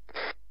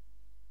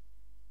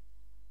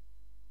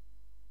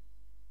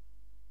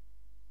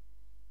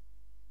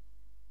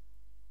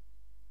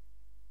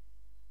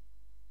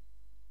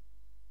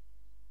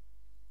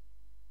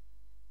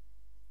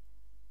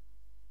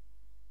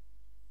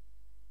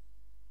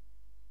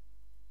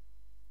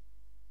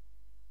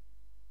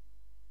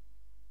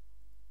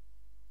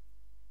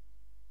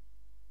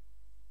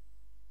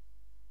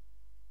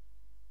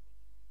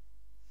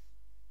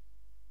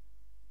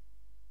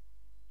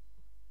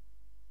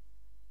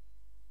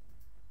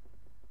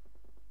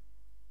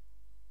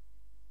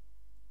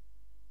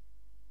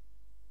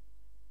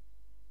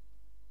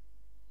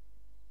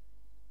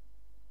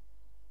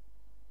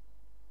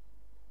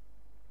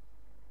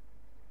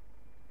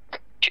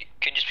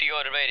 Can you speak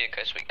over the radio,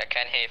 because I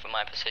can't hear from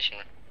my position.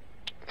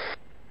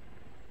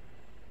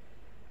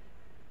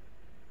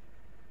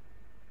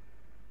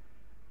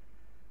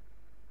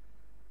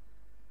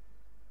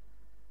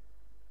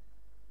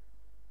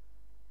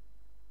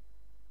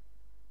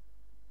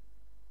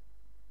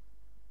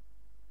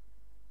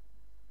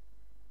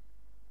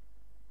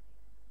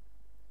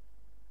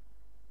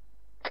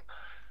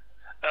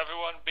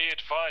 Everyone be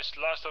advised,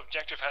 last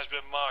objective has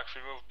been marked.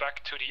 We move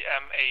back to the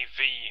MAV,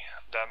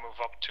 then move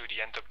up to the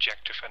end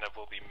objective and it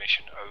will be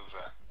mission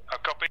over. A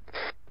copy?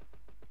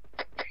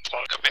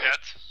 Solid copy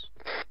that.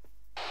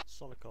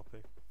 Solid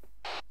copy.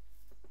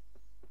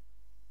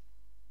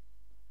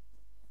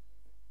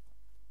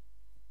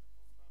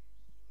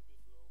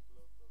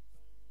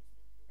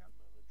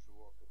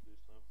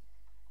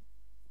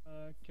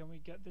 Can we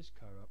get this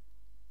car up?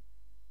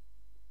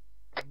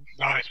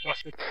 Nice,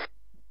 busted.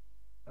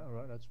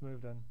 Alright, let's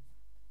move then.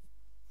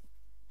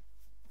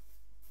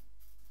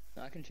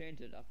 I can change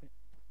it, I think.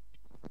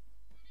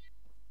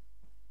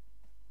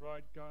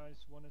 Right,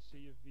 guys, want to see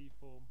your V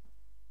form.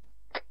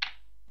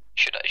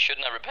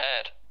 Shouldn't I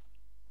repair it?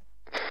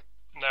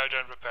 No,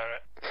 don't repair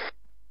it.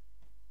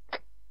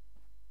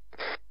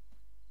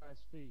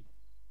 Guys, V.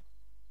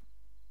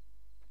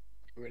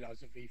 I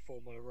realise a V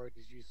form on a road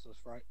is useless,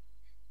 right?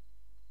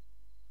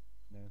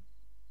 No.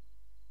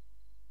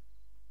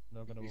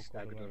 Not gonna Be walk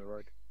all staggered the on way. the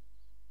road.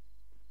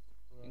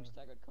 In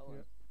staggered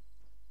color.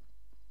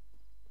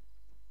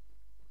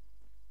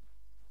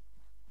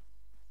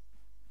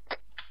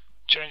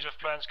 Change of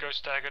plans, go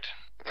staggered.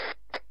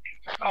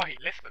 Oh, he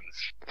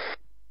listens.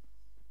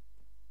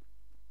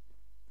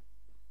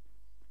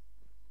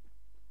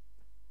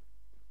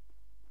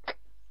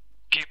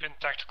 Keep in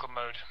tactical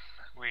mode.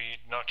 We're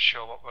not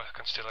sure what we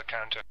can still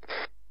encounter.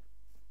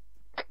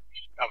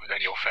 Other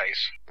than your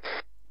face.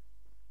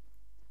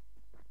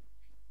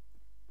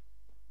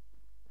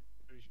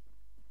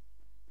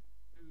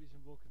 Who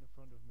isn't walking in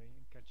front of me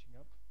and catching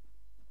up?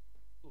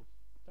 Oof,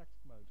 tactic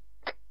mode.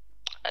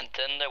 And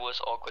then there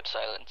was awkward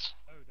silence.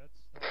 Oh,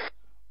 that's not...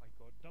 I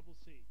got double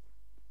C.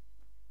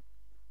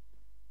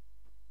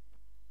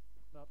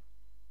 Up.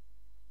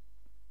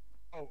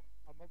 Oh,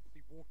 I'm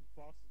obviously walking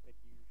faster than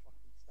you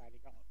fucking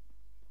standing up.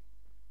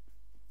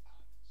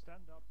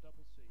 Stand up,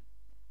 double C.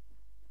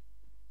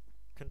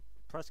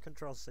 Press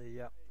Control C,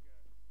 yeah. There you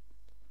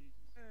go.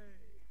 Jesus.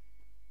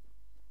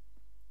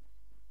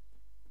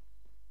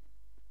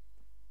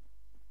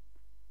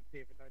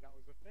 Didn't even know that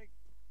was a thing.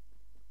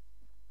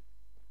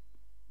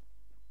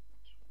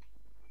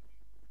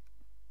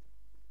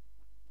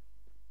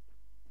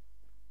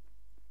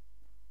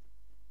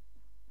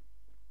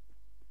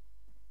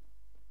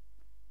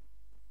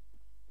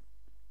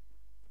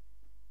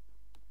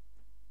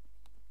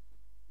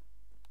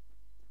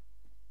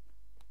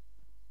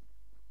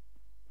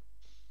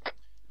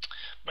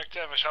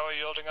 McDavish, how are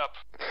you holding up?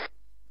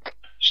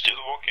 Still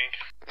walking.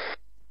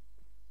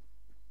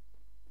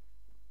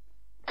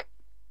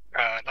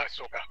 Night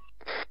Stalker.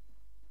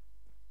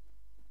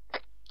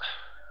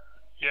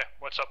 Yeah,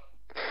 what's up?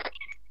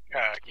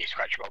 You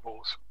scratch my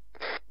balls.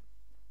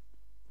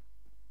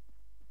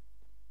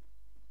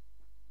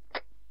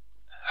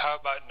 How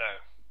about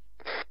no?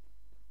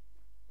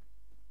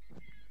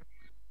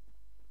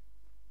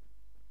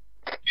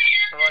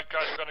 Alright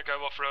guys, we're gonna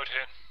go off-road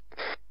here.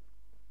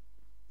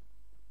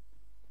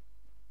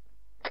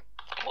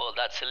 Well,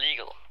 that's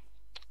illegal.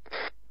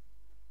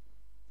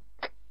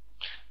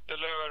 The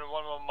lower and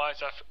one more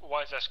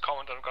wise ass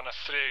comment, I'm gonna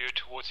throw you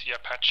towards the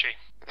Apache.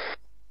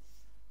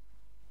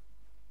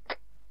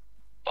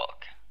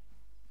 Fuck.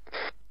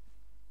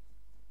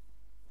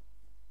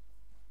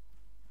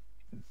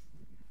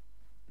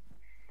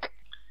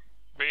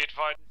 Be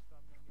advised,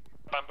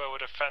 climb over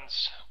the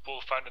fence,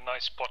 we'll find a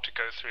nice spot to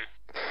go through.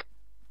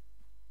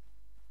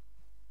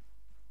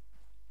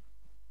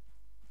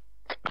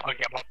 I'll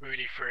get my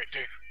booty through it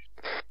too.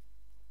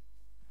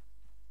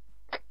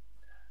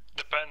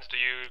 Depends, do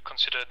you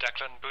consider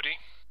Declan booty?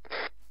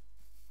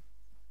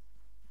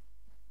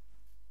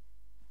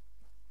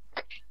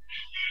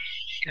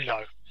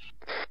 No.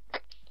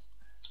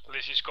 At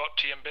least he's got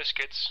tea and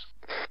biscuits.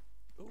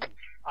 Ooh,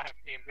 I have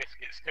tea and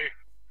biscuits too.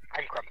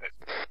 And crumpets.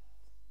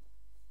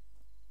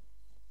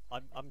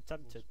 I'm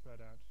tempted.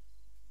 Spread out.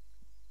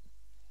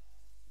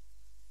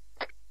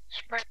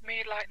 Spread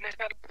me like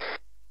never.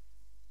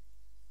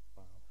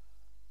 Wow.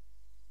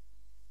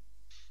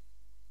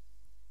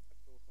 Of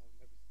course, I'll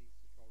never cease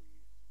to troll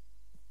you.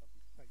 I'll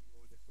be telling you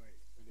all this where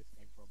this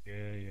came from.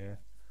 Yeah, yeah.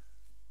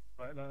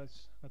 Right,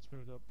 let's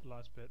move up the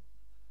last bit.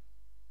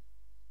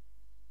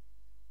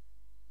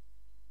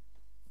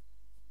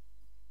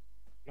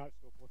 Night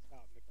Stalker, what's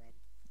that on the ground?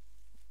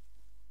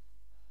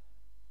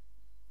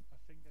 I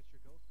think that's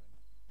your girlfriend.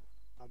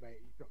 Oh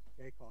mate, you dropped the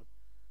K card.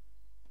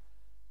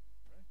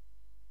 Right?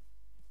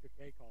 The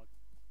K card.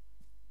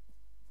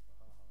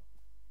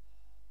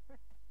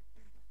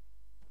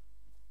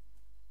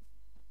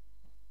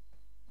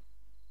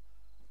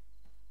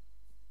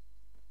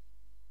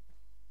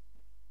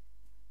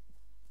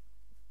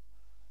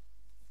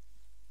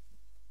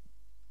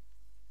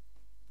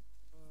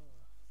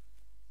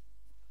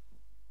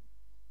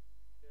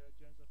 Yeah,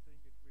 Jens, I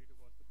think it really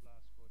was the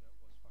blast score that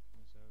was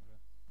fucking us over.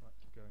 Right,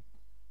 keep going.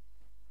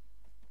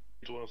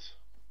 It was.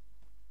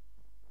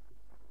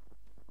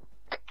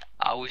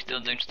 Are we still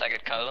doing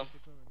staggered column?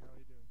 Keep moving, how are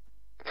you doing?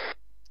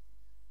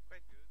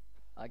 Quite good.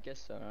 I guess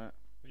so, right?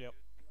 Yep.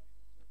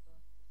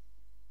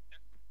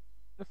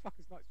 The fuck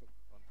is Night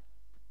Stalker on?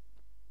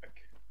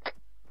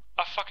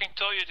 I fucking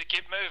told you to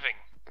keep moving.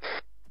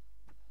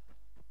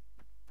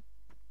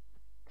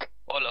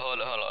 Hold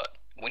on.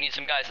 We need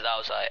some guys at the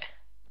outside.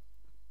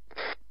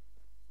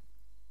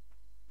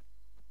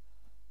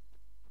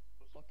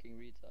 Fucking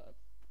retard.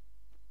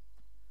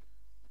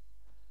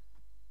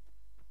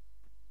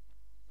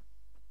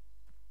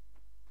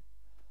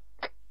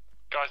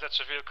 Guys, that's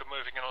a vehicle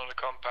moving in on the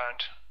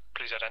compound.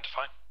 Please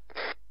identify.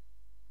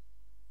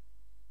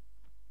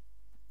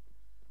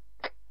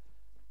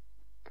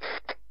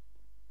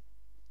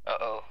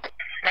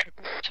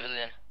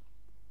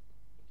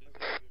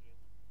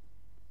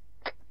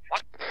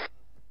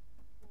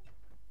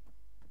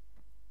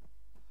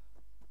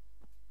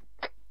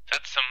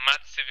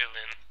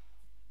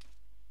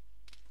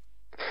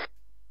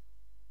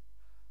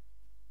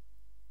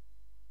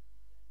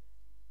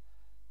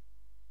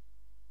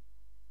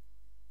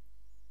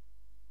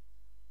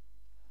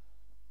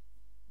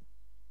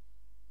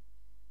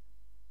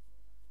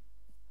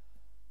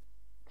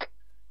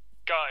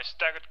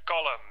 staggered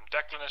column.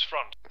 Declan is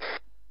front.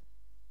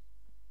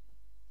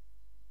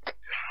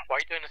 Why are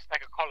you doing a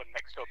staggered column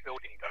next to a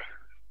building though?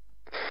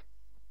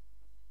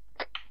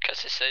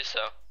 Because it says so.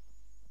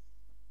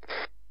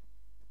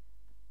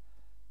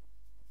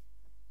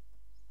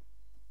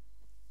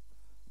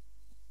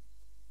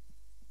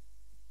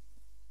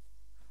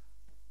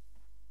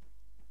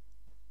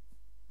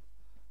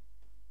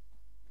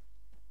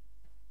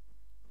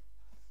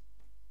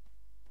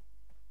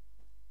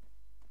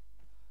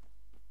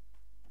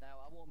 Now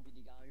I won't be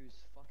the guy who's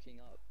fucking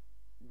up,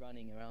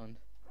 running around.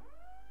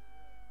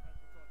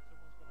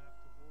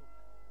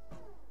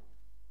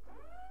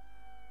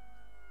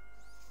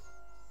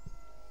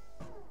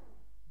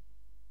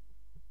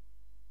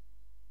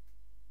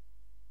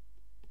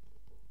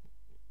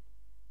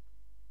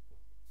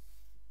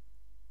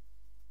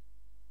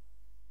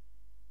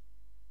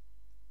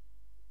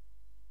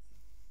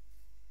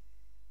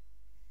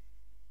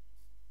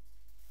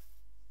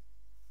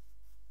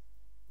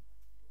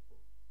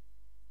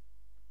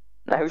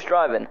 Now who's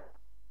driving?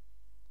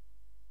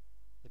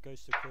 The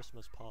Ghost of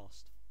Christmas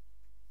Past.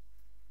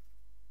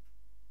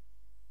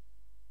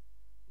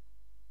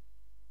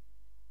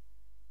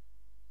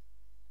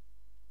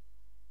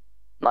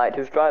 Knight,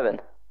 who's driving?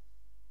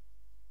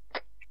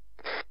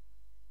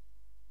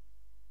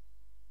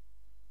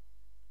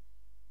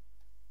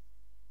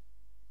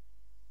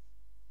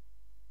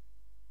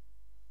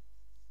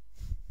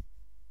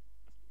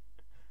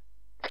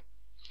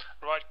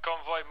 Right,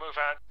 convoy, move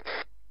out.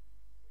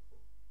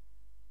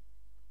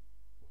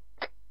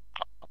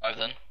 Alright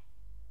then.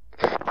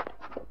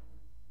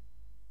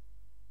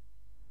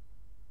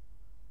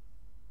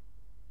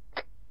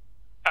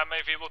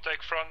 MAV will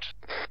take front.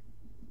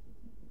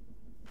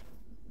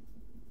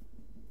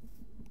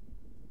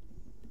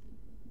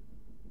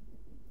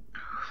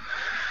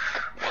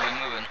 Where are we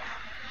moving?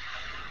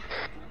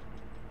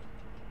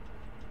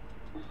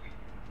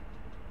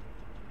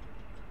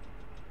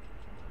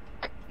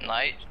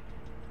 Night.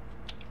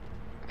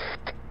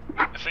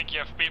 I think you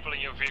have people in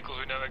your vehicle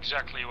who know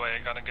exactly where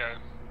you're gonna go.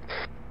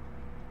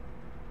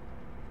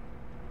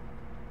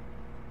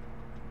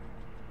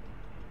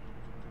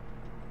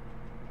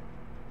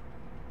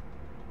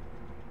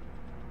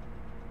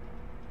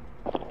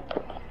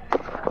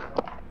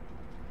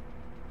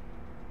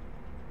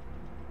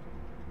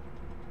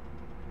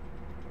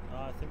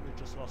 I think we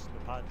just lost the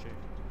Apache.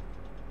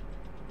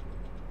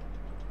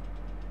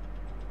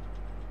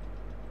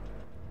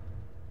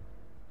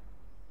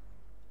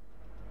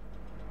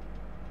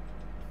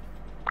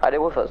 Are they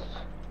with us?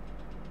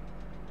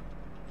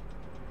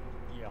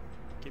 Yeah,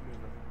 keep moving.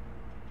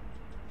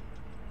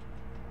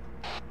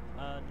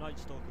 Night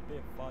Stalker, be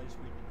advised,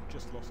 we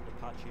just lost the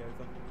Apache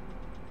over.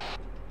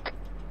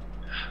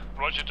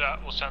 Roger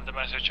that, we'll send the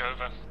message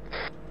over.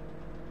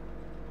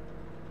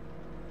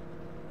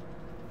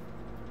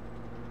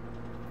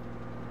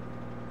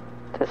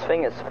 This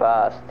thing is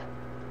fast.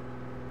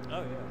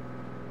 Oh yeah.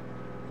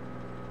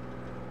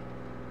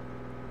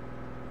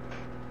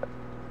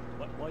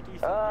 Why do you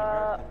think the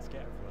Americans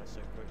get everywhere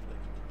so quickly?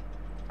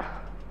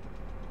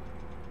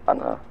 I don't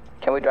know.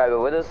 Can we drive it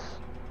with us?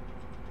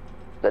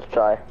 Let's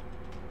try.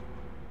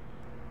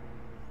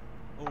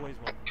 Always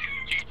one.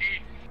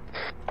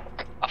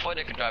 I thought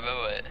they could drive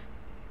over it.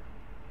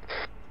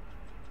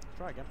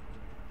 Try again.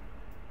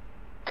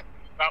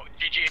 Well,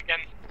 GG again.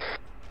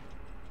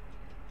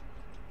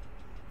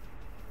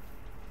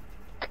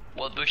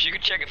 Well, Bush, you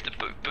could check if the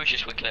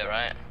bushes were clear,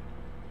 right?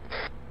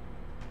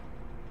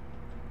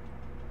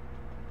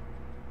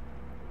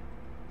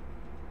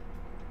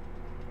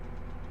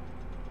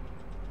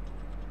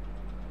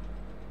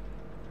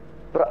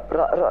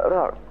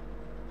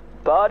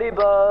 Body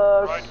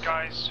bus! Right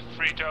guys,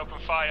 free to open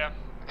fire.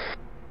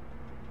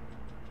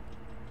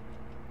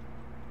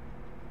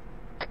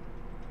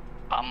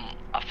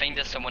 I think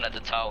there's someone at the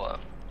tower,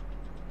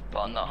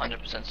 but I'm not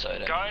 100%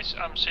 certain. Guys,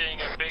 I'm seeing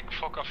a big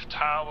fog of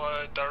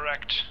tower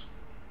direct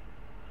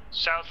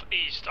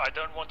southeast. I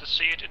don't want to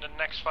see it in the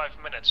next 5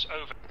 minutes.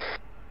 Over.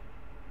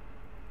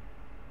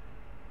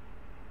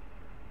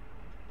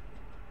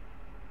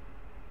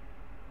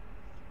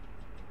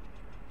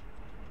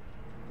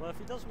 Well, if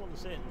he doesn't want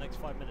to see it in the next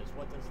 5 minutes,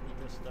 why doesn't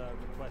he just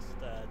request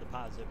the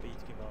powers that be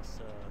to give us,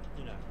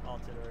 you know,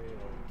 artillery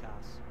or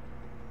CAS?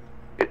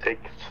 It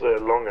takes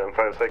longer than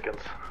 5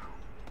 seconds.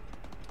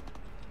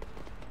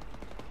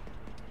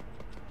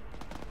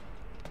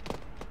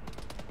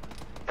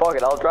 Fuck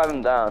it, I'll drive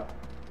him down.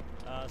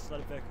 Slow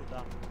the vehicle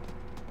down.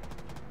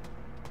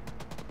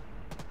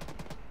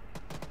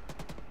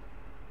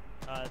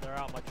 They're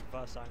out my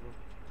traverse angle.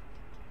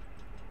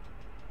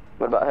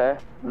 What about her?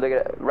 Look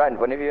at it, right in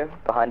front of you,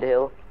 behind the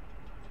hill.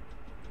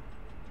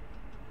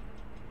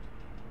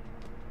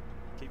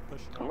 Keep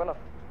pushing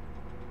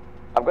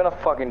I'm gonna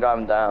fucking drive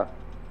him down.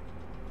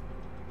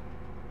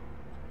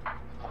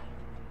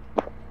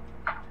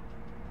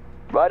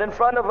 Right in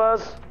front of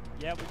us!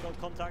 Yeah, we've got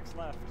contacts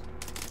left.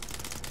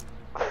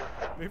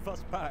 Move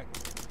us back.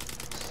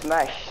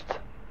 Smashed.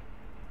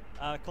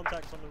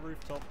 Contacts on the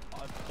rooftop.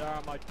 They're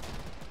at my...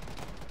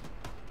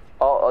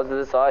 Oh, to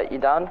the side, you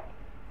down?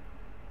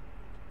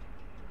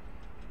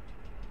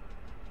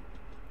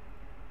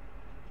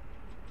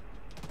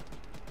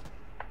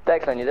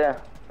 Declan, you there?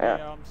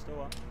 Yeah, I'm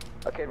still up.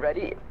 Okay,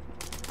 ready?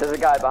 There's a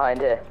guy behind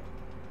here.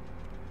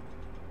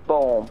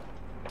 Boom.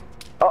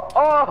 Oh,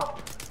 oh!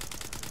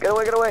 Get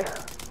away, get away.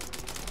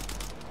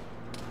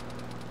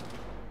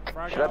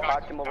 Frag Should I out.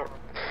 park him over?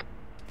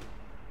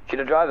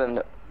 Should I drive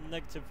him?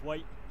 Negative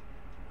weight.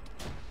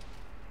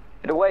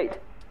 Should I wait?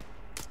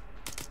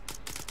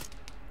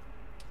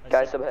 I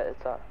Guys, said, up here,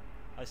 it's on.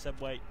 I said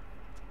wait.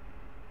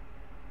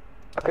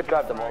 I could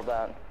drive them all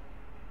down.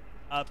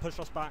 Push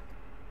us back.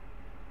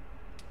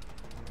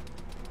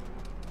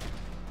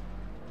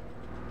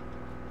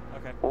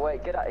 Okay.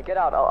 Wait, get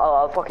out.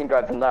 I'll fucking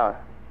drive them down.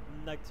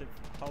 Negative.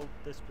 Hold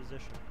this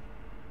position.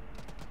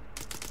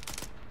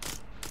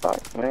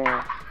 Fuck me.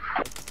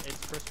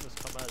 It's Christmas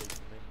come early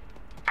for me.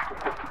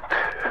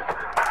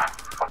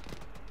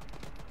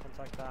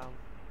 Contact down.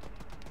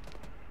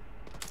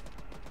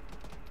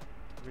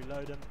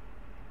 Reload him.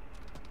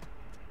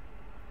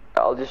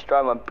 I'll just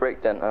drive my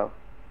brake then. Oh.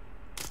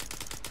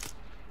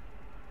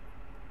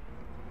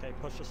 Okay,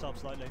 push yourself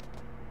slightly.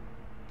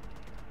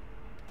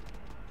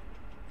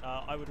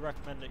 I would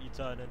recommend that you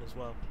turn in as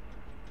well.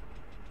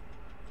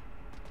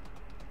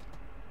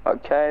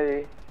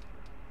 Okay.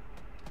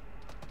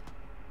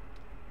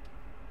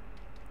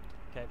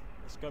 Okay,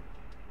 let's go.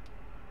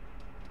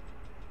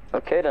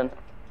 Okay then.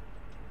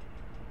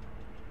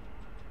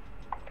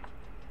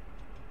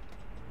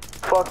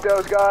 Fuck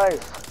those guys.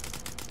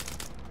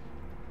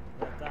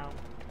 Left down.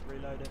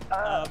 Reload it.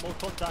 More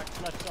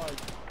contacts left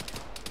side.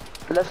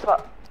 Left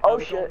side. Oh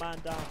we've got shit. a man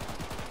down.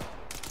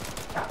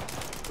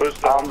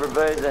 I'm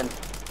reversing.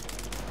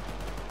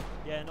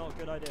 Yeah, not a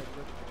good idea.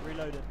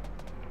 Reload it.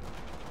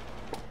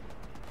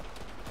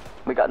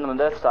 We got them on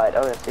the left side.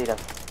 Oh, I see them.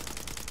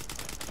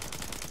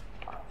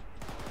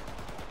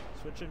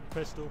 Switching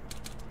pistol.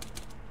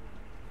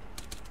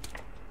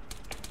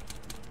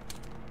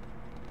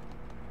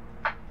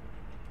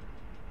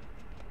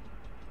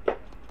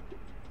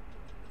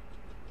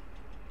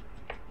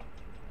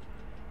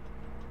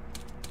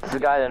 There's a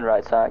guy on the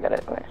right side. I got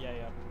it. Wait. Yeah,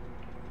 yeah.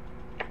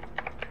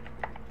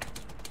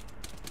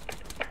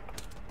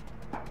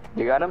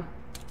 You got him?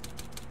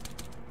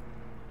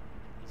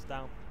 He's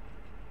down.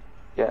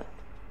 Yeah.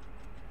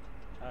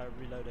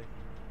 Reloading.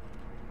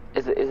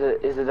 Is it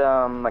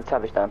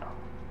McTavish down?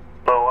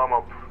 No, I'm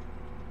up.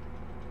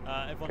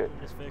 Everyone in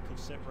this vehicle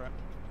sit rep.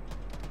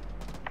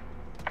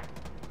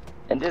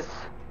 In this?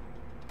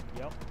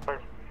 Yep.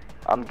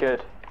 I'm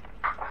good.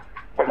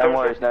 No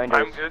worries, no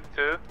injuries. I'm good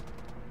too.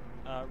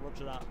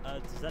 Roger that.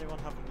 Does anyone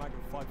have a mag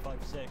of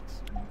 5.56?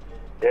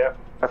 Yeah.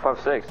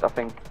 5.56, I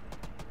think.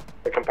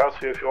 I can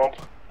pass you if you want.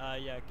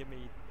 Yeah, give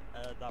me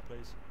that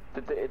please.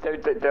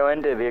 They're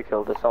in the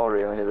vehicle, the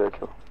soldier in the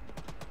vehicle.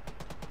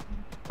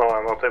 No,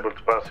 I'm not able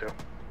to pass you.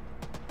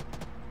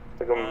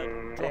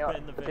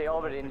 They're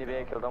already in the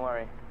vehicle, don't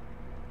worry.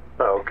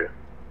 Oh, okay.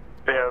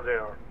 Yeah, they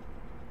are.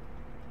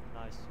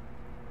 Nice.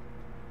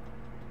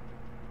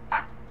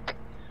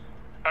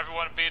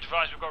 Everyone be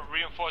advised, we've got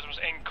reinforcements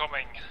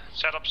incoming.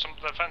 Set up some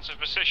defensive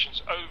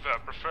positions, over,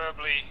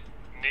 preferably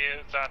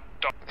near that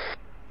dock.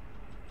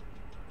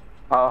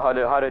 How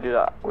do I do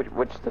that?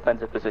 Which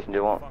defensive position do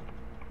you want?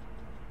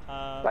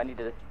 I need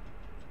to...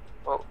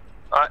 Well,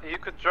 you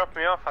could drop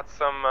me off at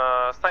some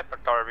sniper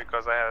tower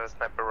because I have a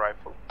sniper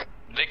rifle.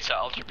 Victor,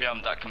 I'll drop you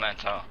on that command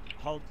tower.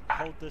 Hold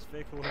this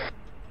vehicle here.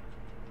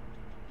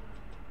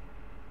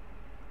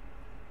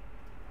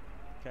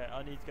 Okay,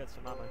 I need to get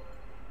some ammo.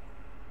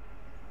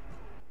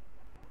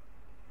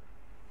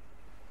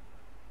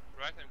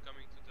 Right, I'm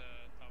coming to the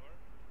tower.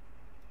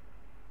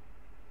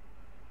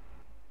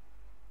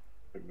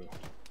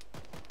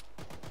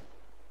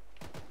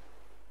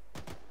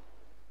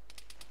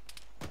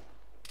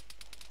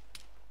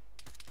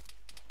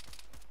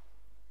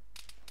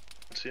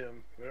 See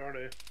them. Where are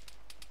they?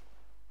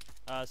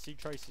 Sea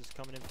tracers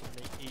coming in from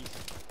the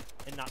east,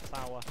 in that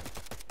tower.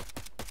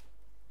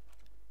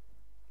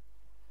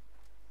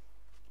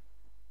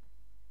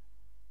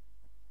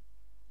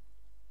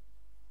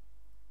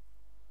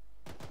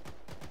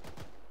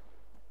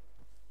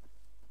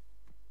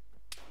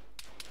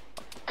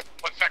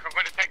 One sec, I'm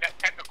going to take that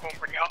technical and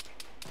bring it up.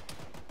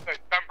 So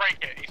don't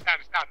break it, you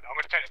stand. I'm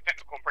going to take the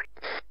technical and bring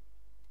it.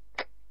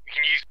 You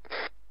can use...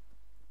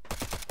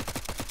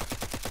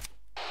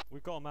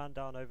 We've got a man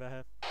down over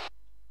here.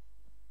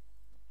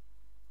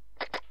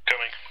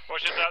 Coming.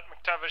 Roger that,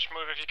 McTavish,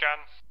 move if you can.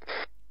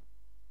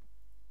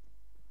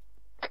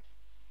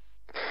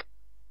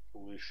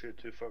 Holy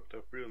shit, you fucked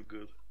up real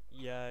good.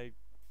 Yeah,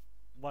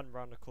 one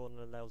round the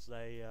corner and there was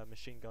a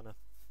machine gunner.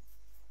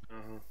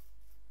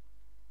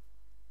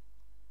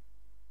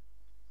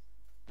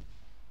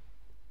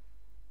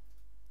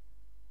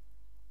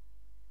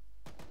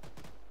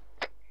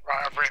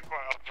 Right, I've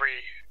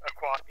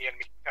reacquired the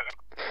enemy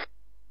technical.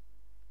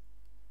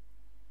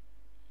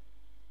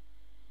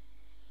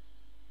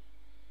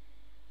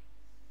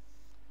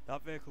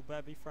 That vehicle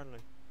better be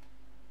friendly.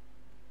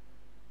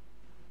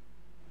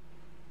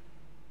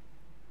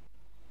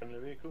 Friendly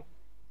vehicle?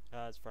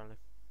 It's friendly.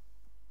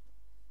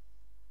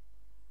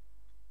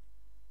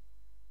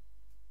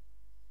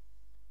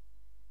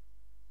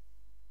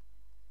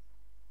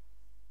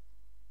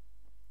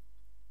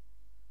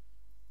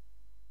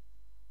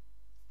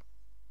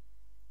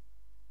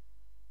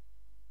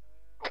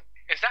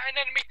 an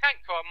enemy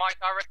tank to my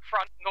direct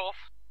front, north?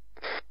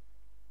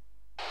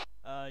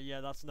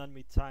 Yeah, that's an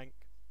enemy tank.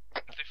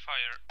 They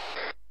fire.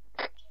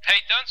 Hey,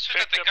 don't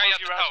shoot at the guy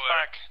at the tower.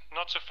 Back,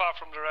 not so far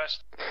from the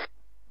rest.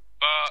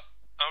 But,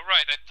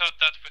 alright, I thought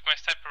that with my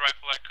sniper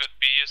rifle I could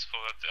be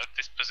useful at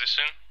this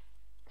position.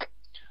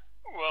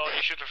 Well,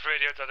 you should have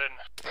radioed that in.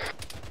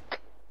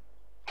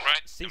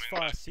 Right.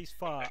 Ceasefire,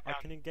 ceasefire. I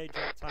can engage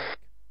that tank.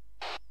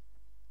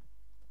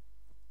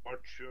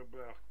 Watch your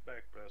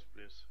back blast,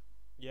 please.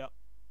 Yep.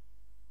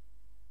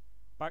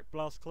 Back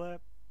blast clear.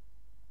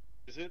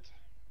 Is it?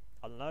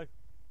 I don't know.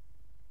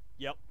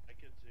 Yep. I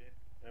can see.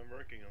 I'm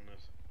working on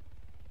this.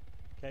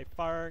 Okay,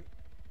 firing.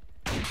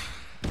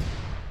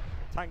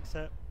 Tanks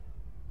hit.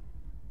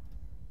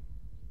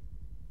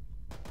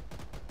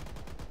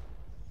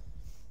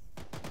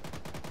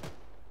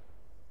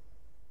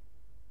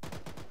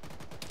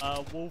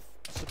 Wolf,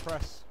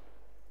 suppress.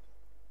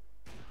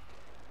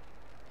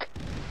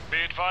 Be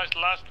advised,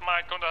 last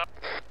mic on the...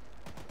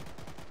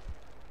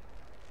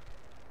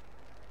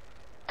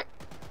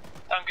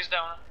 Tank is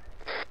down.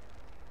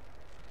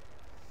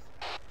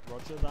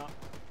 Roger that.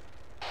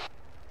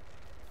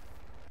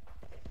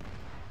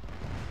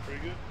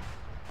 Pretty good.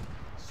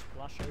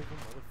 Splash over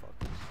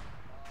motherfuckers.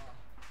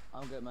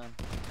 I'm good, man.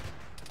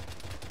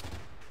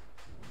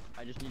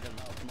 I just need a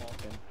lot of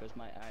morphine because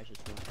my eyes are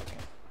still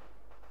fucking.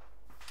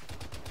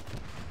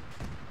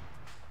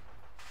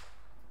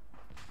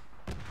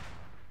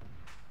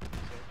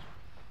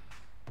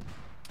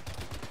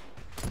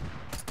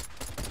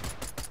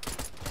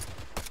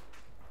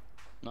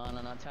 No,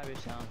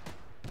 Tavish down.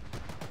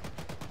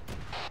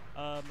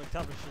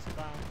 McTavish is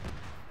down.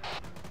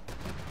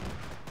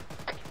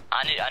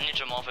 I need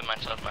to morph in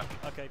myself, man.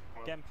 Okay,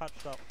 getting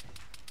patched up.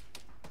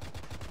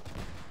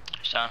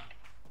 So.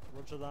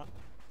 Roger that.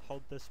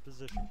 Hold this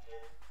position.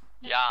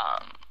 Yeah,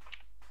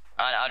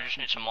 I just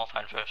need some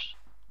morphine first.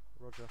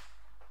 Roger.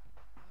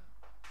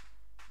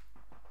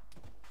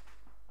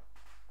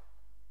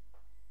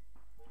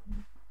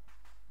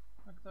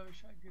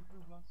 McTavish, I give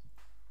you glass.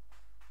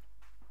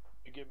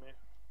 You give me.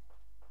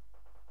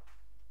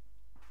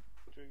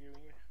 What are you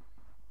giving me?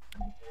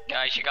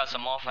 Guys, you got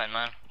some morphine,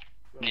 man.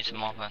 Need some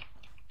morphine.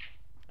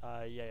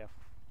 Yeah.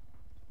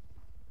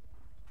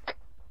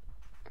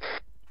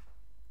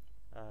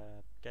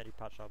 Getting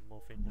patched up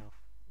morphine now.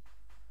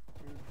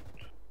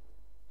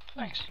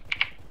 Thanks.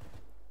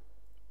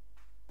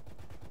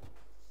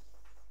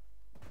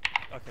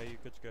 Okay, you're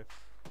good to go.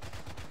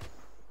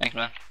 Thanks,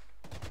 man.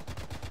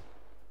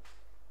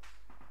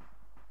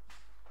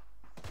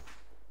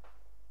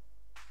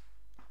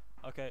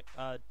 Okay,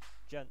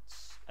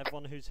 gents,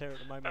 everyone who's here at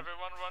the moment.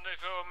 Everyone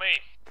rendezvous with me.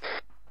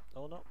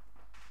 Or not.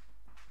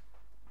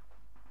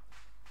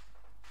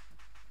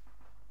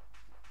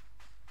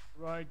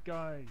 Right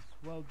guys,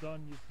 well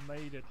done, you've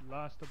made it.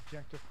 Last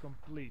objective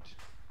complete.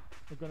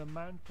 We're gonna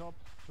mount up,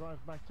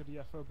 drive back to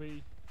the FOB,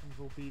 and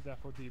we'll be there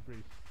for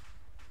debrief.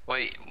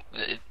 Wait,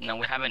 no,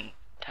 we haven't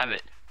have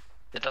it.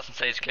 It doesn't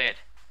say it's cleared.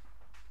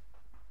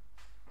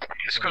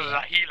 It's because of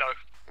that helo.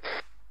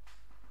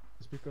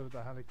 It's because of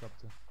the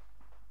helicopter.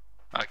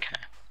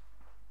 Okay.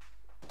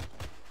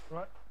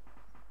 Right.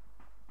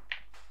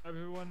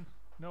 Everyone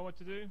know what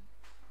to do?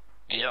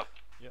 Yep.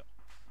 Yep.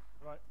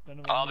 Right,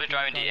 then I'll be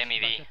driving the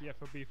MEV. Back at the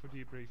FOB for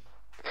debrief.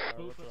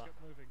 Cool, let's get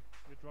moving.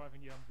 We're driving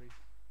the Humvee.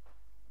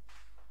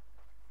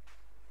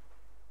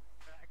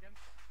 Again?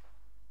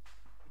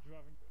 We're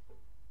driving.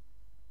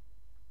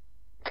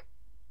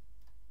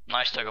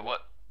 Nice, Tugger.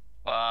 What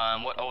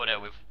order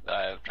we've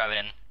driving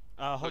in?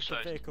 Hold the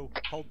vehicle.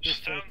 Hold this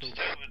vehicle. Stand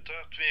still with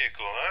that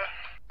vehicle, huh?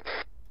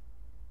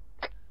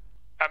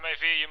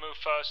 MAV, you move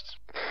first.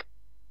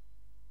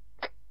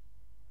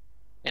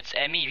 It's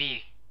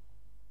MEV.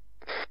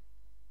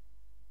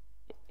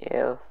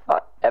 Yeah,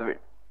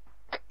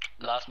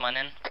 Last man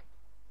in.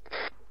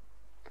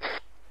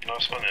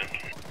 Last one in.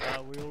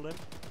 We all in?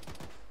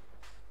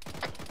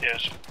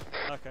 Yes.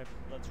 Okay,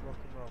 let's rock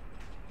and roll.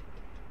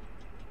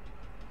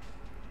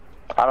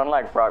 I don't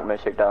like rock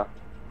music though.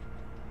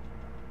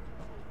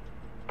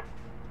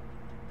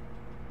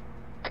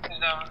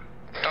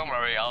 Don't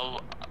worry,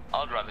 I'll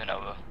drive in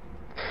over.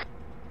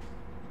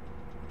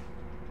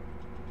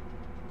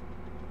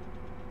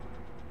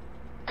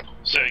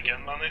 Say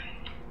again, Manny.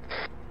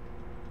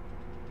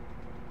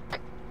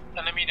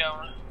 Enemy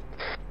down.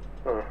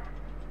 Oh.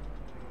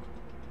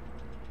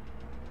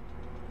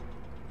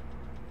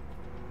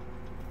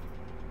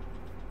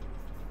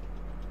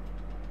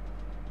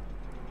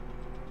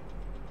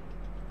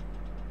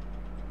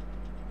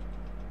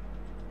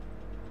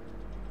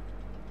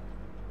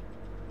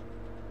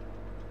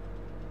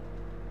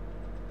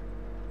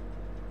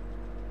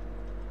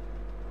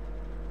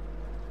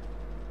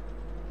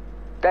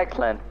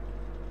 Declan.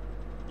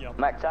 Yep.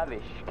 Max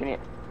Savish, can you...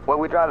 Where are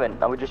we driving?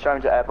 Are we just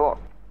driving to airport?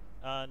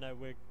 No,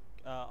 we're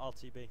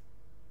RTB.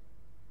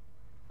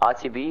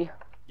 RTB?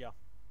 Yeah.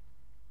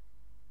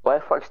 Where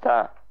the fuck's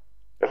that?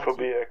 FOB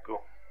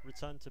Echo.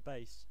 Return to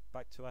base.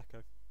 Back to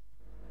Echo.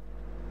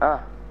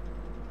 Ah.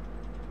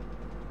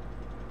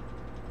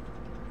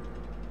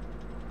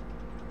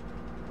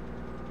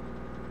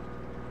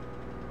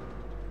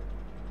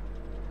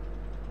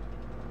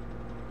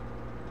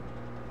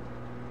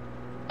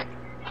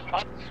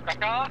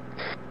 Cracker.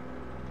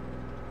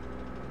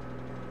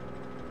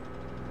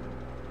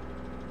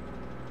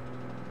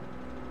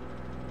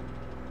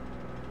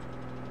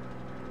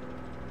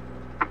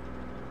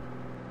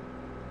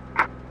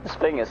 This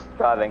thing is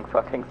driving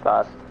fucking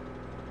fast.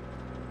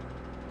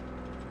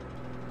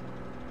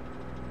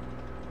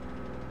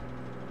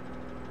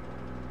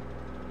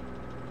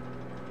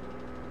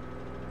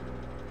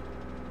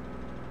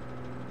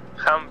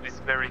 Humvee's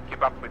very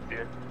keep up with you.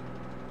 Right,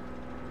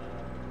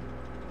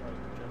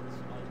 gents,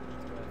 I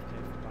need to go AFK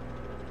for back.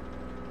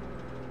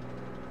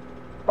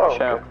 Oh,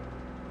 Sure. okay.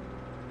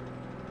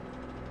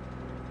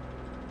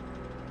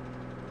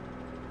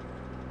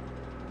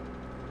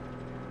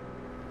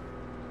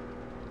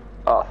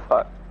 Oh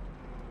fuck.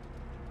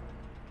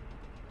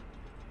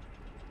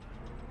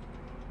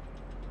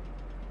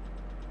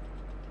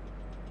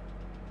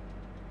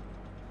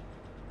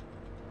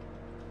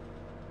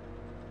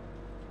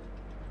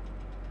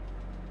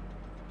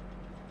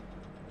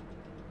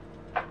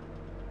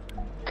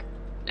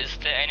 Is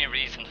there any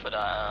reason for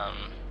that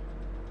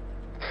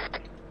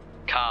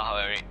car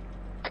hurry?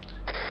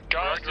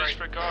 Guys,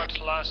 disregard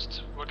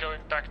last. We're going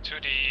back to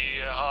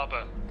the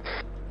harbour.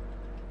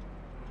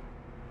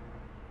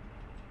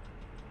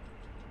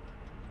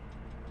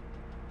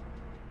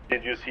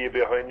 Did you see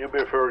behind you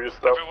before you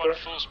stopped Everyone there?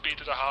 full speed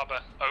to the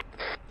harbour. Oh.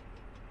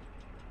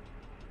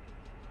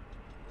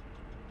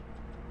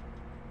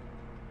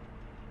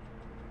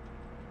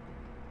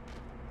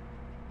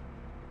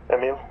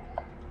 Emil?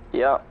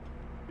 Yeah.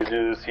 Did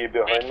you see Be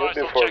behind you advised,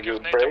 I'll before check you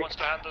if NATO braked? wants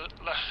to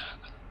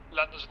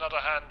lend us another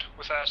hand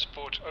with air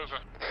support. Over.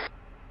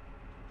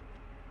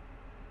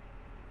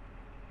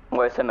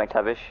 Where's the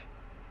McTavish?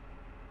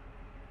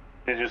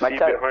 Did you Mike see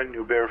Tyson. behind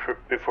you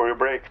before you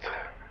braked?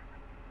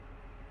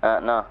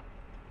 No.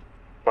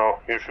 No,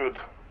 you should.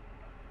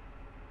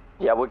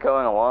 Yeah, we're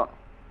going or what?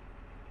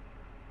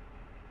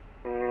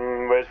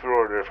 Wait for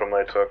order from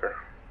Night Stalker.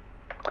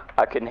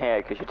 I couldn't hear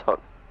it because you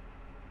talked.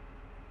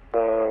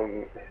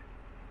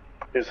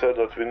 He said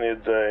that we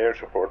need air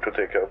support to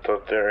take out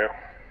that area.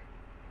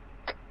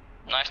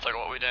 Nice talk,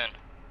 what are we doing?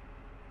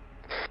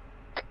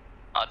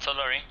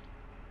 Artillery.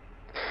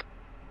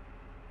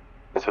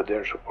 He said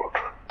air support.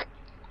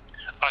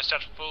 I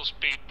set full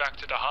speed back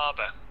to the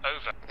harbour.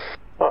 Over.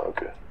 Oh,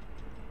 okay.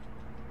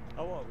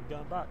 Oh, what? We're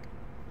going back?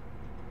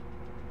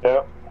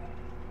 Yeah.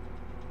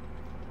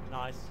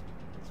 Nice.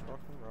 Let's rock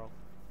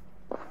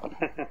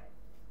and roll.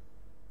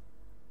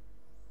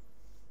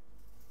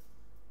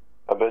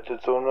 I bet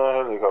it's on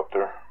a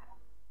helicopter.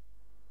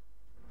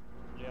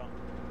 Yeah.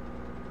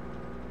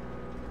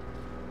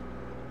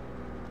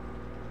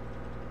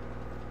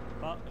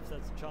 But if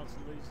there's a chance of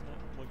losing it,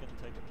 we're going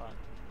to take it back.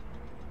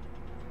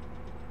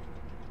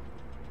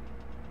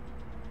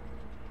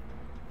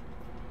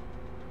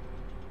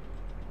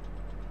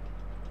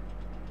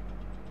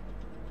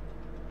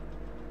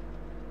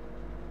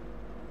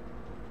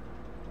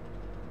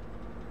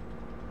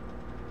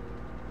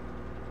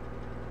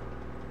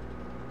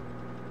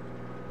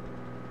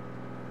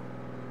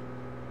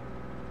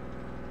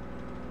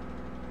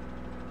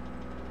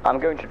 I'm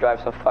going to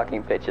drive some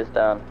fucking bitches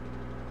down.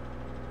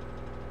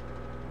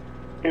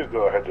 You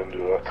go ahead and do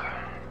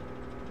that.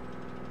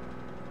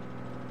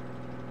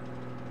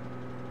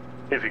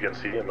 If you can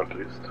see him at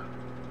least.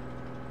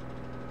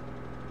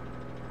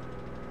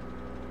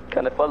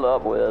 Can they follow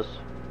up with us?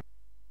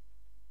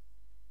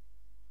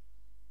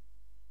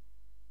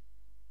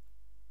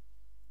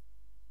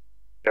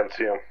 Can't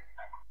see him.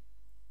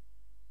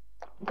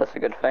 That's a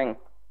good thing.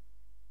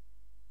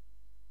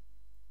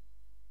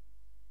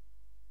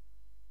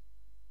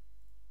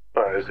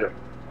 Ah, I see.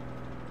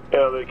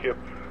 Yeah, they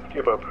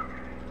keep up.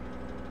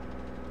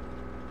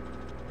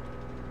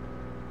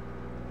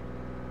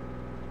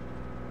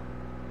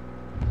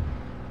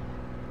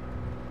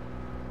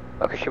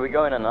 Okay, should we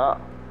go in or not?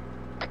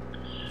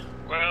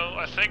 Well,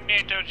 I think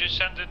NATO just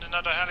sent in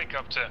another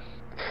helicopter.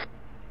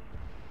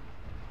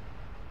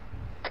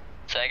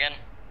 Second.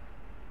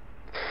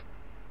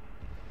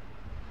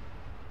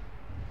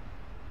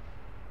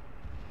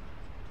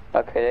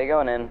 Okay, they're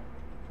going in.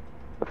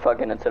 The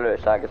fucking artillery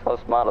attack is so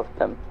smart of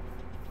them.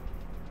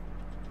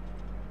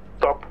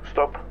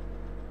 Stop.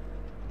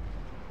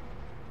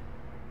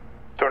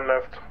 Turn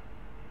left.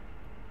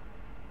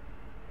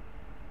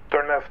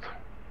 Turn left.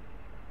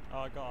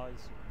 Alright, guys.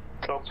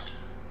 Stop.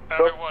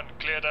 Everyone,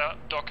 clear the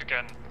dock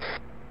again.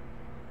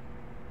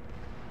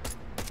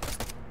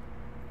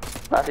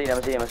 I see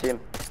him.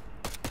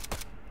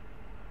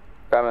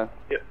 Grab him.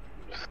 Yeah.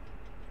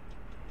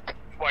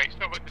 Wait,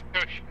 still got the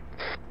push.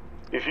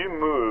 If you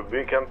move,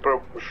 we can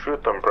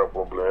shoot them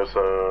probably,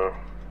 so...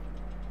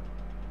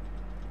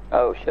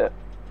 Oh shit.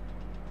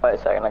 Wait a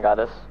second, I got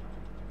this.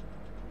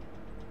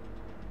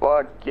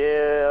 Fuck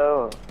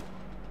you!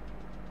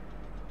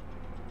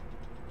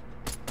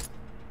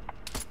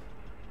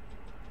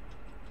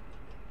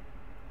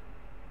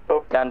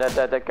 Oh. Down,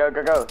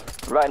 go.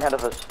 Right ahead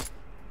of us.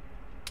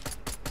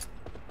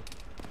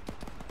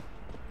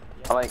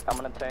 Yeah. I'm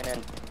gonna turn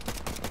in.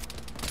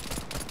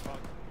 Fuck,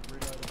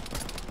 reloading.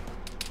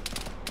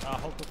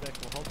 Hold the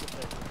vehicle, hold the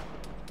vehicle.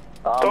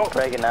 Oh, I'm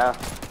breaking now.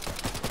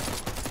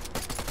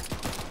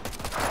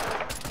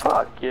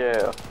 Fuck you. I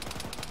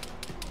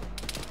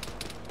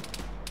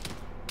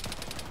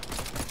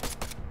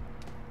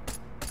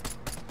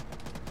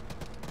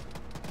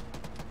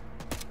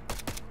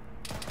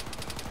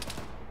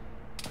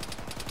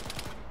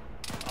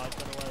don't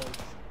know where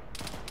those...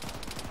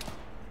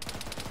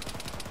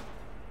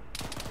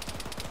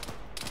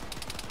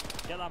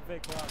 Get that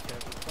vehicle out here,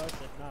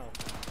 reverse it now.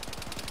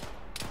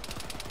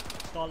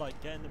 Starlight,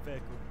 get in the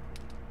vehicle.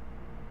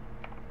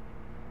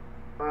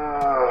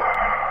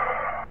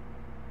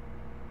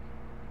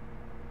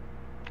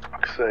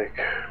 Fuck's sake.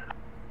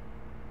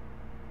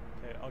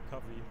 Okay, I'll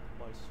cover you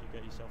whilst you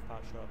get yourself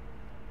patched up.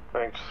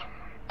 Thanks.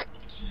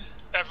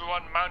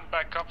 Everyone mount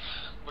back up.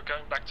 We're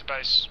going back to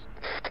base.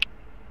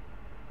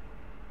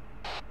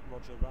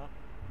 Roger that.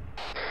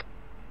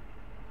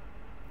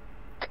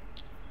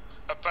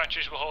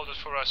 Apaches will hold it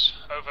for us.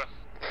 Over.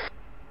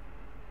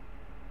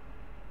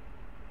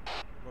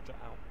 Roger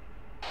out.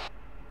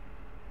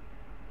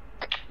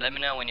 Let me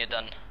know when you're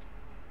done.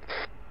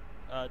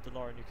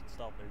 DeLorean, you can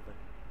start moving.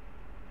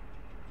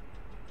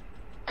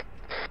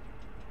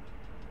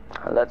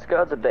 Let's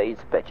go to base,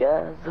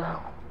 bitches.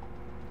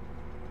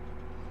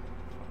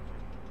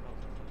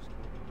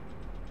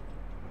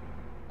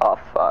 Oh,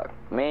 fuck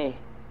me.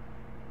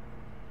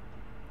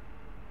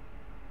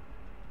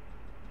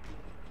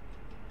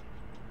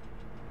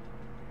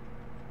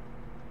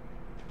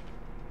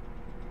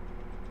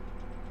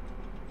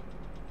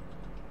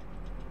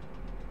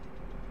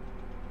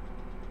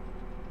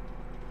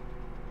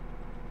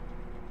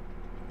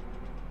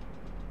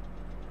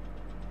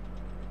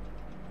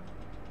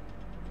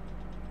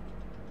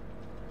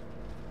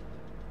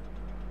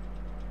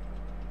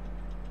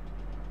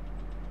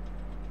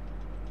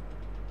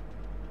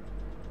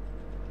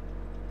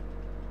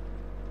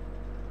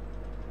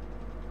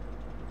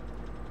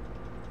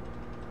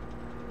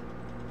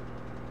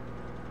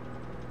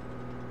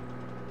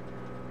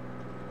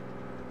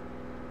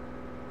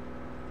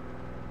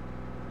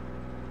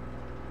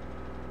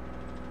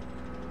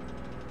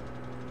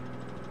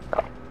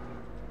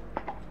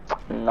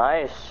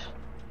 Nice.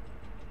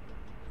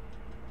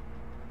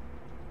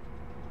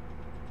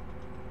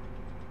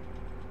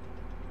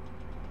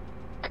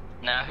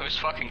 Now, who's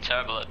fucking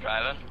terrible at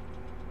driving?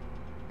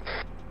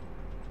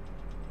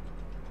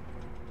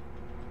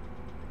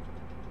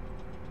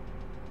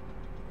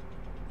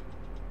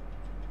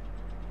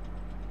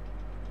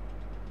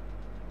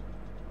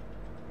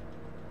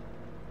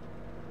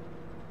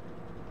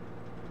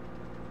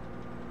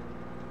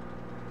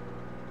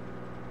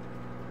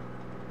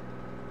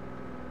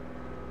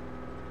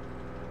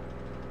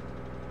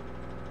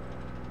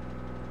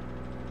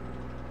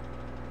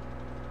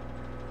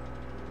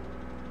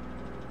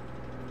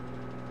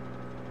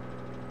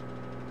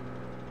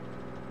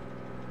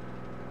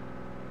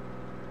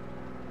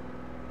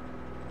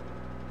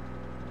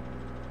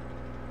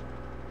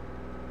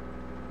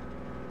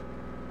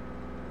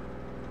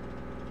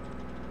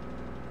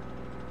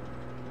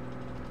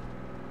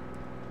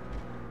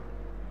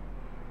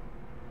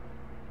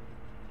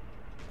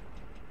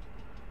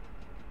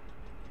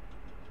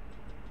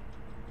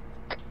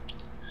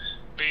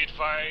 Be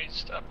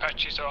advised,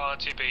 Apaches are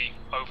RTB.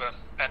 Over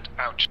and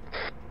out.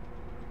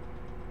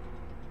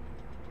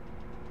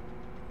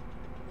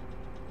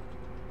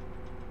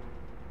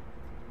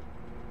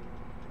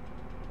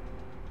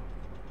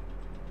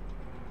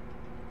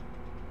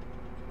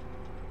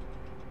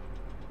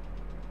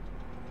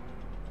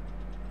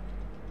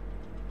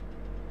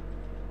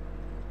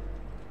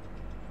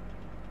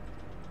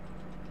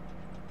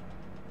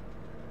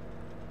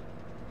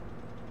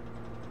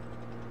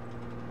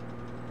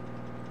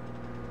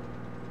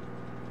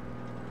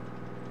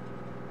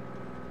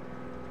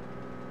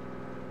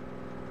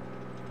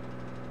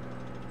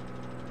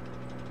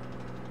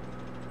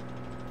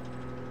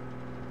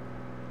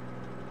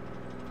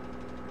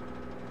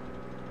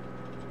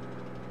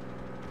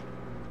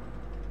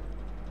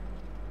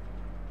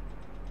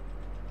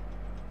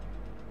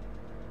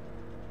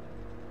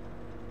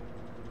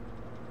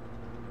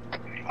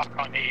 I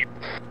can't hear you.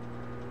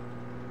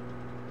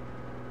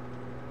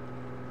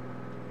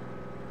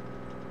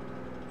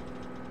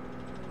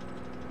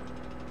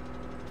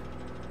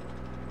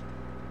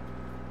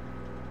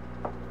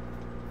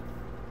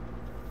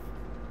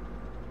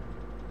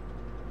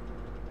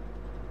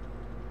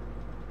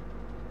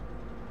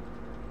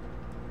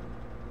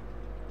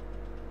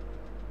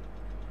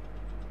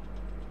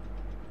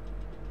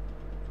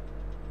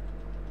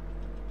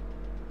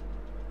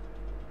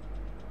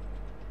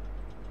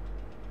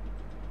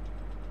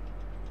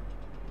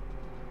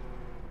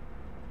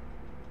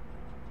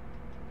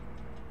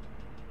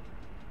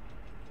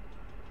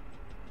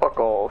 Fuck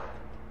off.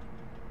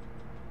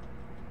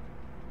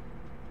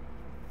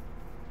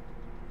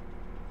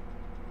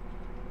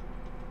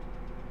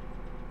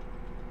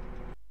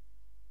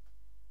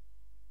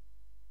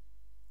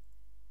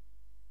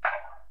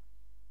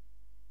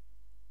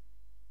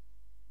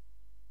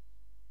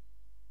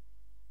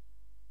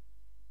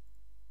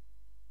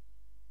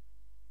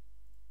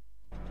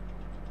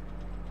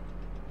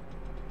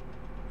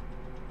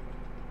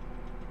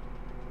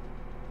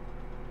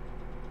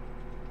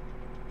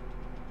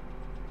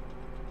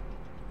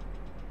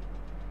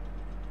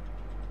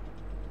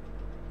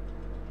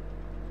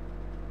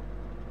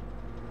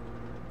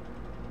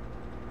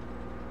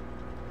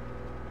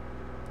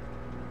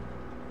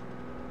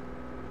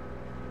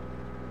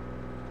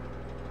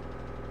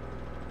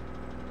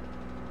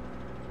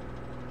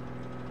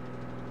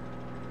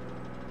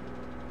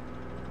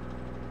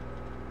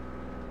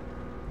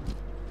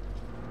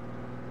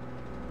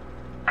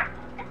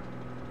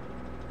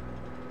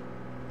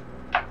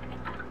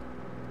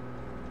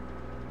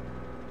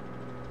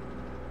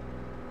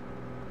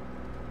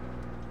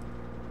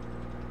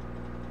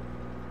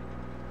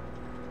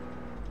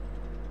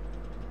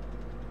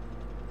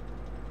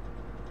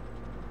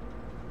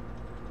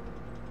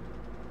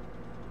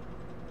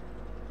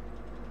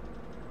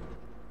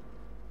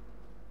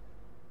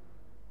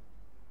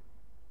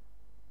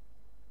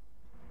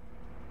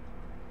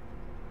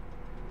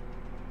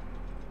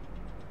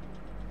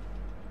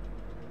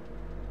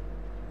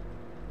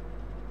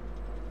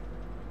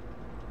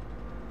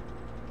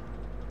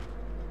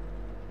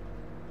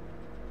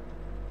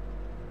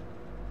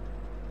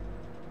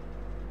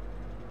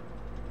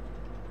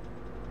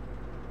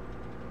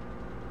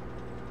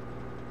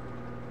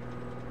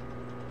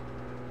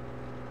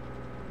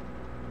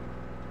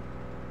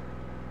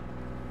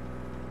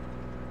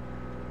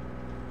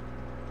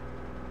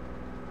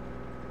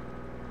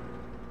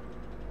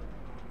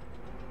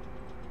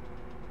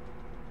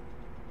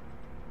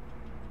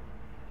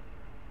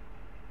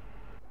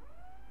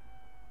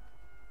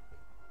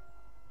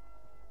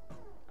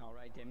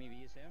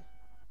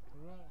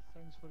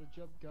 Thanks for the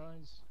job,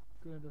 guys.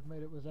 Couldn't have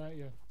made it without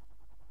you.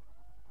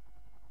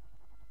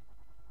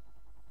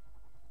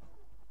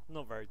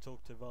 Not very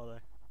talkative, are they?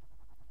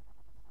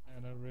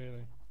 Yeah, not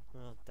really.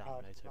 Oh, damn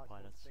NATO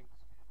pilots.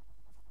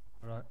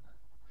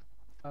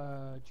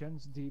 Right.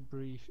 Gents,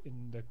 debrief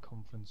in the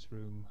conference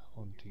room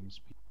on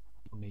TeamSpeak.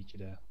 I'll meet you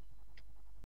there.